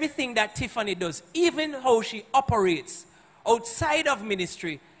in everything that Tiffany does, even how she operates outside of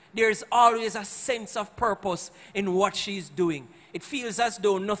ministry, there's always a sense of purpose in what she's doing. It feels as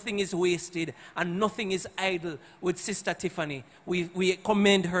though nothing is wasted and nothing is idle with Sister Tiffany. We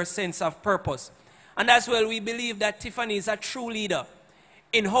commend her sense of purpose. And as well, we believe that Tiffany is a true leader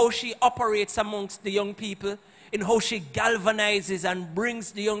in how she operates amongst the young people, in how she galvanizes and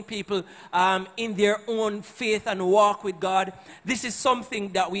brings the young people in their own faith and walk with God. This is something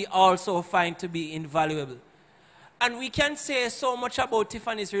that we also find to be invaluable. And we can say so much about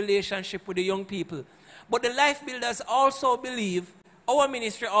Tiffany's relationship with the young people, but the Life Builders also believe, our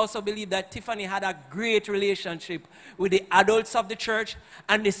ministry also believe, that Tiffany had a great relationship with the adults of the church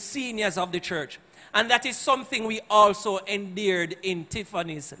and the seniors of the church. And that is something we also endeared in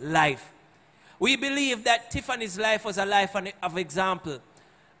Tiffany's life. We believe that Tiffany's life was a life of example.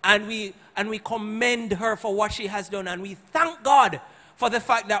 And we commend her for what she has done. And we thank God for the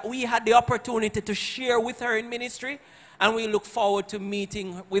fact that we had the opportunity to share with her in ministry. And we look forward to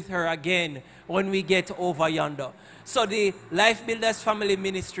meeting with her again when we get over yonder. So the Life Builders Family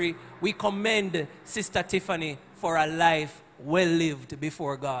Ministry, we commend Sister Tiffany for a life well lived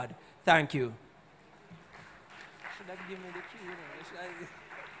before God. Thank you. Should I give me the key?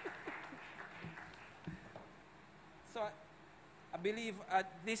 So I believe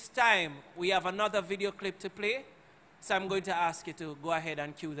at this time we have another video clip to play. So I'm going to ask you to go ahead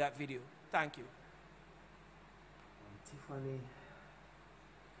and cue that video. Thank you. Tiffany,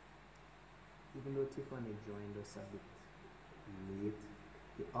 even though Tiffany joined us a bit late,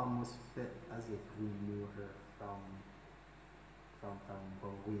 it almost felt as if we knew her from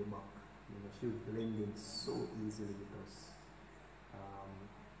way back. You know, she was blending so easily with us.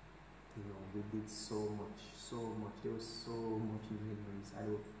 You know, we did so much. There was so much memories. I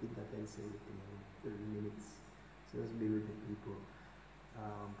don't think I can say it in 30 minutes. So let's be with the people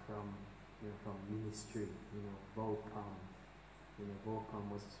from ministry. You know, Volcom. You know, Volcom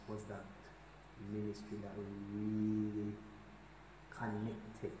was that ministry that really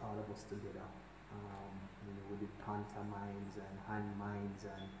connected all of us together. You know, with the pantomimes and hand mines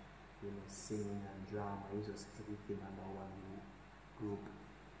and, you know, singing and drama. It was just everything under one group.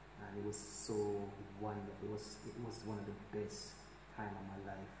 And it was so wonderful. It was one of the best time of my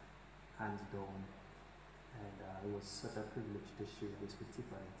life, hands down. And it was such a privilege to share this with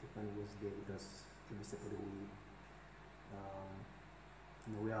Tiffany. Tiffany was there with us every step of the way.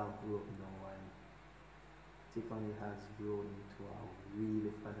 You know, we all grew up now, and Tiffany has grown into a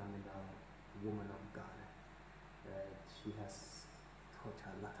really phenomenal woman of God. She has touched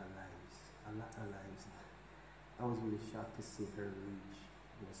a lot of lives. I was really shocked to see her reach,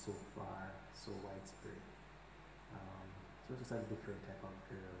 you know, so far, so widespread. She was just a different type of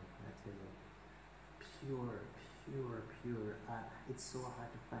girl, and I tell you, pure. It's so hard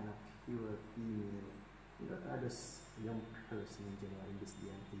to find a pure female, you know, not just young person in general in this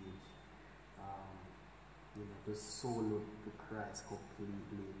day and age. You know, just solo to Christ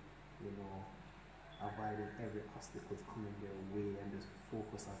completely, you know, avoiding every obstacle coming their way and just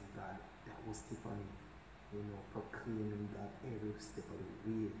focus on God. That was Tiffany, you know, proclaiming God every step of the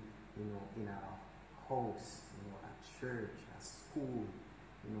way, you know, in our house, you know, at church, at school,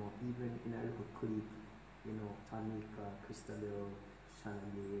 you know, even in a little clique, you know, Tanika, Christabel,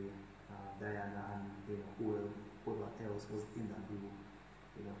 Shannon, Diana, and, you know, whoever else was in that group.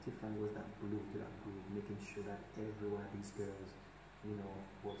 You know, Tiffany was that glue to that group, making sure that every one of these girls, you know,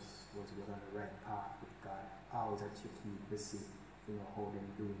 was on the right path with God. Always at checking to see, you know, how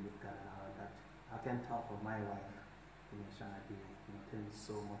they're doing with God and all that. I can talk for my wife, you know, Shannon, you know, tell me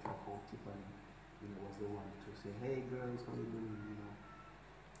so much about Tiffany, was the one to say, hey girls, how you doing,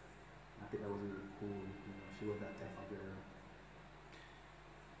 I think that was really cool, she was that type of girl.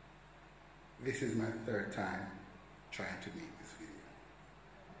 This is my third time trying to make this video.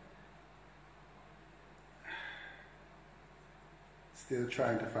 Still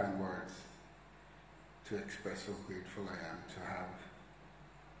trying to find words to express how grateful I am to have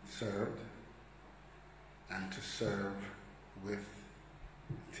served and to serve with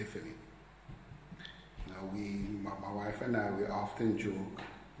Tiffany. My wife and I, we often joke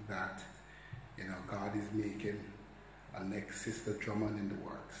that, God is making a next Sister Drummond in the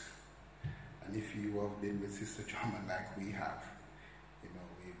works. And if you have been with Sister Drummond like we have,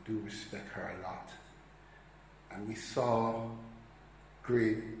 we do respect her a lot. And we saw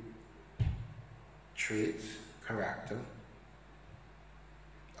great traits, character,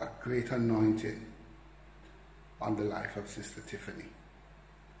 a great anointing on the life of Sister Tiffany.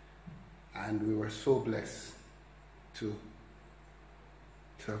 And we were so blessed to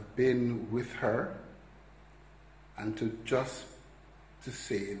have been with her and to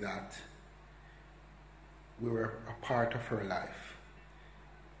say that we were a part of her life.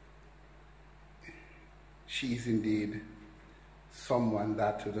 She is indeed someone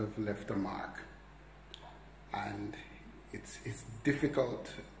that would have left a mark. And it's difficult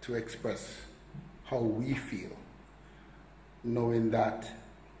to express how we feel, knowing that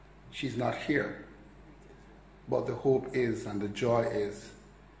she's not here. But the hope is and the joy is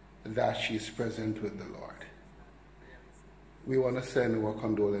that she's present with the Lord. We want to send our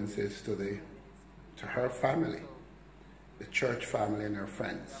condolences to her family, the church family and her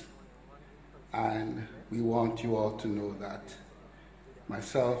friends. And we want you all to know that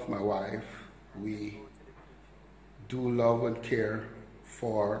myself, my wife, we do love and care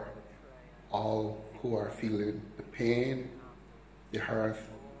for all who are feeling the pain, the hurt,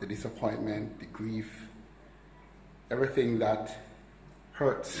 the disappointment, the grief, everything that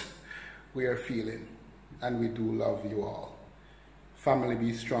hurts, we are feeling, and we do love you all. Family,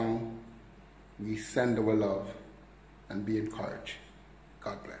 be strong. We send our love and be encouraged.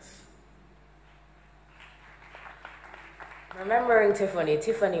 God bless. Remembering Tiffany,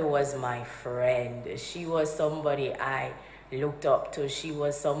 Tiffany was my friend. She was somebody I looked up to. She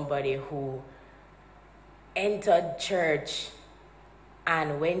was somebody who entered church,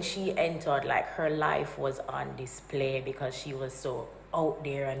 and when she entered, like, her life was on display because she was so out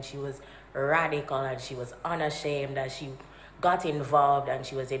there and she was radical and she was unashamed, and she got involved and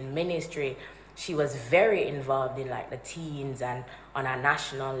she was in ministry. She was very involved in, like, the teens and on a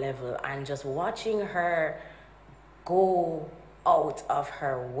national level, and just watching her go out of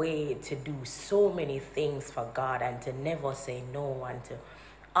her way to do so many things for God and to never say no, and to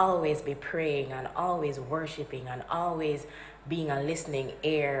always be praying and always worshiping and always being a listening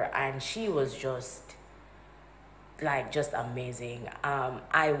ear. And she was just amazing.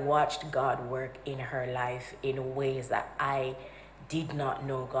 I watched God work in her life in ways that I did not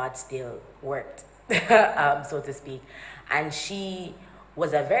know God still worked, so to speak. And she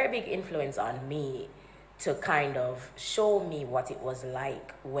was a very big influence on me to kind of show me what it was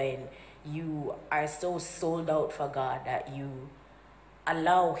like when you are so sold out for God that you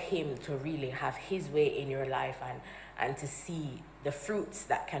allow Him to really have His way in your life, and to see the fruits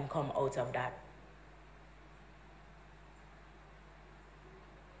that can come out of that.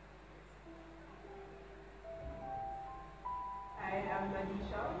 I am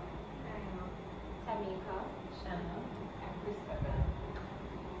Manisha, I'm Tamika, Shanna, and Christopher.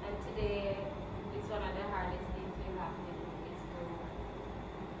 And today, it's one of the hardest things we have to do is to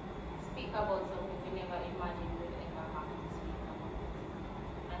speak about something we never imagined we'd ever have to speak about.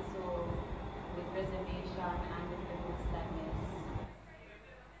 And so, with reservation and with the good sadness,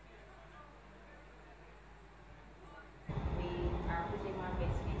 we are putting our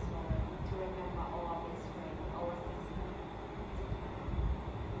best face forward to remember our best friend, our sister.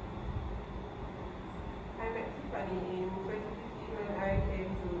 I met Tiffany in 2015 when I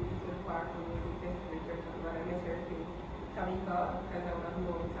came to Vigil Park to the Testament Church of God. I met her through Tamika because I would have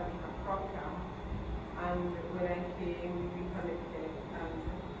known Tamika from camp. And when I came, we connected, and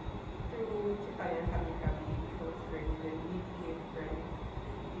through Tiffany and Tamika, we became friends, and we became friends.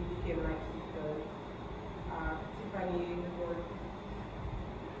 We became like sisters. Tiffany was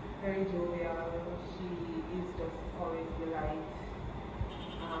very jovial. She is just always the light.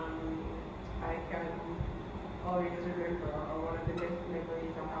 I can always remember, one of the best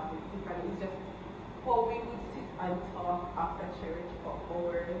memories I have with Tiffany is just how we would sit and talk after church for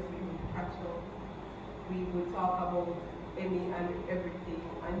hours. We would catch up. We would talk about any and everything,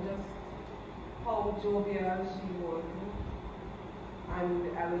 and just how jovial she was.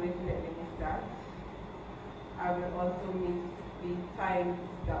 And I will definitely miss that. I will also miss the times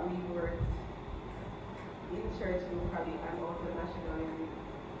that we worked in church locally and also nationally with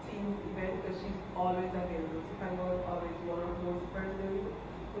teens event, because she's always available. Tiffany was always one of those persons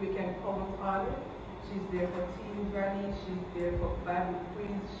who we can count on. She's there for teens rally, she's there for Bible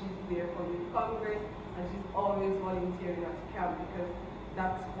quiz, she's there for the Congress, and she's always volunteering at camp, because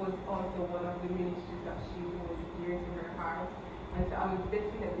that was also one of the ministries that she holds dear to her heart. And so I would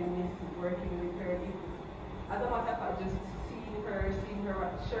definitely miss working with her. As a matter of fact, just seeing her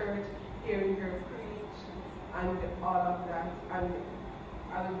at church, hearing her preach, and all of that. And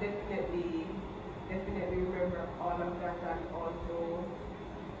I will definitely remember all of that, and also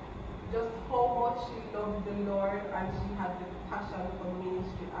just how much she loved the Lord, and she had the passion for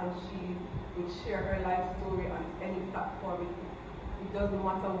ministry, and she would share her life story on any platform. It doesn't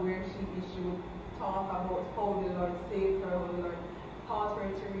matter where she is, she would talk about how the Lord saved her, how the Lord taught her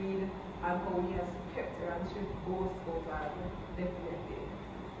to read, and how He has kept her, and she would boast over God, definitely.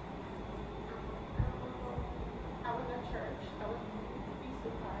 I was at church. I was in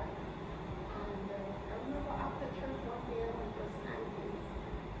Clarke, and I remember after church one day I was just standing,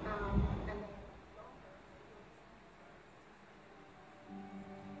 and then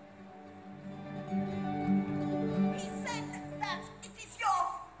He said that it is your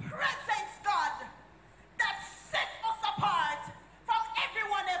presence, God, that set us apart from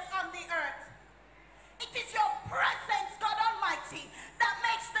everyone else on the earth. It is your presence, God Almighty, that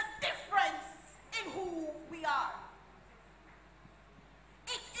makes the difference in who we are.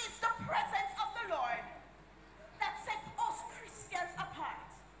 It is the presence of the Lord that sets us Christians apart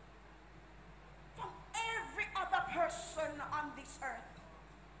from every other person on this earth.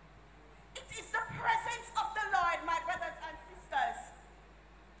 It is the presence of the Lord, my brothers and sisters,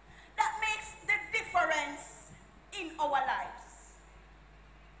 that makes the difference in our lives.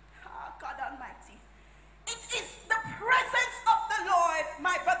 Ah, God Almighty. It is the presence of the Lord,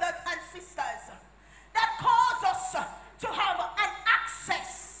 my brothers and sisters, that causes us to have an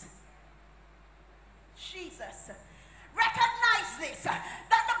access. Jesus. Recognize this,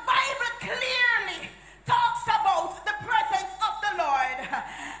 that the Bible clearly talks about the presence of the Lord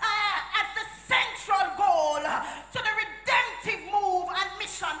as the central goal to the redemptive move and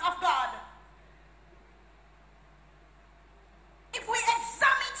mission of God. If we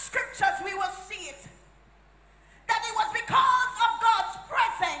examine scriptures, we will see it. That it was because of God's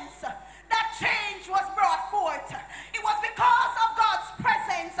presence that change was brought forth. It was because of God's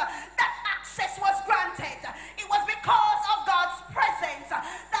presence that access was granted. It was because of God's presence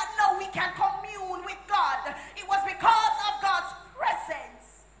that now we can commune with God. It was because of God's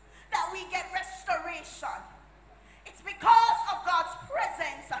presence that we get restoration. It's because of God's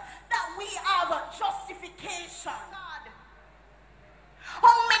presence that we have justification. God.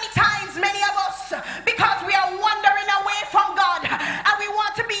 How many times, many of us, because we are wandering away from God and we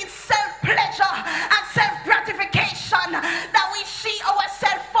want to be in self-pleasure and self-gratification, that we see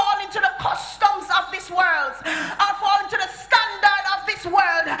ourselves fall into the customs of this world or fall into the standard of this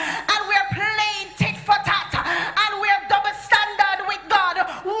world, and we're playing tit for tat, and we're double standard with God,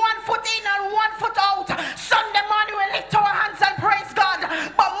 1 foot in and 1 foot out. Sunday morning we lift our hands and praise God,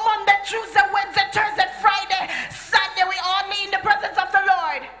 but Monday, Tuesday, Wednesday, Thursday, Friday, Sunday we only in the presence of the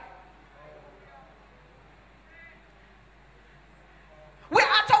Lord. We're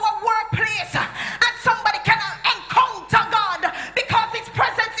at our workplace and somebody cannot encounter God because His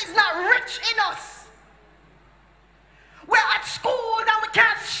presence is not rich in us. We're at school and we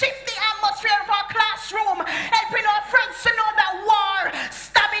can't shift the atmosphere of our classroom, helping our friends to know that war,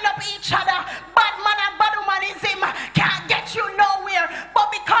 stabbing up each other, bad man and bad womanism can't get you nowhere. But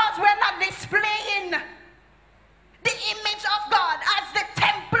because we're not displaying the image of God as the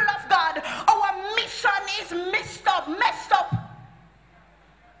temple of God, our mission is messed up.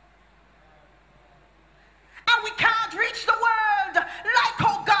 And we can't reach the world like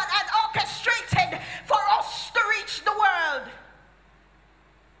how God had orchestrated for us to reach the world.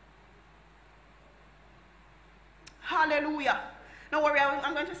 Hallelujah. Don't worry,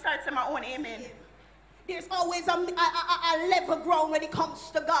 I'm going to start saying my own amen. There's always a level ground when it comes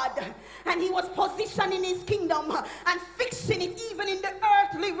to God. And He was positioning His kingdom and fixing it even in the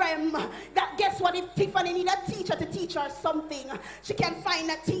earthly realm. That guess what, if Tiffany need a teacher to teach her something, she can find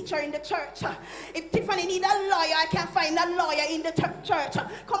a teacher in the church. If Tiffany need a lawyer, I can find a lawyer in the church.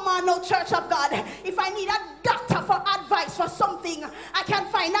 Come on now, church of God. If I need a doctor for advice for something, I can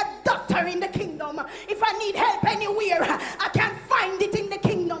find a doctor in the kingdom. If I need help anywhere, I can find it in the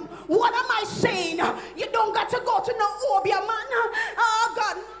kingdom. What am I saying? You don't got to go to no Obia man. Oh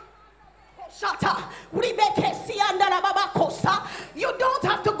God. You don't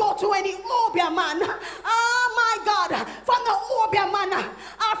have to go to any Obia man.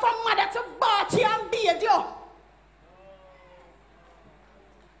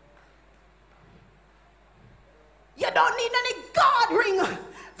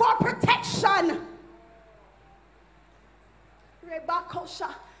 for protection.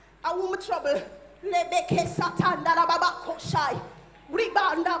 Rebakosha, a woman trouble. Lebeke satanda rababakoshai.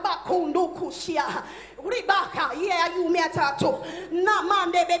 Ribanda bakundu kushia. Ribaka, yeah, you may talk to.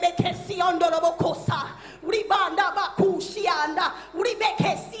 Namande bebeke siondolobo kosa. Ribanda bakushianda.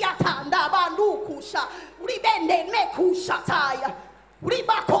 Ribeke siatanda bandu kusha. Ribende mekushataya.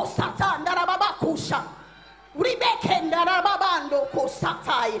 Ribako satanda rababakusha. Ribekenda rababando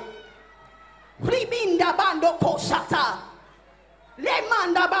kosatai. Ribinda bando kosata.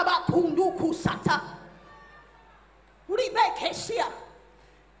 Lemanda baba kundu kusata. Ribekeshia.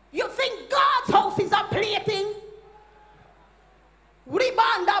 You think God's house is a plaything?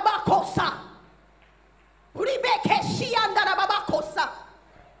 Ribanda bakosa. Ribekeshia ndara babakosa.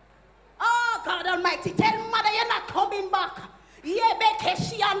 Oh God Almighty, tell mother you're not coming back.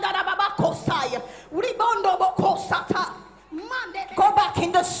 Yebekeshia ndara babakosa. Ribondo bokosata. Go back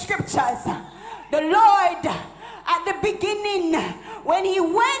in the scriptures. The Lord at the beginning, when he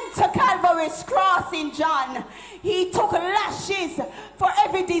went to Calvary's cross in John, he took lashes for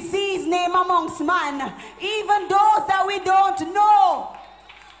every disease named amongst man, even those that we don't know.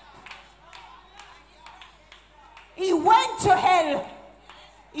 He went to hell.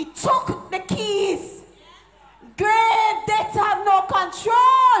 He took the keys. Grave death have no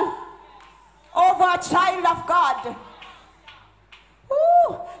control over a child of God.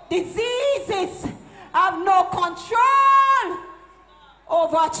 Ooh, diseases have no control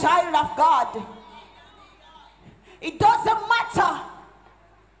over a child of God. It doesn't matter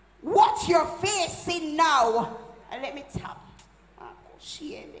what you're facing now. And let me tell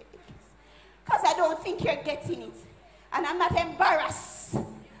you, because I don't think you're getting it. And I'm not embarrassed.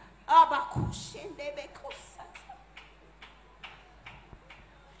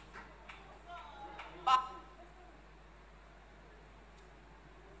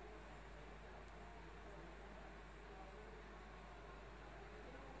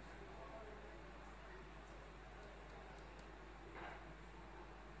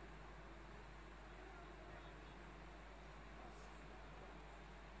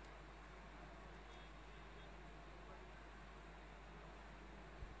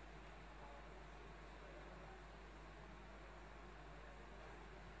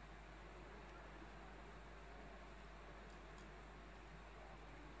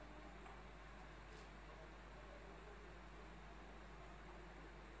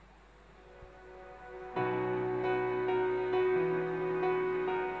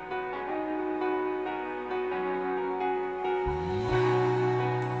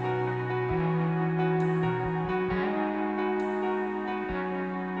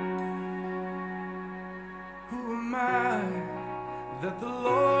 That the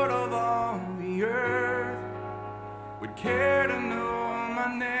Lord of all the earth would care to know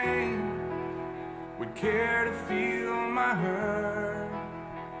my name, would care to feel my hurt.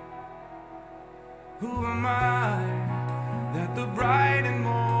 Who am I that the bright and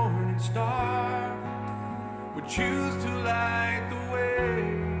morning star would choose to light the way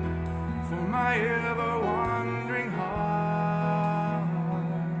for my ever-wandering heart?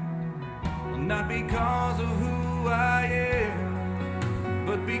 Well, not because of who I am,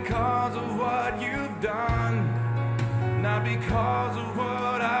 but because of what you've done. Not because of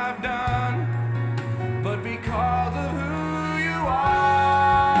what I've done, but because of who you are.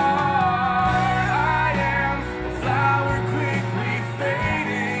 I am a flower quickly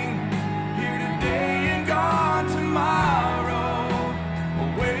fading, here today and gone tomorrow, a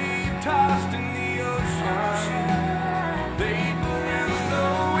wave tossed in the ocean, vapor in the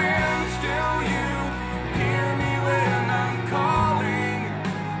wind. Still you hear me when I'm calling.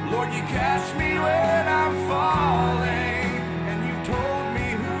 Lord, you catch me when I'm falling, and you told me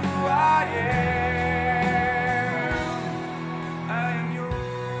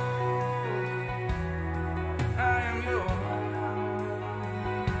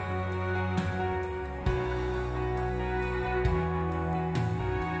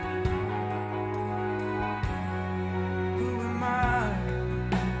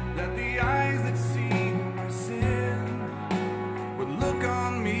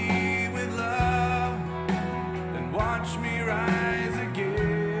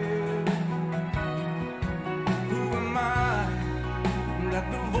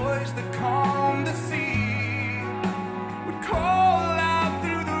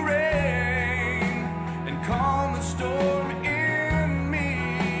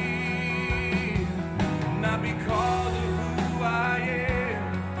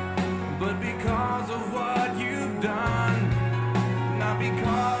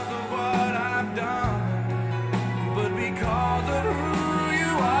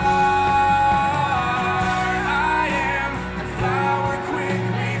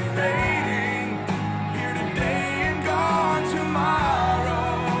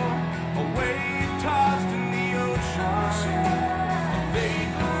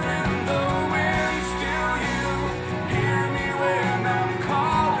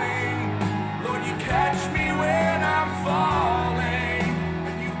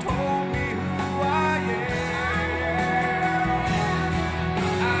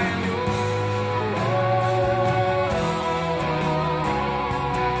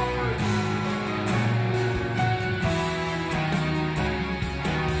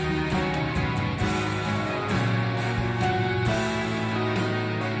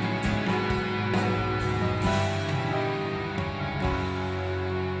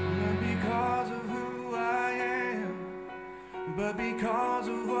because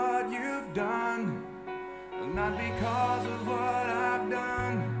of what you've done, not because of what I've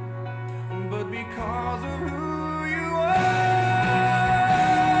done, but because of who you are.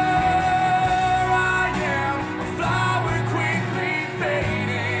 I am a flower quickly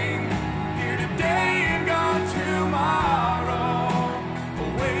fading, here today and gone tomorrow, a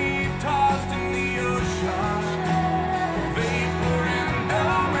wave tossed in the ocean, a vapor in the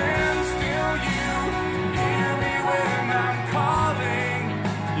wind. Still you hear me when I'm calling,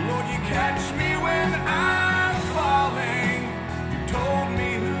 Lord, you catch me when I'm falling. You told me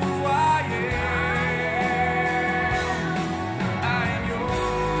who I am. I am yours.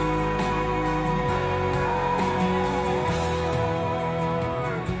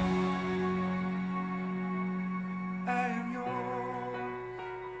 I am yours.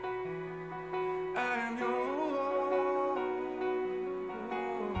 I am yours.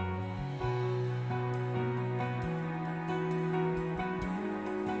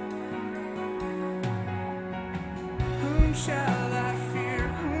 Whom shall I fear?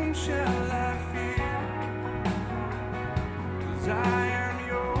 Whom shall I fear? 'Cause I am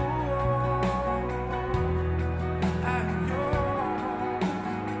yours. I am yours.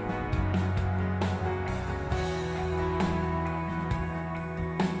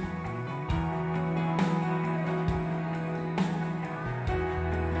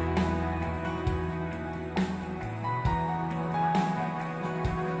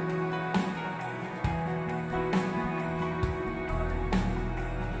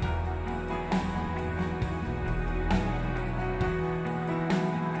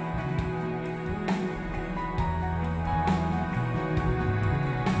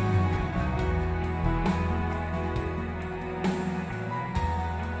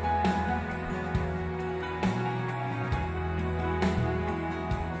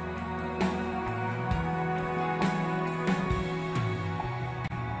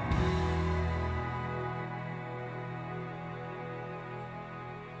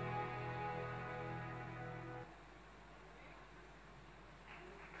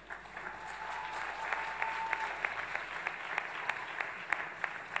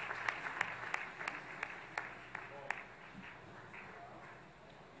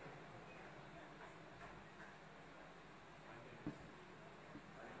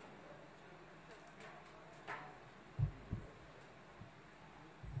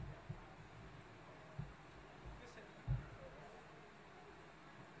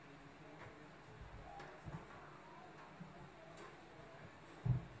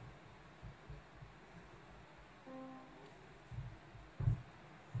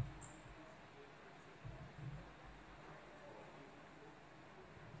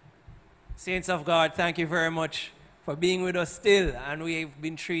 Saints of God, thank you very much for being with us still, and we've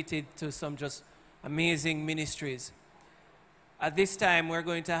been treated to some just amazing ministries. At this time, we're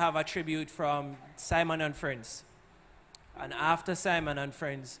going to have a tribute from Simon and Friends. And after Simon and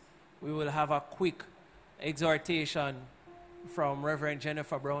Friends, we will have a quick exhortation from Reverend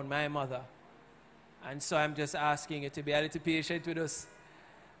Jennifer Brown, my mother. And so I'm just asking you to be a little patient with us.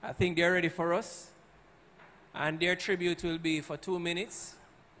 I think they're ready for us. And their tribute will be for 2 minutes.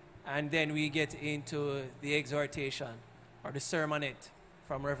 And then we get into the exhortation or the sermonette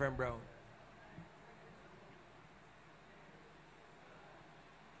from Reverend Brown.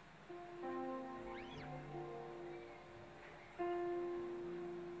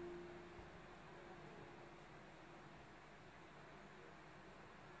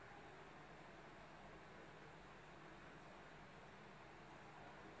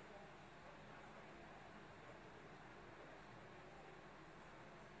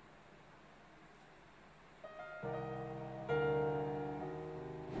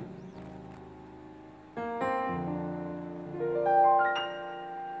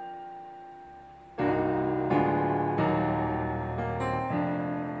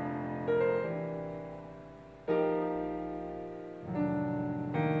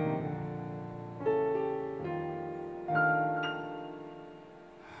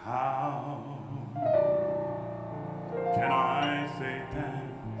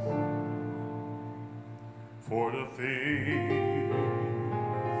 For the things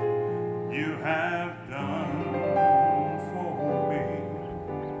you have done for me,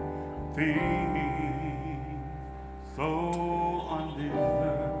 things so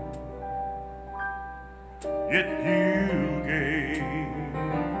undeserved, yet you gave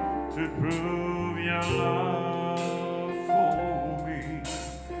to prove your love for me.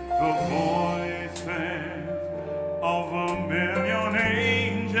 The voices of a million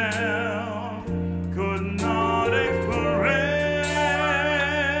angels could not express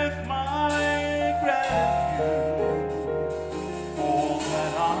my gratitude for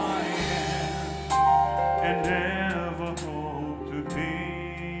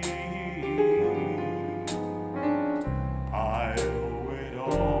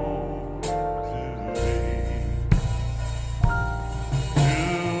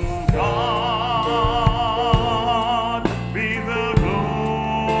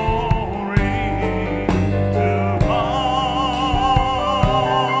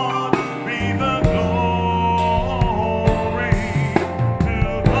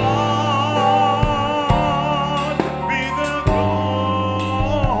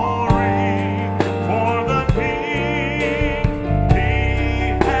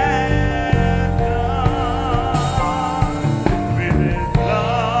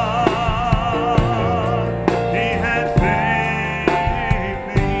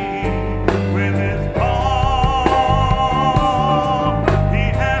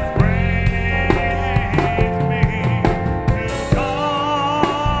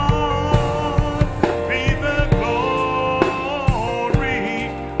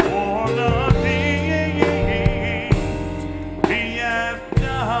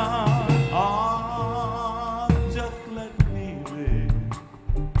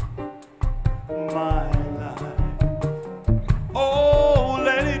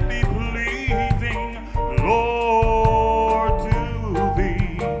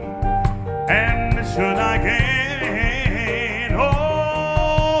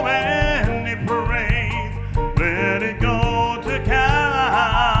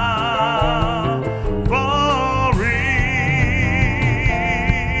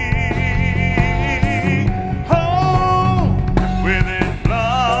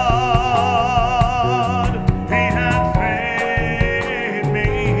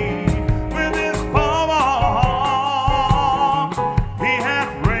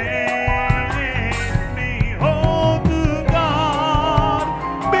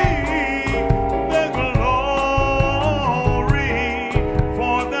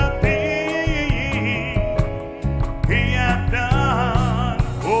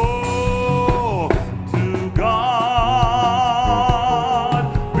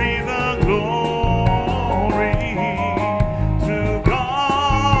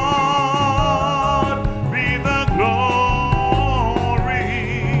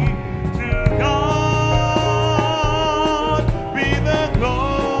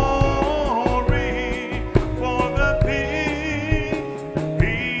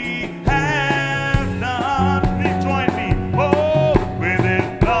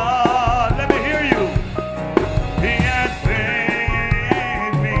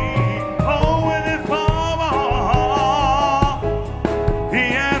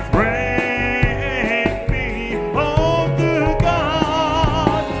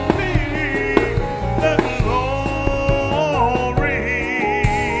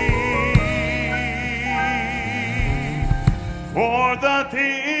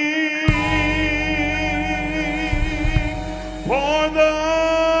nothing, for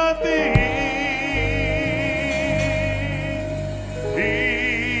the thing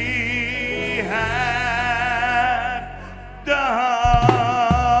he hath done.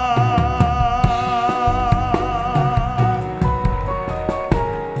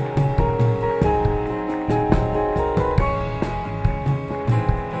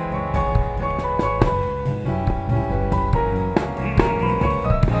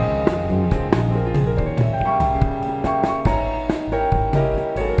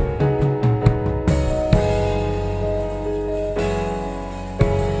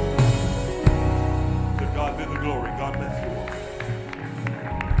 To God be the glory. God bless you all.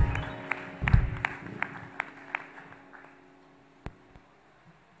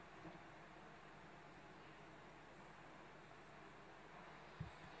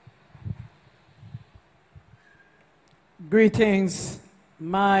 Greetings,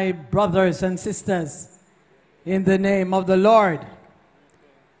 my brothers and sisters, in the name of the Lord.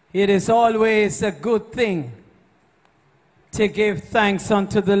 It is always a good thing to give thanks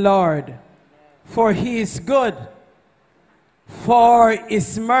unto the Lord, for he is good, for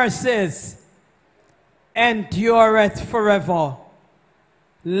his mercies endureth forever.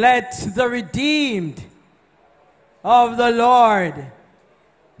 Let the redeemed of the Lord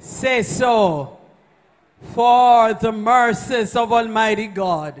say so, for the mercies of Almighty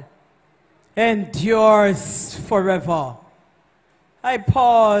God endures forever. I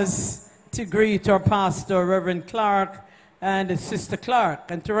pause to greet our pastor, Reverend Clarke, and Sister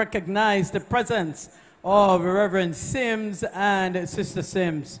Clarke, and to recognize the presence of Reverend Sims and Sister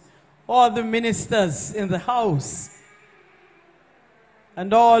Sims, all the ministers in the house,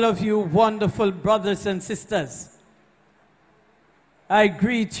 and all of you wonderful brothers and sisters. I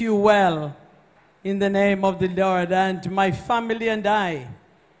greet you well in the name of the Lord, and my family and I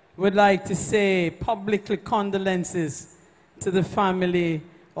would like to say publicly condolences to the family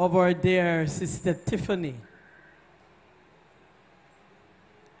of our dear Sister Tiffany.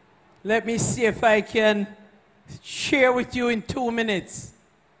 Let me see if I can share with you in 2 minutes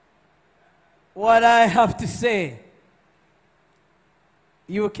what I have to say.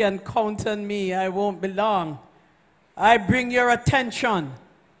 You can count on me, I won't be long. I bring your attention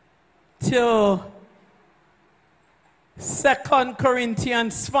to 2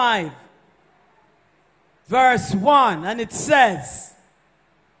 Corinthians 5, verse 1, and it says,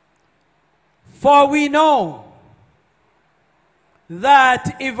 "For we know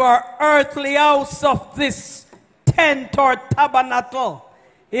that if our earthly house of this tent or tabernacle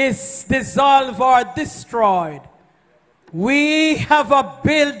is dissolved or destroyed, we have a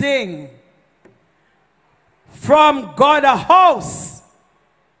building from God, a house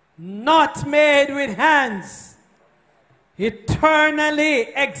not made with hands, eternally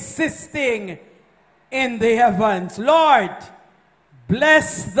existing in the heavens." Lord,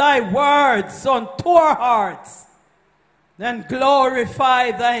 bless thy words unto our hearts, and glorify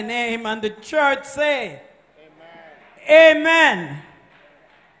thy name. And the church say, Amen. Amen.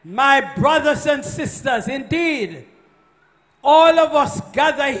 My brothers and sisters, indeed, all of us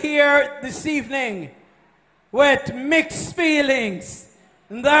gather here this evening with mixed feelings.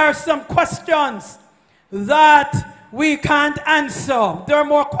 And there are some questions that we can't answer. There are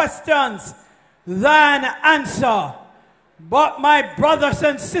more questions than answer. But my brothers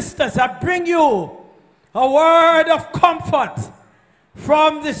and sisters, I bring you a word of comfort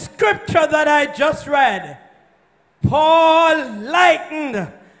from the scripture that I just read. Paul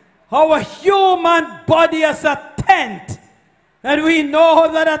likened our human body as a tent. And we know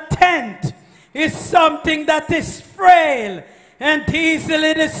that a tent is something that is frail and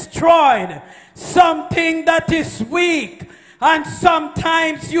easily destroyed, something that is weak, and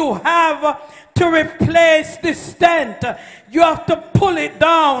sometimes you have to replace this tent. You have to pull it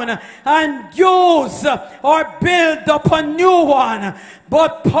down and use or build up a new one.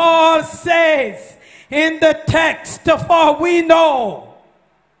 But Paul says in the text, "For we know."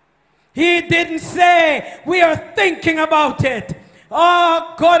 He didn't say we are thinking about it.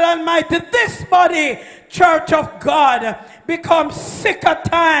 Oh, God Almighty, this body, church of God, becomes sick at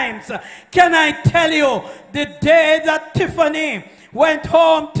times. Can I tell you, the day that Tiffany went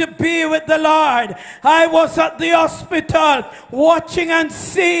home to be with the Lord, I was at the hospital watching and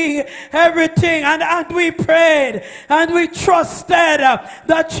seeing everything, and we prayed and we trusted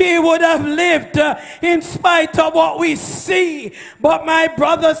that she would have lived in spite of what we see. But my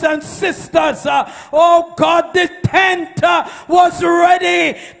brothers and sisters, oh God, the tent was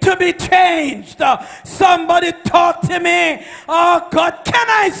ready to be changed. Somebody talk to me. Oh God, can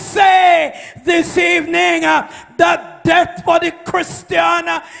I say this evening that that death for the Christian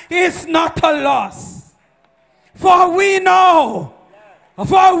is not a loss. For we know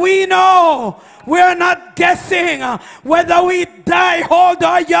we're not guessing whether we die old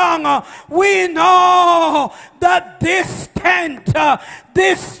or young. We know that this tent,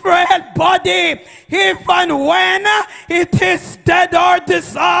 this frail body, if and when it is dead or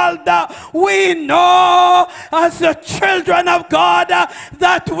dissolved, we know as the children of God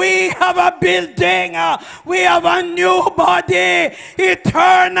that we have a building, we have a new body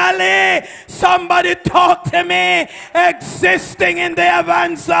eternally. Somebody talk to me, existing in the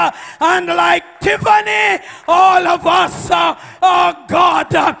heavens, and like Tiffany, all of us, oh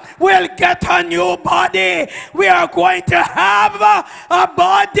God, will get a new body. We are going to have a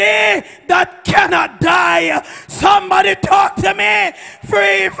body that cannot die. Somebody talk to me.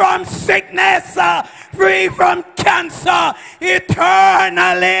 Free from sickness, free from cancer,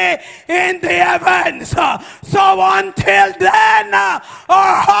 eternally in the heavens. So until then, our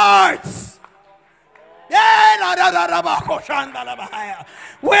hearts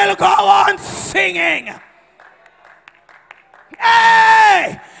will go on singing.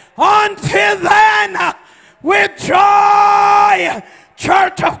 Hey! Until then, with joy,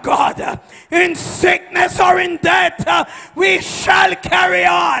 church of God, in sickness or in death, we shall carry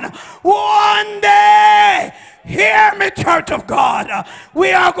on. One day, hear me, church of God,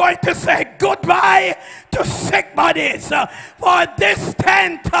 we are going to say goodbye to sick bodies. For this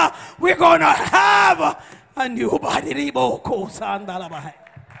tent, we're going to have a new body.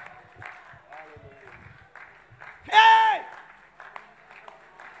 Hey!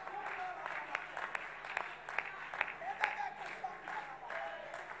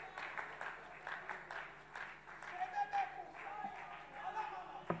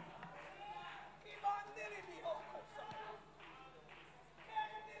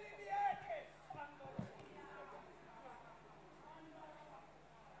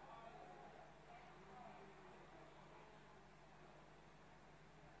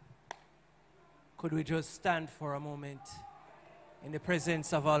 Could we just stand for a moment in the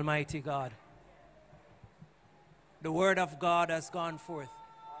presence of Almighty God? The word of God has gone forth.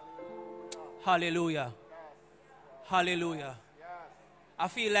 Hallelujah. Hallelujah. I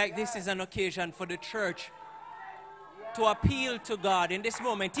feel like this is an occasion for the church to appeal to God in this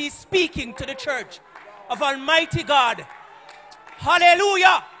moment. He's speaking to the church of Almighty God.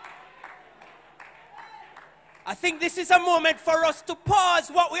 Hallelujah. I think this is a moment for us to pause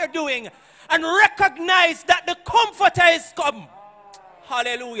what we are doing and recognize that the Comforter is come.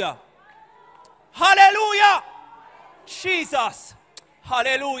 Hallelujah. Hallelujah. Jesus.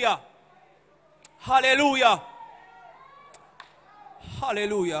 Hallelujah. Hallelujah.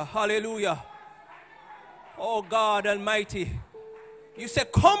 Hallelujah. Hallelujah. Oh God Almighty. You say,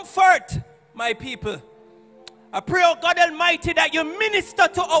 comfort my people. I pray, oh God Almighty, that you minister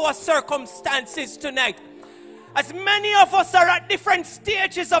to our circumstances tonight. As many of us are at different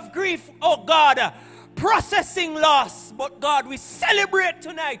stages of grief, oh God, processing loss. But God, we celebrate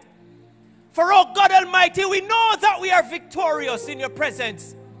tonight. For, oh God Almighty, we know that we are victorious in your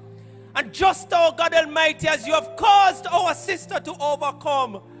presence. And just, oh God Almighty, as you have caused our sister to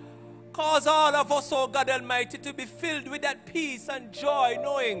overcome, cause all of us, oh God Almighty, to be filled with that peace and joy,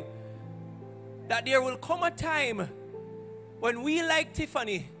 knowing that there will come a time when we, like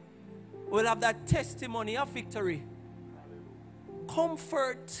Tiffany, will have that testimony of victory.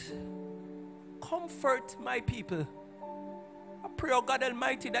 Comfort my people. I pray, oh God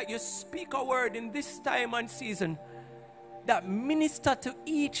Almighty, that you speak a word in this time and season that minister to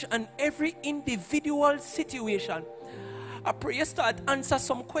each and every individual situation. I pray you start answer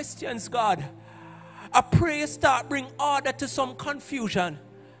some questions, God. I pray you start bring order to some confusion.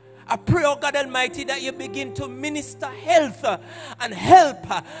 I pray, oh God Almighty, that you begin to minister health and help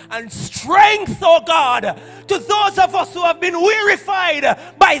and strength, oh God, to those of us who have been wearified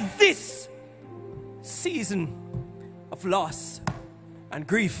by this season of loss and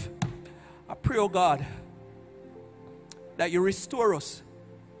grief. I pray, oh God, that you restore us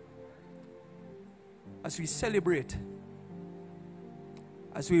as we celebrate,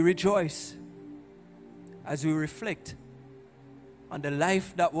 as we rejoice, as we reflect on the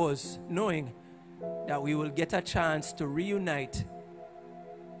life that was, knowing that we will get a chance to reunite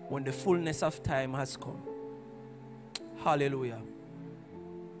when the fullness of time has come. Hallelujah.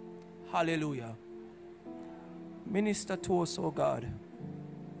 Hallelujah. Minister to us, oh God.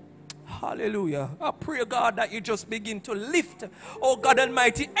 Hallelujah. I pray, God, that you just begin to lift, oh God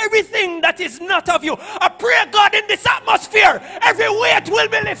Almighty, everything that is not of you. I pray, God, in this atmosphere, every weight will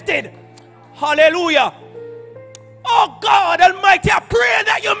be lifted. Hallelujah. Oh God Almighty, I pray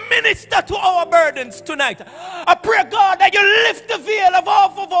that you minister to our burdens tonight. I pray, God, that you lift the veil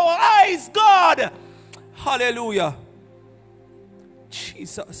off of our eyes, God. Hallelujah.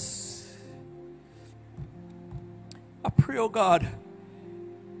 Jesus. I pray, oh God,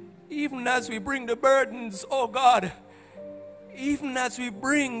 even as we bring the burdens, oh God, even as we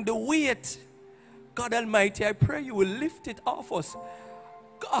bring the weight, God Almighty, I pray you will lift it off us.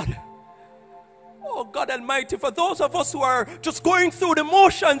 God, oh God Almighty, for those of us who are just going through the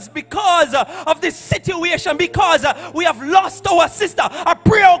motions because of this situation, because we have lost our sister, I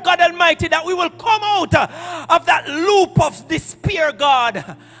pray, oh God Almighty, that we will come out of that loop of despair,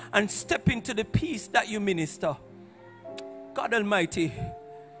 God, and step into the peace that you minister. God Almighty,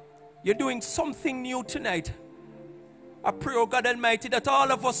 you're doing something new tonight. I pray, oh God Almighty, that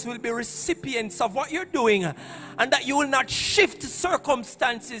all of us will be recipients of what you're doing and that you will not shift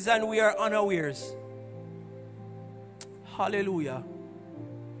circumstances and we are unawares. Hallelujah.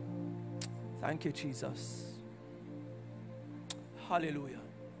 Thank you, Jesus. Hallelujah.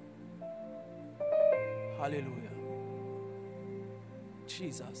 Hallelujah.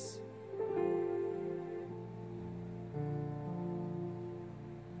 Jesus.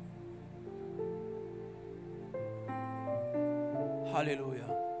 Hallelujah.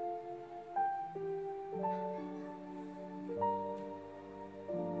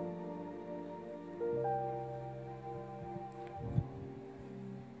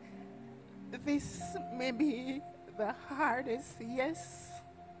 This may be the hardest, yes.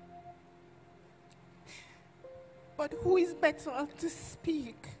 But who is better to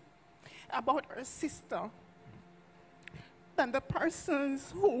speak about her sister than the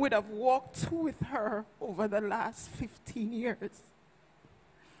persons who would have walked with her over the last 15 years?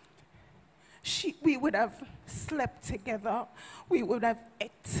 We would have slept together. We would have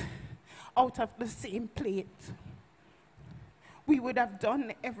ate out of the same plate. We would have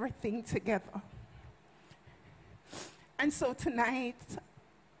done everything together. And so tonight,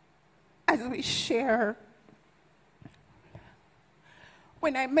 as we share,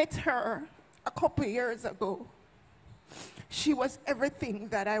 when I met her a couple years ago, she was everything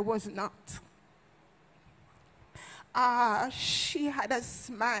that I was not. She had a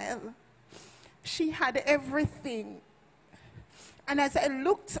smile. She had everything. And as I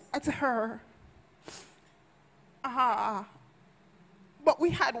looked at her, but we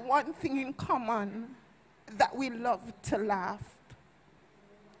had one thing in common, that we loved to laugh.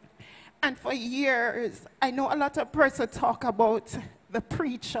 And for years, I know a lot of persons talk about the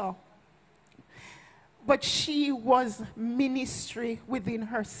preacher, but she was ministry within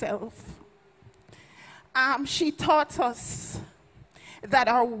herself. She taught us that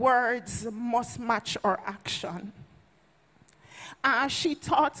our words must match our action. She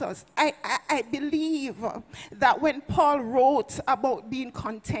taught us, I believe that when Paul wrote about being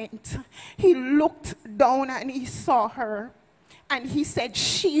content, he looked down and he saw her and he said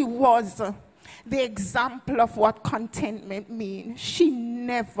she was the example of what contentment means. She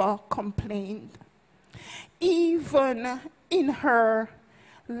never complained. Even in her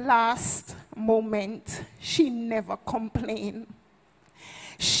last moment, she never complained.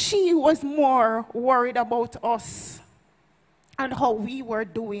 She was more worried about us and how we were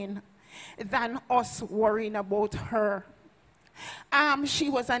doing than us worrying about her.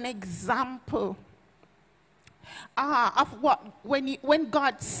 She was an example of what, when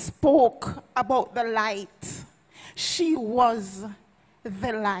God spoke about the light, she was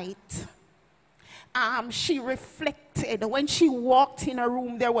the light. She reflected. When she walked in a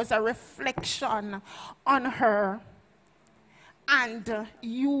room, there was a reflection on her. And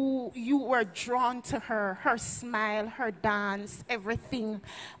you were drawn to her, her smile, her dance, everything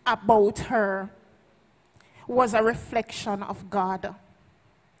about her was a reflection of God.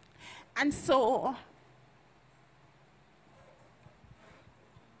 And so,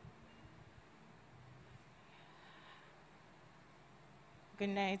 good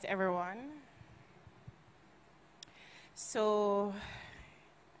night, everyone. So,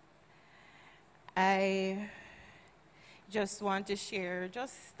 I just want to share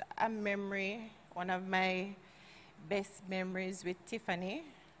just a memory, one of my best memories with Tiffany.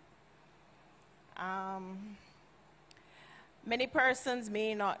 Many persons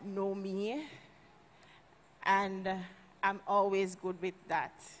may not know me, and I'm always good with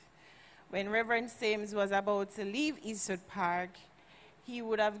that. When Reverend Sims was about to leave Eastwood Park, he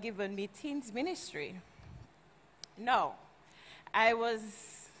would have given me teens ministry. No, I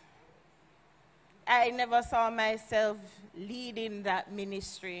never saw myself leading that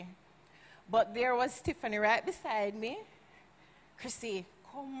ministry. But there was Tiffany right beside me. Chrissy,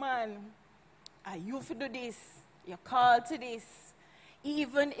 come on. You have to do this. You're called to this.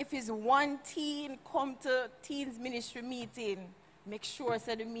 Even if it's one teen come to teens ministry meeting, make sure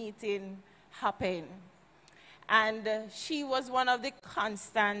so the meeting happen. And she was one of the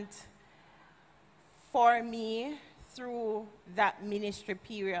constant for me through that ministry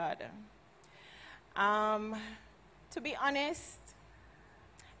period. To be honest,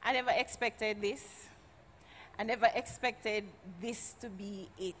 I never expected this. I never expected this to be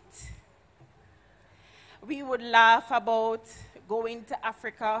it. We would laugh about going to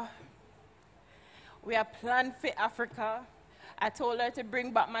Africa. We are planned for Africa. I told her to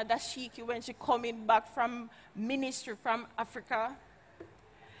bring back my dashiki when she coming back from ministry from Africa.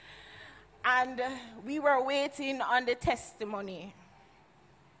 And we were waiting on the testimony.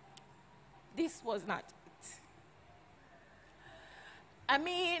 This was not it. I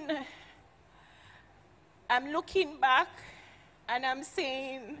mean, I'm looking back and I'm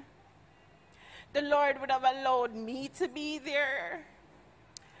saying, the Lord would have allowed me to be there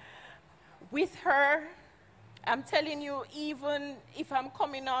with her. I'm telling you, even if I'm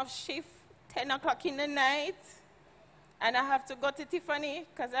coming off shift 10 o'clock in the night and I have to go to Tiffany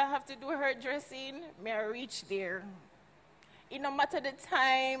because I have to do her dressing, may I reach there. It no matter the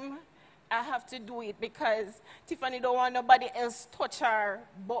time, I have to do it because Tiffany don't want nobody else touch her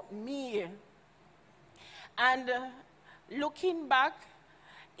but me. And looking back,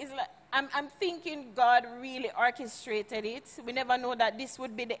 it's like, I'm thinking God really orchestrated it. We never know that this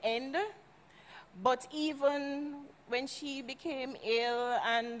would be the end. But even when she became ill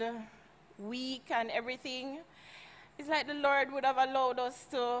and weak and everything, it's like the Lord would have allowed us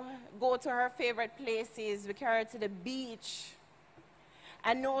to go to her favorite places. We carried her to the beach.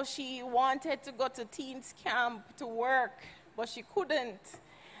 I know she wanted to go to teens camp to work, but she couldn't.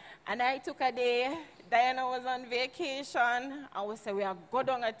 And I took a day. Diana was on vacation. I would say, we are going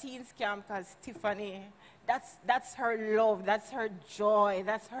down a teens camp because Tiffany, that's her love, that's her joy,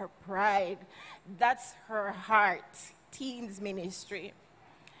 that's her pride, that's her heart, teens ministry.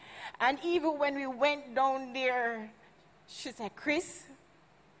 And even when we went down there, she said, Chris,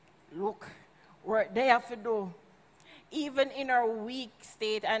 look, what they have to do. Even in our weak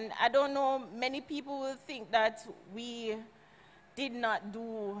state, and I don't know, many people will think that we did not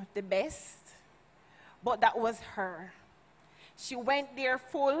do the best, but that was her. She went there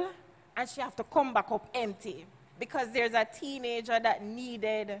full, and she have to come back up empty because there's a teenager that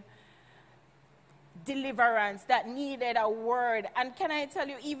needed deliverance, that needed a word. And can I tell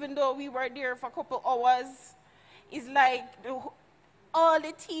you, even though we were there for a couple hours, it's like all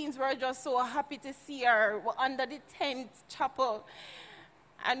the teens were just so happy to see her. We're under the tent chapel,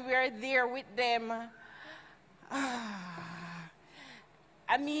 and we're there with them. I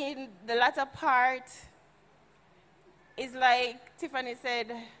mean, the latter part is like Tiffany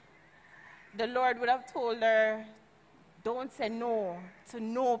said, the Lord would have told her, don't say no to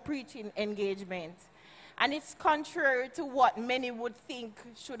no preaching engagement. And it's contrary to what many would think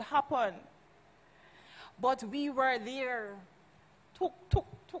should happen. But we were there,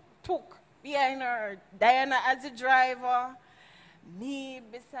 took behind her. Diana as the driver, me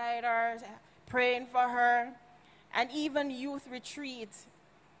beside her, praying for her. And even youth retreat.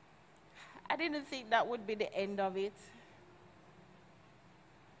 I didn't think that would be the end of it.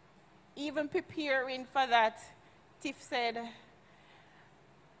 Even preparing for that, Tiff said,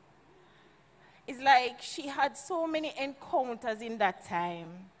 it's like she had so many encounters in that time.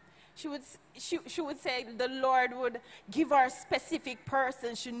 She would say the Lord would give her a specific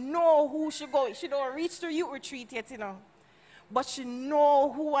person. She know who she go. She don't reach the youth retreat yet, you know. But she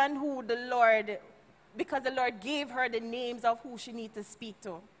know who and who the Lord, because the Lord gave her the names of who she need to speak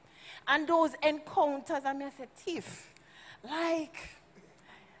to. And those encounters, I mean, I said, Tiff, like,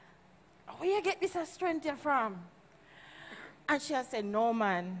 where you get this strength from? And she has said, no,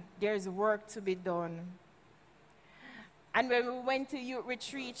 man, there's work to be done. And when we went to youth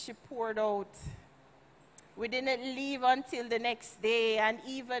retreat, she poured out. We didn't leave until the next day. And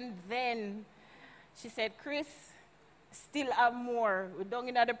even then, she said, Chris, still have more. We're down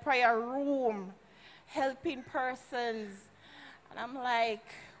in the prayer room, helping persons. And I'm like,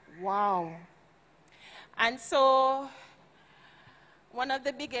 wow. And so, one of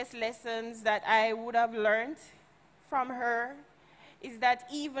the biggest lessons that I would have learned from her is that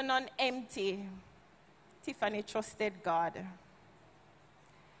even on empty, Tiffany trusted God.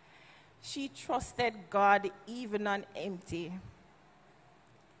 She trusted God even on empty.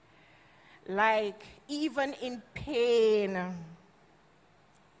 Like, even in pain,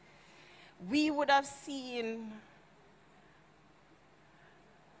 we would have seen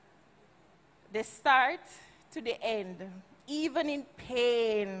the start to the end. Even in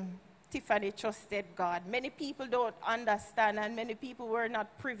pain, Tiffany trusted God. Many people don't understand, and many people were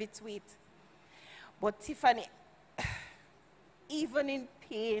not privy to it. But Tiffany, even in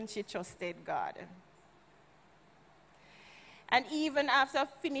pain, she trusted God. And even after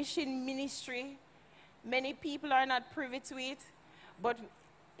finishing ministry, many people are not privy to it, but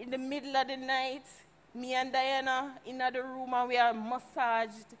in the middle of the night, me and Diana in the room, and we are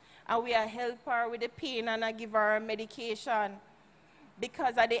massaged, and we are help her with the pain, and I give her medication.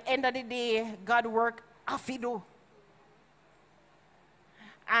 Because at the end of the day, God worked afido.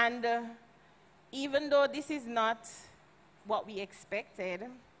 And even though this is not what we expected,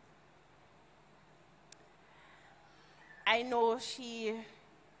 I know she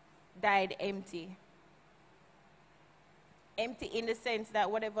died empty. Empty in the sense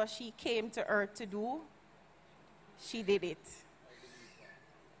that whatever she came to earth to do, she did it.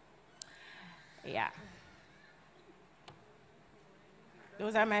 Yeah.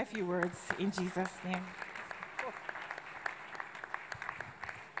 Those are my few words in Jesus' name.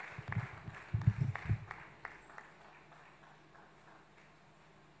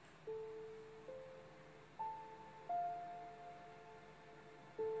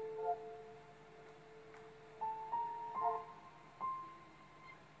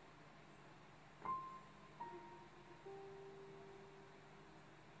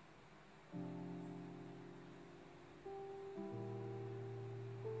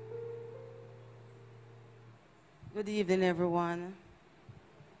 Good evening, everyone.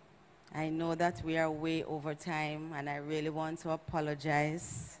 I know that we are way over time, and I really want to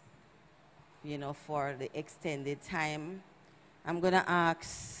apologize, for the extended time. I'm going to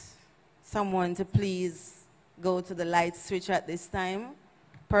ask someone to please go to the light switch at this time.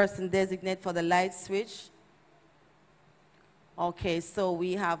 Person designate for the light switch. Okay, so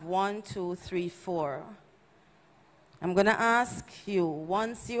we have 1, 2, 3, 4. I'm going to ask you,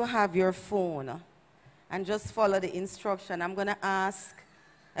 once you have your phone, and just follow the instruction. I'm going to ask,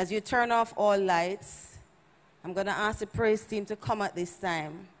 as you turn off all lights, I'm going to ask the praise team to come at this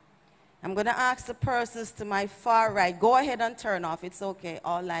time. I'm going to ask the persons to my far right, go ahead and turn off, it's okay,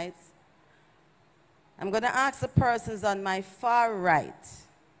 all lights. I'm going to ask the persons on my far right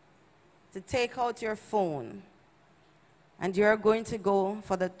to take out your phone, and you're going to go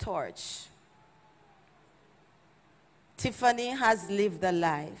for the torch. Tiffany has lived a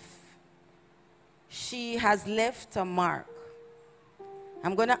life. She has left a mark.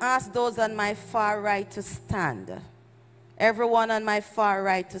 I'm going to ask those on my far right to stand. Everyone on my far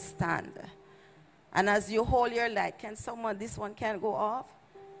right to stand. And as you hold your light, can someone, this one can't go off?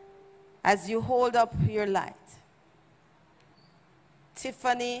 As you hold up your light,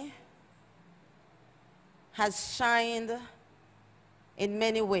 Tiffany has shined in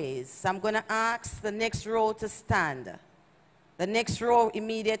many ways. I'm going to ask the next row to stand. The next row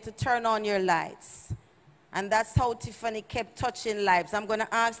immediate to turn on your lights. And that's how Tiffany kept touching lives. I'm going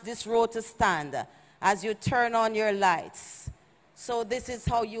to ask this row to stand as you turn on your lights. So this is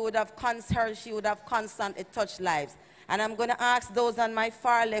how you would have she would have constantly touched lives. And I'm going to ask those on my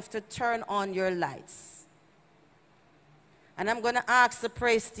far left to turn on your lights. And I'm going to ask the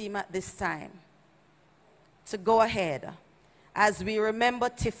praise team at this time to go ahead as we remember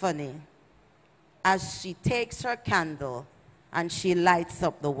Tiffany as she takes her candle and she lights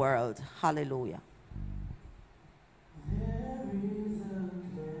up the world. Hallelujah.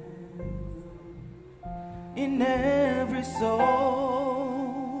 In every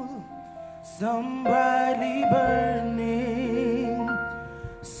soul, some brightly burning,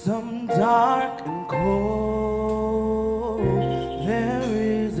 some dark and cold. There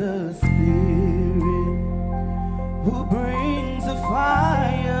is a spirit who brings a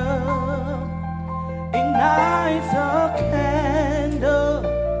fire, ignites a candle,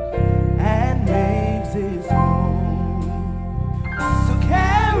 and makes his home. So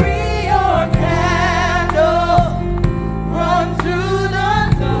carry your candle, run through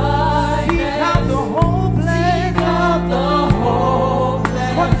the darkness, seek out the hopeless,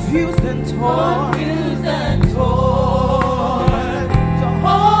 confused and torn.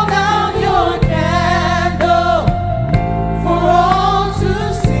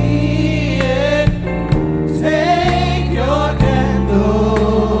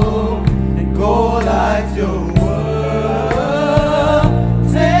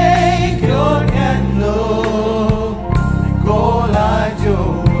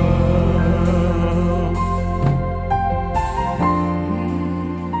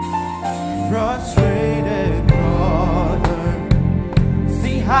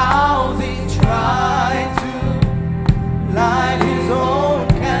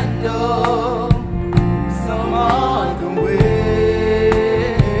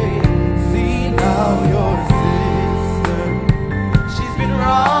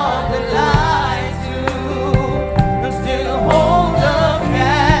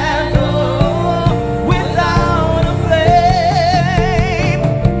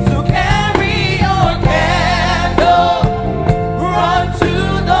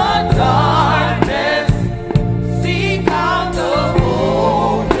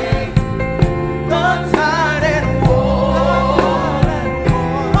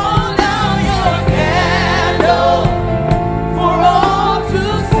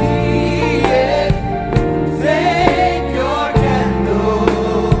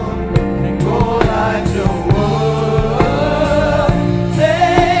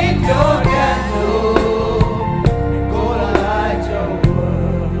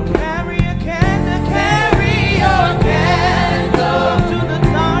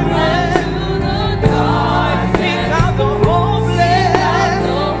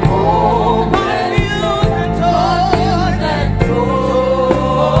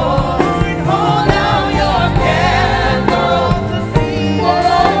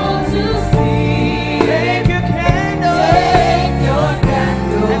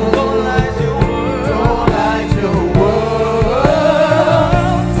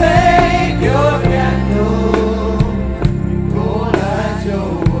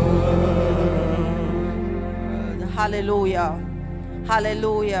 Hallelujah.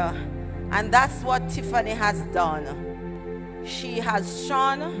 Hallelujah. And that's what Tiffany has done. She has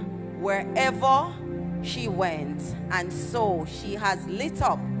shone wherever she went. And so she has lit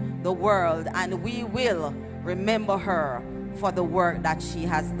up the world. And we will remember her for the work that she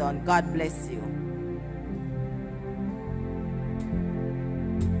has done. God bless you.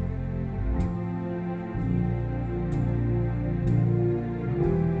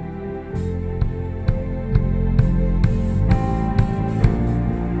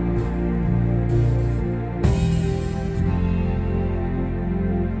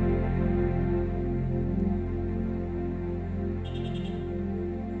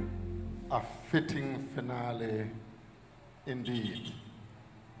 A fitting finale indeed.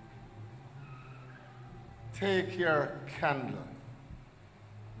 Take your candle,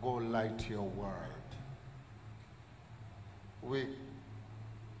 go light your world. We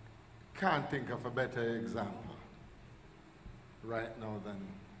can't think of a better example right now than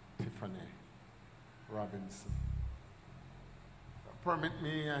Tiffany Robinson. Permit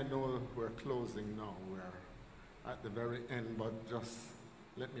me, I know we're closing now, we're at the very end, but just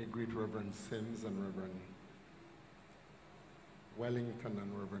let me greet Reverend Sims and Reverend Wellington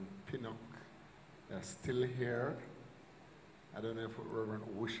and Reverend Pinnock. They're still here. I don't know if Reverend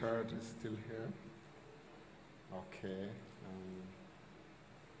Wishart is still here. Okay.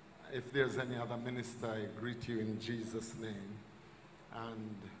 If there's any other minister, I greet you in Jesus' name.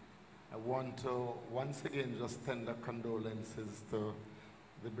 And I want to once again just tender condolences to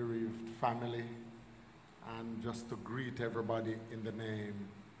the bereaved family and just to greet everybody in the name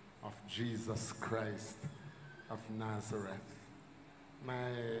of Jesus Christ of Nazareth. My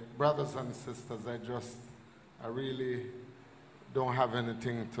brothers and sisters, I really don't have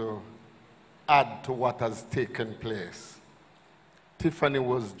anything to add to what has taken place. Tiffany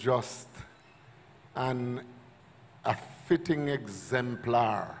was just a fitting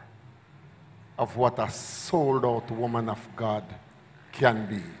exemplar of what a sold-out woman of God can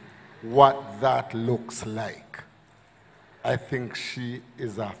be, what that looks like. I think she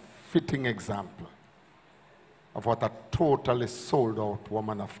is a fitting example of what a totally sold-out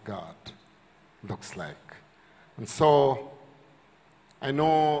woman of God looks like. And so, I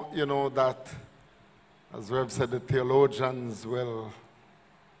know, that, as we have said, the theologians will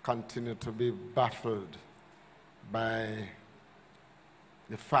continue to be baffled by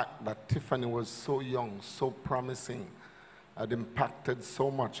the fact that Tiffany was so young, so promising, had impacted so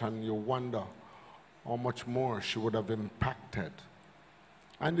much, and you wonder how much more she would have impacted.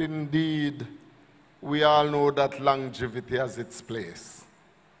 And indeed, we all know that longevity has its place.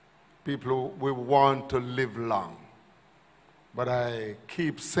 People, we want to live long. But I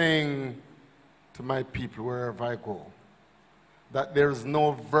keep saying to my people wherever I go, that there's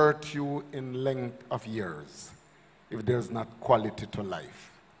no virtue in length of years if there's not quality to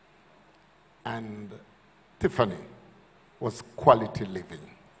life. And Tiffany was quality living.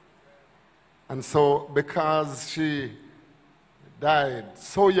 And so, because she died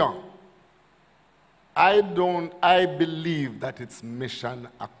so young, I believe that it's mission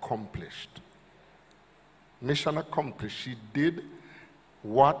accomplished. Mission accomplished. She did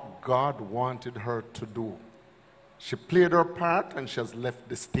what God wanted her to do. She played her part and she has left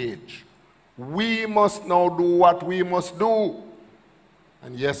the stage. We must now do what we must do.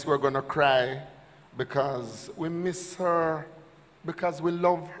 And yes, we're going to cry because we miss her, because we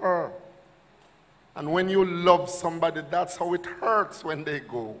love her. And when you love somebody, that's how it hurts when they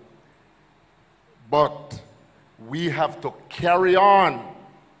go. But we have to carry on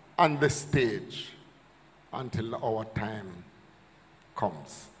the stage until our time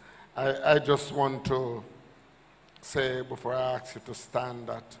comes. I just want to say, before I ask you to stand,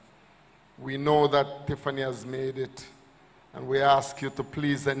 that we know that Tiffany has made it, and we ask you to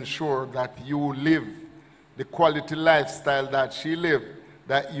please ensure that you live the quality lifestyle that she lived,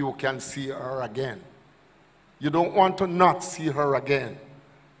 that you can see her again. You don't want to not see her again,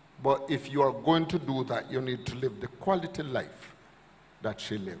 but if you are going to do that, you need to live the quality life that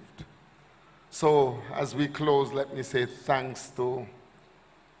she lived. So, as we close, let me say thanks to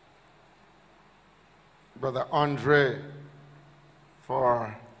Brother Andre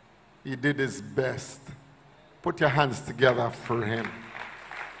for he did his best. Put your hands together for him.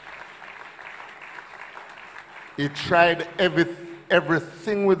 He tried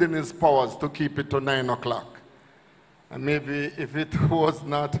everything within his powers to keep it to 9 o'clock. And maybe if it was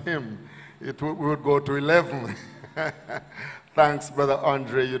not him, we would go to 11. Thanks, Brother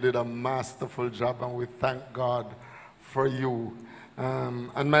Andre. You did a masterful job, and we thank God for you.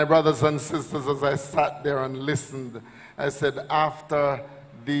 And my brothers and sisters, as I sat there and listened, I said, after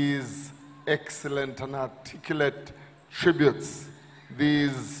these excellent and articulate tributes,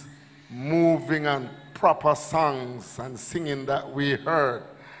 these moving and proper songs and singing that we heard,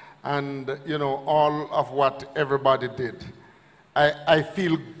 and you know, all of what everybody did. I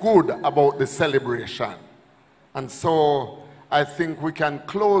feel good about the celebration. And so I think we can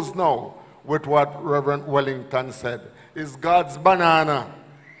close now with what Reverend Wellington said. It's God's banana.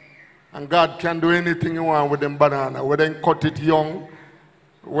 And God can do anything you want with them banana. Whether you cut it young,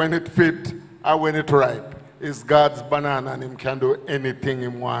 when it fit, or when it ripe. It's God's banana and Him can do anything He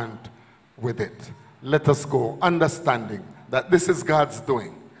want with it. Let us go, understanding that this is God's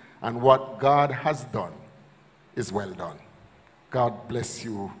doing. And what God has done is well done. God bless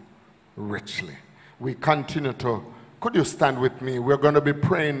you richly. We continue to, could you stand with me? We're going to be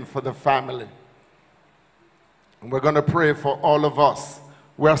praying for the family. And we're going to pray for all of us.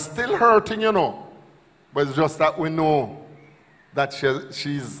 We're still hurting, you know, but it's just that we know that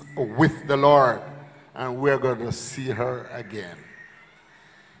she's with the Lord and we're going to see her again.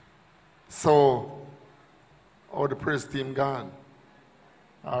 So, oh, the praise team gone.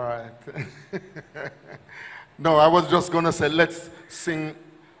 All right. No, I was just going to say, let's sing,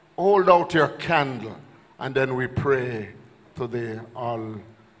 hold out your candle, and then we pray to the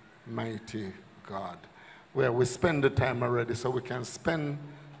Almighty God. Where we spend the time already, so we can spend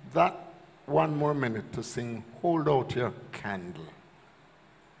that one more minute to sing, hold out your candle.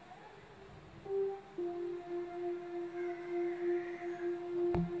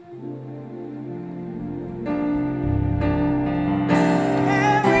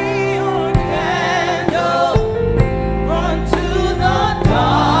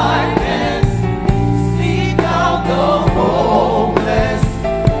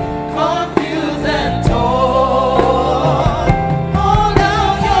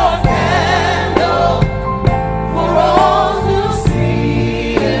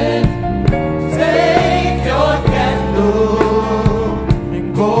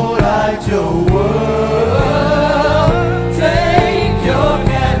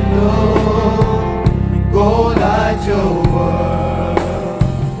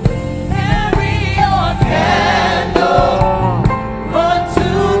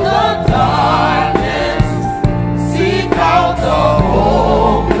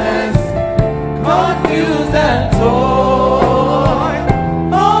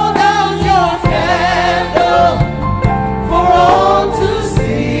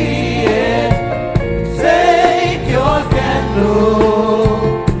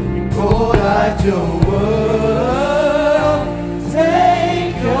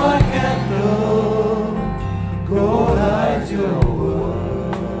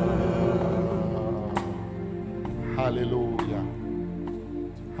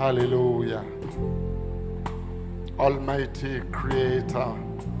 Hallelujah. Almighty Creator,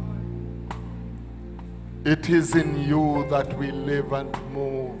 it is in you that we live and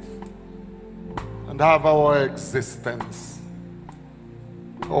move and have our existence.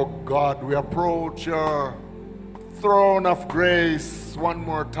 Oh God, we approach your throne of grace one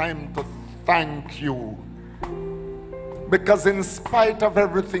more time to thank you. Because in spite of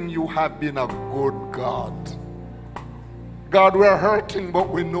everything, you have been a good God. God, we're hurting, but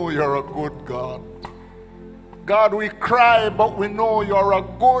we know you're a good God. God, we cry, but we know you're a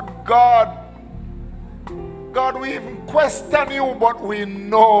good God. God, we even question you, but we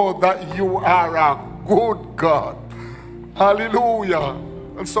know that you are a good God. Hallelujah.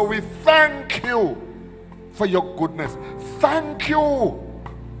 And so we thank you for your goodness. Thank you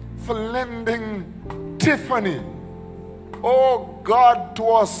for lending Tiffany, oh God, to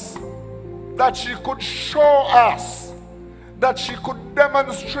us, that she could show us, that she could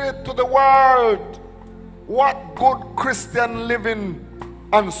demonstrate to the world what good Christian living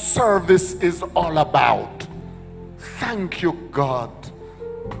and service is all about. Thank you, God.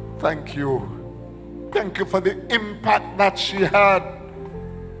 Thank you. Thank you for the impact that she had.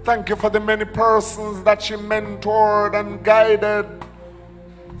 Thank you for the many persons that she mentored and guided.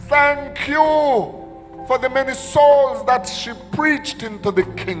 Thank you for the many souls that she preached into the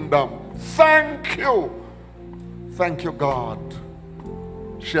kingdom. Thank you. Thank you, God.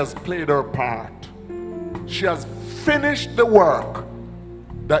 She has played her part. She has finished the work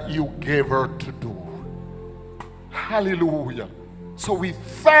that you gave her to do. Hallelujah. So we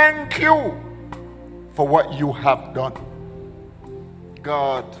thank you for what you have done.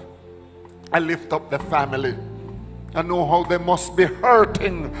 God, I lift up the family. I know how they must be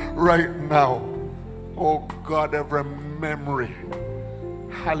hurting right now. Oh God, every memory,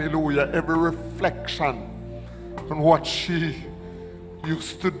 hallelujah, every reflection on what she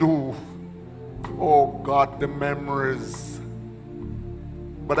used to do. Oh God, the memories.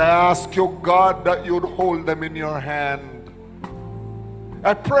 But I ask you, God, that you'd hold them in your hand.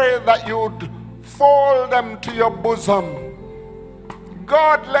 I pray that you'd fold them to your bosom.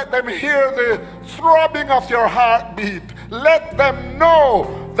 God, let them hear the throbbing of your heartbeat. Let them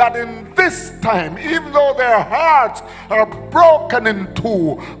know that in this time, even though their hearts are broken in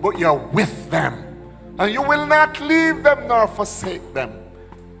two, but you're with them. And you will not leave them nor forsake them.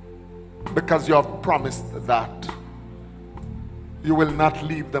 Because you have promised that. You will not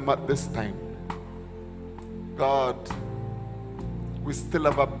leave them at this time. God, we still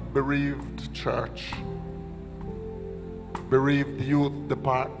have a bereaved church, bereaved youth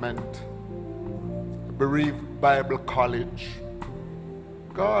department, bereaved Bible college.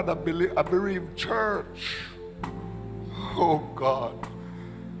 God, a bereaved church. Oh God.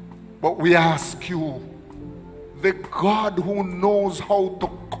 But we ask you, the God who knows how to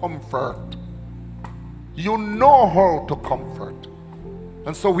comfort, you know how to comfort.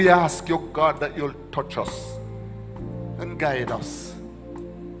 And so we ask you, God, that you'll touch us and guide us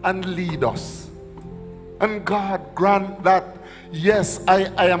and lead us. And God, grant that, yes, I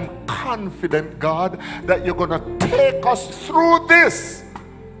am confident, God, that you're going to take us through this.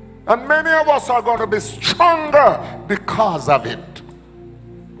 And many of us are going to be stronger because of it.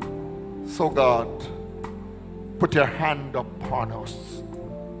 So God, put your hand upon us.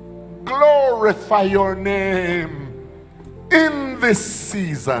 Glorify your name in this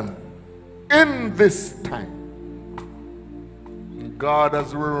season, in this time. God,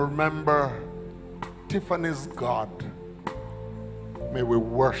 as we remember Tiffany's God, may we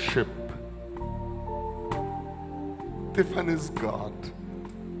worship Tiffany's God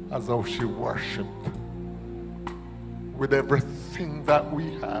as how she worshiped, with everything that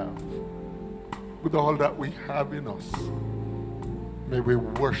we have, with all that we have in us. May we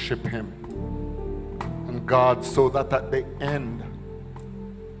worship him. And God, so that at the end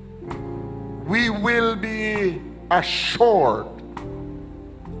we will be assured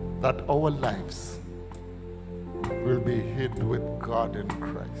that our lives will be hid with God in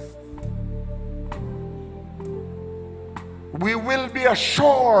Christ. We will be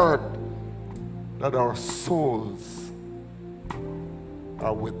assured that our souls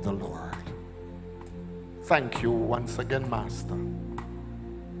are with the Lord. Thank you once again, Master.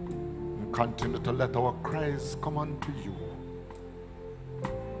 And continue to let our cries come unto you.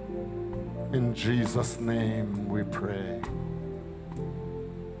 In Jesus' name we pray.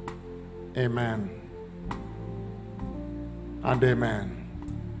 Amen. And amen.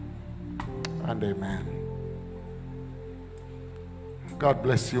 And amen. God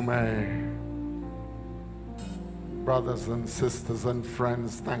bless you, my brothers and sisters and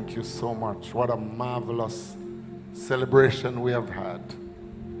friends. Thank you so much. What a marvelous celebration we have had.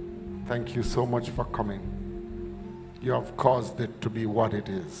 Thank you so much for coming. You have caused it to be what it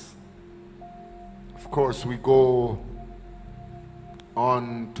is. Of course, we go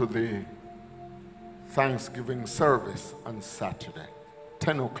on to the Thanksgiving service on Saturday,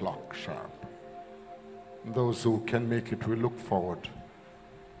 10 o'clock sharp. Those who can make it, we look forward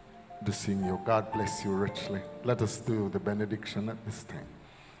to seeing you. God bless you richly. Let us do the benediction at this time.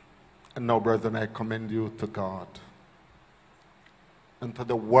 And now, brethren, I commend you to God and to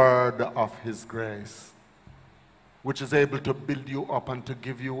the word of his grace, which is able to build you up and to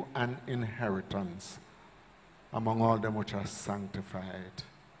give you an inheritance among all them which are sanctified.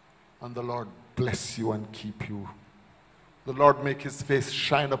 And the Lord bless you and keep you. The Lord make his face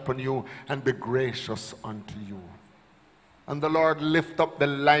shine upon you and be gracious unto you. And the Lord lift up the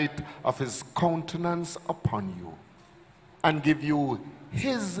light of his countenance upon you and give you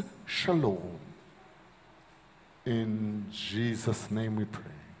his shalom. In Jesus' name we pray.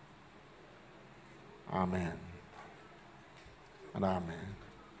 Amen. And amen.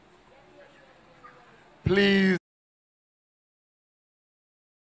 Please.